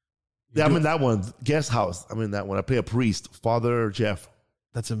 Yeah, I'm in that one. Guest House. I'm in that one. I play a priest, Father Jeff.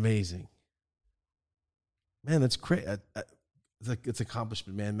 That's amazing. Man, that's great. It's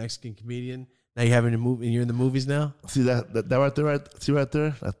accomplishment, man. Mexican comedian. Now you're having a movie, and you're in the movies now? See that right there? See right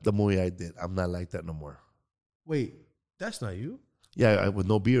there? That's the movie I did. I'm not like that no more. Wait, that's not you. Yeah, with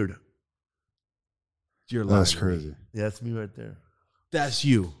no beard. You're lying. That's to me. crazy. Yeah, that's me right there. That's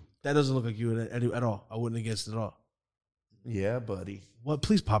you. That doesn't look like you at all. I wouldn't have guessed it at all. Yeah, buddy. What?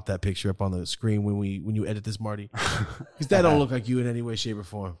 Please pop that picture up on the screen when you edit this, Marty, because that don't look like you in any way, shape, or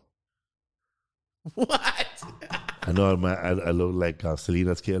form. What? I know I look like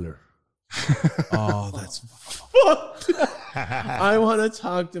Selena's killer. Oh, that's fucked. I want to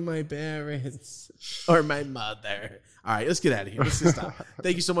talk to my parents or my mother. All right, let's get out of here. Let's just stop.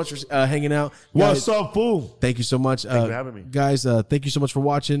 Thank you so much for hanging out. What's Guys, up, fool? Thank you so much. Thanks for having me. Guys, thank you so much for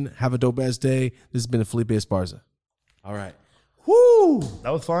watching. Have a dope ass day. This has been Felipe Esparza. All right. Woo! That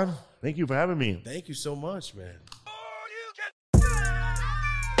was fun. Thank you for having me. Thank you so much, man.